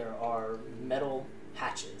intervals, there are metal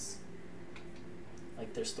hatches.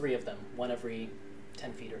 Like there's 3 of them, one every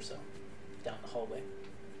 10 feet or so, down the hallway.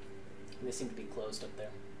 And they seem to be closed up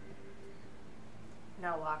there.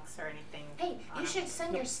 No locks or anything. Hey, on you them. should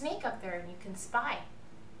send your snake up there and you can spy.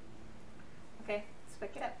 Okay,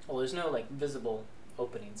 pick it up. Well, there's no like visible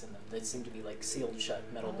openings in them. They seem to be like sealed shut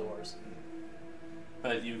metal doors.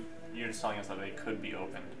 But you're just telling us that they could be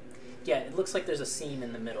opened. Yeah, it looks like there's a seam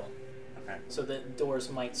in the middle. Okay. So the doors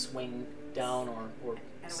might swing down or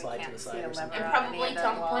And slide we to can't the see side a or something. lever And on any probably of the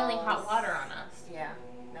don't boiling hot walls. water on us. Yeah,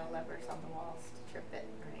 no levers on the walls to trip it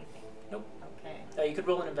or anything. Nope. Okay. You could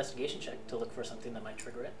roll an investigation check to look for something that might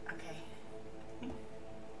trigger it. Okay.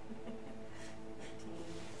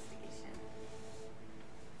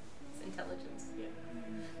 It's intelligence.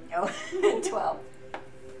 Oh, 12.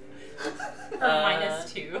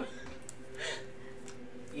 -2.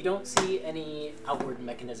 You don't see any outward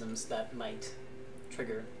mechanisms that might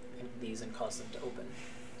trigger these and cause them to open.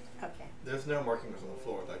 Okay. There's no markings on the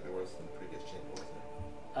floor like there was in the previous chamber,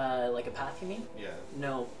 wasn't Like a path, you mean? there? Yeah.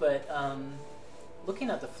 No, but looking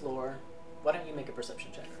at the floor, why don't you make a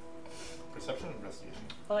perception check? Perception or investigation?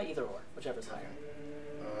 Either or, whichever's higher.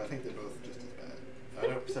 I think they're both just as bad. I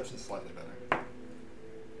know perception's slightly better.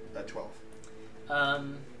 12.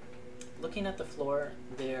 Looking at the floor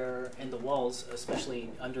there and the walls,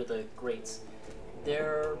 especially under the grates,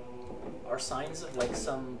 there are signs of like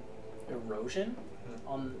some erosion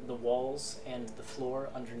on the walls and the floor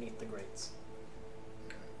underneath the grates.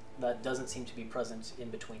 That doesn't seem to be present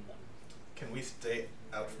in between them. Can we stay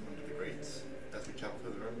out from under the grates as we travel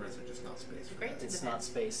through the room, or is it just not space? for Grates that? It's not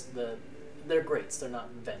space. They're grates. They're not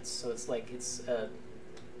vents. So it's like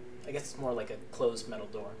I guess it's more like a closed metal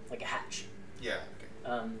door, like a hatch. Yeah.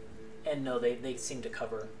 Okay. And no, they seem to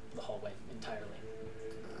cover the hallway entirely.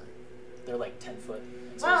 They're like 10 foot.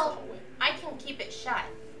 And so is Well, the hallway. I can keep it shut,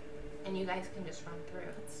 and you guys can just run through.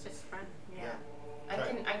 It's just fun. Yeah.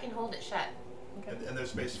 Yeah. I can hold it shut. Okay. And there's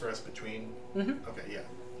space for us between. Mm-hmm. Okay. Yeah.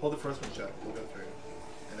 Hold it for us when shut. We'll go through,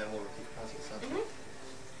 and then we'll repeat the process.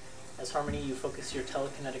 Huh? As Harmony, you focus your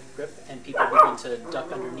telekinetic grip, and people begin to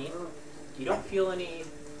duck underneath. You don't feel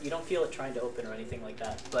it trying to open or anything like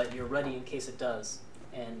that, but you're ready in case it does,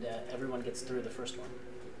 and everyone gets through the first one.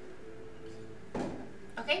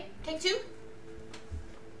 Okay, take 2.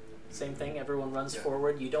 Same thing. Everyone runs Yeah.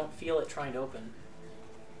 forward. You don't feel it trying to open,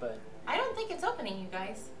 but I don't think it's opening, you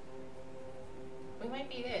guys. We might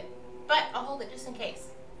be good, but I'll hold it just in case.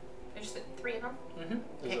 There's 3 of them.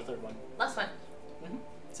 there's Okay. a third one. Last one.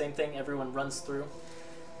 Same thing. Everyone runs through.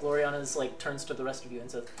 Gloriana's like turns to the rest of you and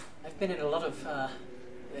says, "I've been in a lot of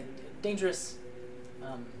dangerous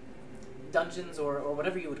dungeons or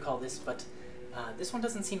whatever you would call this, but this one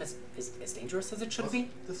doesn't seem as dangerous as it should be."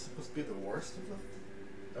 This is supposed to be the worst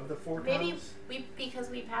of the 4 Maybe times? because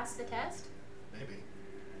we passed the test. Maybe.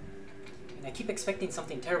 And I keep expecting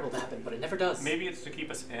something terrible to happen, but it never does. Maybe it's to keep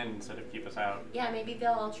us in instead of keep us out. Yeah, maybe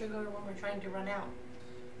they'll all trigger when we're trying to run out.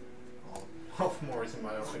 All for more reason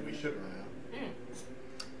why I don't think we should run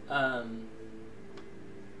out.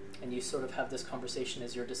 And you sort of have this conversation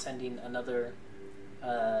as you're descending another. Where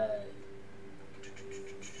are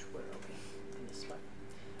we? In this spot.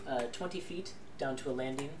 20 feet down to a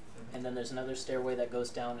landing, and then there's another stairway that goes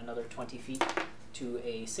down another 20 feet to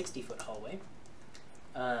a 60-foot hallway.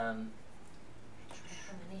 How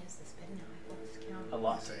many has this been now? I've lost count. A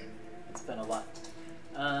lot. Insane. It's been a lot.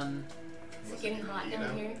 Is it getting hot You down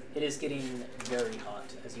know? here? It is getting very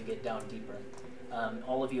hot as you get down deeper.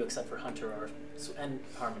 All of you except for Hunter and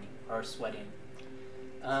Harmony are sweating.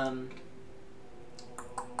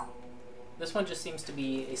 This one just seems to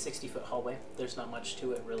be a 60-foot hallway. There's not much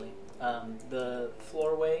to it really. The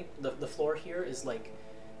floor here is like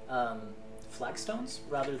flagstones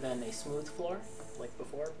rather than a smooth floor like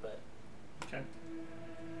before, but Okay.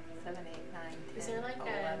 7, 8, 9, 10, Is there like a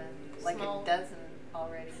 11. Like small- a dozen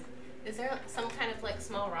already. Is there some kind of like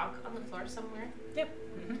small rock on the floor somewhere? yep.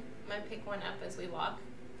 I'm gonna pick one up as we walk.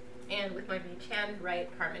 And with my mage hand, right,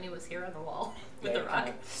 Harmony was here on the wall with the rock.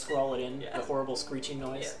 Scrawl it in, Yeah. the horrible screeching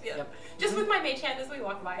noise. Yeah. Yep. Just with my mage hand as we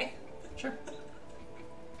walk by. Sure.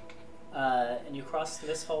 And you cross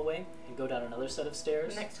this hallway and go down another set of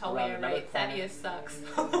stairs. The next hallway around I another write, corner, Thaddeus sucks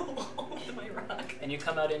on the wall with my rock. and you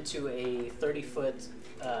come out into a 30-foot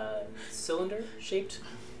cylinder-shaped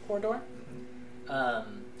corridor.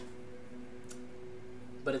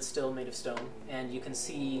 But it's still made of stone, and you can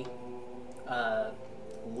see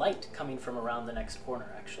light coming from around the next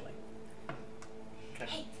corner, actually.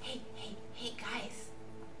 Okay. Hey, guys.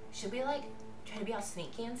 Should we like try to be all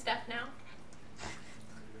sneaky and stuff now?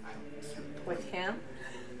 With him?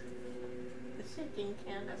 The shaking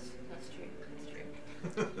canvas. That's true.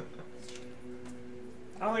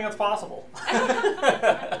 I don't think that's possible.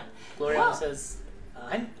 Gloriana Well- says,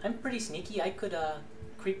 I'm pretty sneaky. I could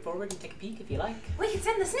creep forward and take a peek if you like. We can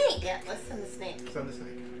send the snake. Yeah, let's send the snake. Send the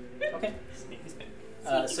snake. Okay. Sneaky snake.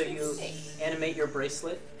 So you animate your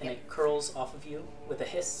bracelet, and it curls off of you with a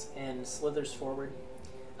hiss and slithers forward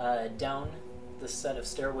down the set of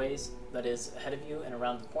stairways that is ahead of you and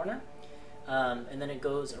around the corner. And then it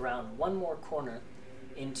goes around one more corner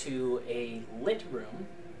into a lit room,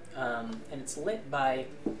 and it's lit by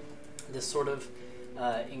this sort of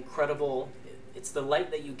incredible... It's the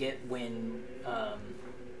light that you get when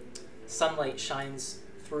sunlight shines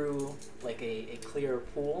through like a clear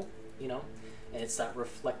pool, you know? And it's that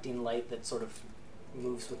reflecting light that sort of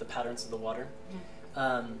moves with the patterns of the water.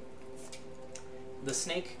 The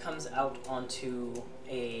snake comes out onto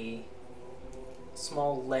a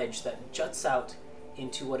small ledge that juts out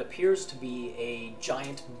into what appears to be a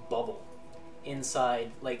giant bubble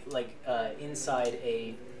inside, inside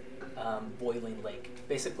a boiling lake.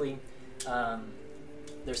 Basically,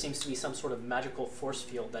 there seems to be some sort of magical force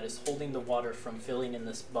field that is holding the water from filling in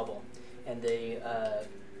this bubble, and the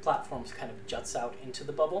platform kind of juts out into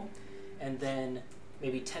the bubble, and then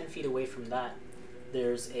maybe 10 feet away from that,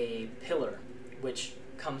 there's a pillar which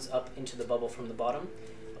comes up into the bubble from the bottom,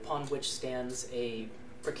 upon which stands a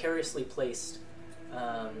precariously placed,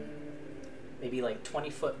 maybe like 20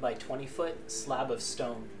 foot by 20 foot slab of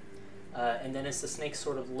stone. And then as the snake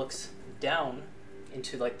sort of looks down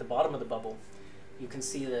into like the bottom of the bubble, you can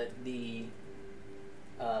see that the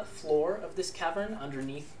floor of this cavern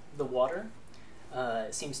underneath the water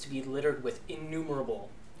seems to be littered with innumerable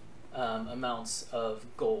amounts of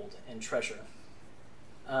gold and treasure.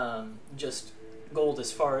 Just gold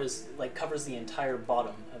as far as, like, covers the entire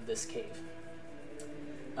bottom of this cave.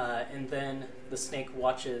 And then the snake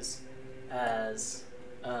watches as...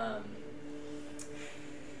 hold on,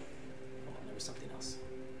 there was something else.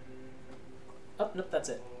 Oh, nope, that's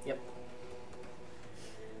it. Yep.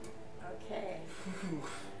 Okay.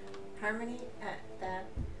 Harmony at that.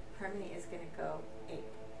 Harmony is gonna go 8.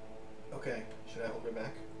 Okay, should I hold her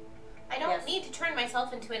back? I don't Yes. need to turn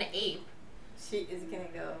myself into an ape. She is gonna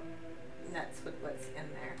go nuts with what's in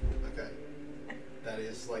there. Okay. That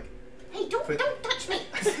is like... Hey, don't touch me!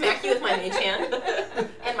 Smack you with my mage hand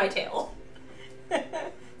and my tail.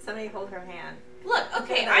 Somebody hold her hand. Look,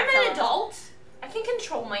 okay, I'm an adult. I can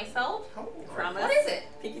control myself. How old are you? Promise? What is it?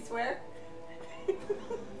 Pinky swear?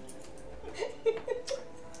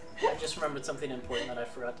 I just remembered something important that I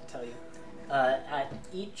forgot to tell you. At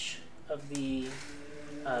each of the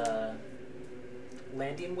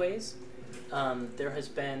landing ways, there has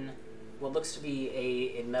been what looks to be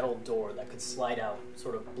a metal door that could slide out,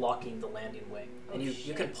 sort of blocking the landing way. And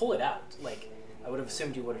you can pull it out, like I would have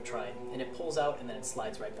assumed you would have tried. And it pulls out and then it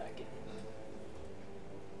slides right back in.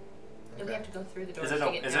 Do we have to go through the door Is to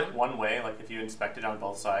get it down? one way, like if you inspect it on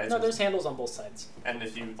both sides? No, there's handles on both sides. And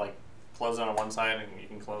if you like close it on one side and you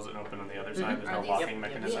can close it and open on the other side, there's Are no these- locking Yep, yep. Do we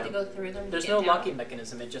mechanism. have to go through them? to There's get no down? locking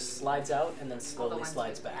mechanism. It just slides out and then All the slowly ones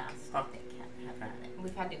slides we back. passed, Huh. they can't have that.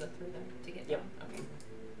 We've had to go through them to get Yep. down. Okay.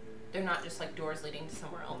 They're not just like doors leading to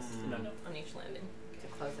somewhere else No. on each landing. To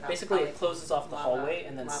close it off. Basically, it probably closes off the lava- hallway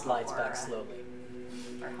and then lava slides or, back slowly.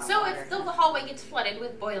 or hot So water. if the hallway gets flooded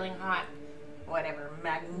with boiling hot whatever,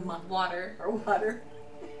 magma water, or water.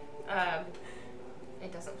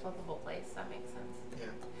 it doesn't flood the whole place. That makes sense. Yeah.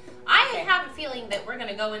 I Okay. have a feeling that we're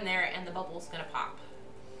gonna go in there and the bubble's gonna pop.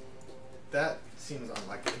 That seems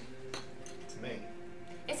unlikely to me.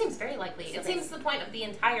 It seems very likely. So It seems the point of the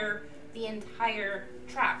entire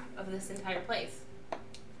trap of this entire place.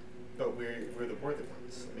 But we're the worthy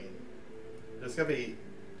ones. I mean, there's gonna be...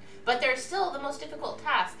 But there's still the most difficult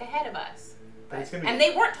task ahead of us. But it's gonna be... And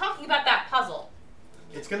they weren't talking about that puzzle.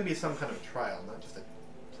 It's gonna be some kind of trial, not just a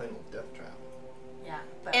plain old death trap. Yeah.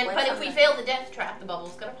 But what's if on we the- fail the death trap, the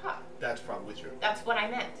bubble's gonna pop. That's probably true. That's what I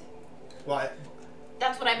meant. Well,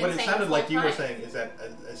 That's what I've been what it saying. sounded the whole like you were time. saying is that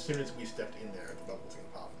as soon as we stepped in there, the bubble's gonna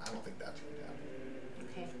pop. I don't think that's going to happen.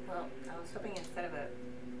 Okay. Well, I was hoping instead of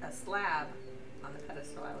a slab on the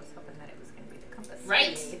pedestal, I was hoping that it was going to be the compass.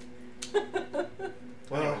 Right.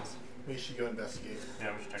 Well, Anyways. we should go investigate.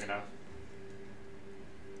 Yeah, we should check it out.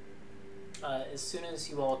 As soon as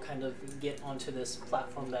you all kind of get onto this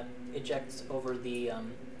platform that ejects over the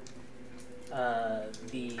I'm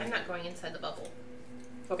not going inside the bubble.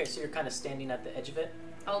 Okay, so you're kind of standing at the edge of it.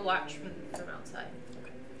 I'll watch from outside.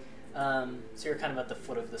 Okay. So you're kind of at the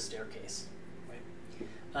foot of the staircase.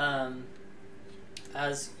 Right.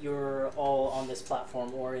 As you're all on this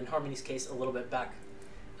platform, or in Harmony's case, a little bit back,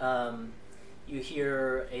 you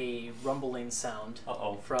hear a rumbling sound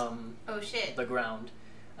from Oh shit. the ground,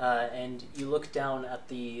 and you look down at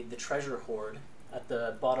the treasure hoard at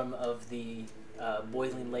the bottom of the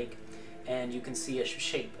boiling lake, and you can see a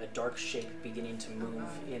shape, a dark shape, beginning to move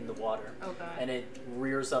in the water. Oh god. And it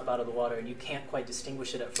rears up out of the water, and you can't quite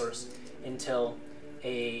distinguish it at first until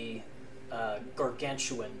a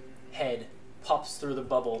gargantuan head pops through the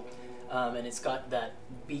bubble, and it's got that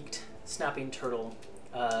beaked snapping turtle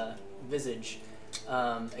visage,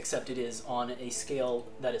 except it is on a scale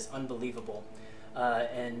that is unbelievable.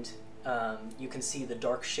 And you can see the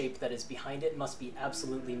dark shape that is behind it must be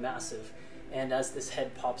absolutely massive. And as this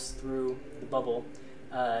head pops through the bubble,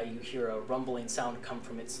 you hear a rumbling sound come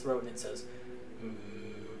from its throat, and it says,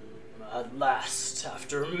 "At last,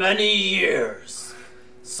 after many years,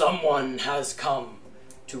 someone has come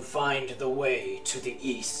to find the way to the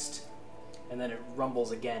east." And then it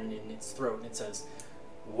rumbles again in its throat, and it says,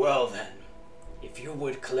 "Well then, if you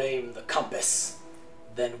would claim the compass,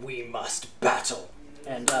 then we must battle."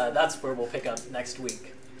 And that's where we'll pick up next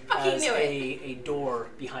week. Fucking As knew it. a door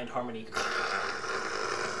behind Harmony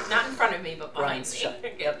Not in front of me, but behind grinds me. shut.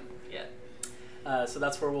 Yep. Yeah. So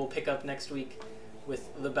that's where we'll pick up next week with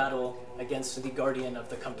the battle against the Guardian of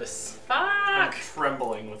the Compass. I'm Fuck!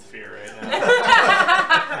 trembling with fear right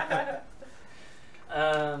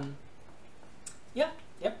now.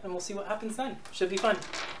 Yep, and we'll see what happens then. Should be fun.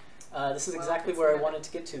 This is exactly where I wanted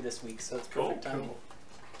to get to this week, so it's perfect timing. Cool.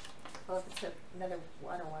 Well, if it's another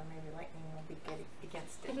water one, maybe lightning will be good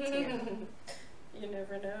against it too. You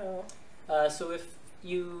never know. So if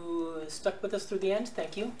you stuck with us through the end,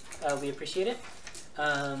 thank you. We appreciate it.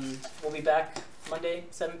 We'll be back Monday,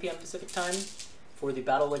 7 p.m. Pacific time for the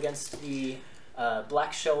battle against the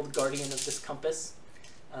black-shelled Guardian of this compass.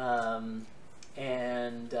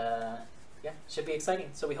 Yeah, should be exciting.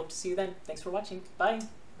 So we hope to see you then. Thanks for watching. Bye.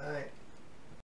 All right.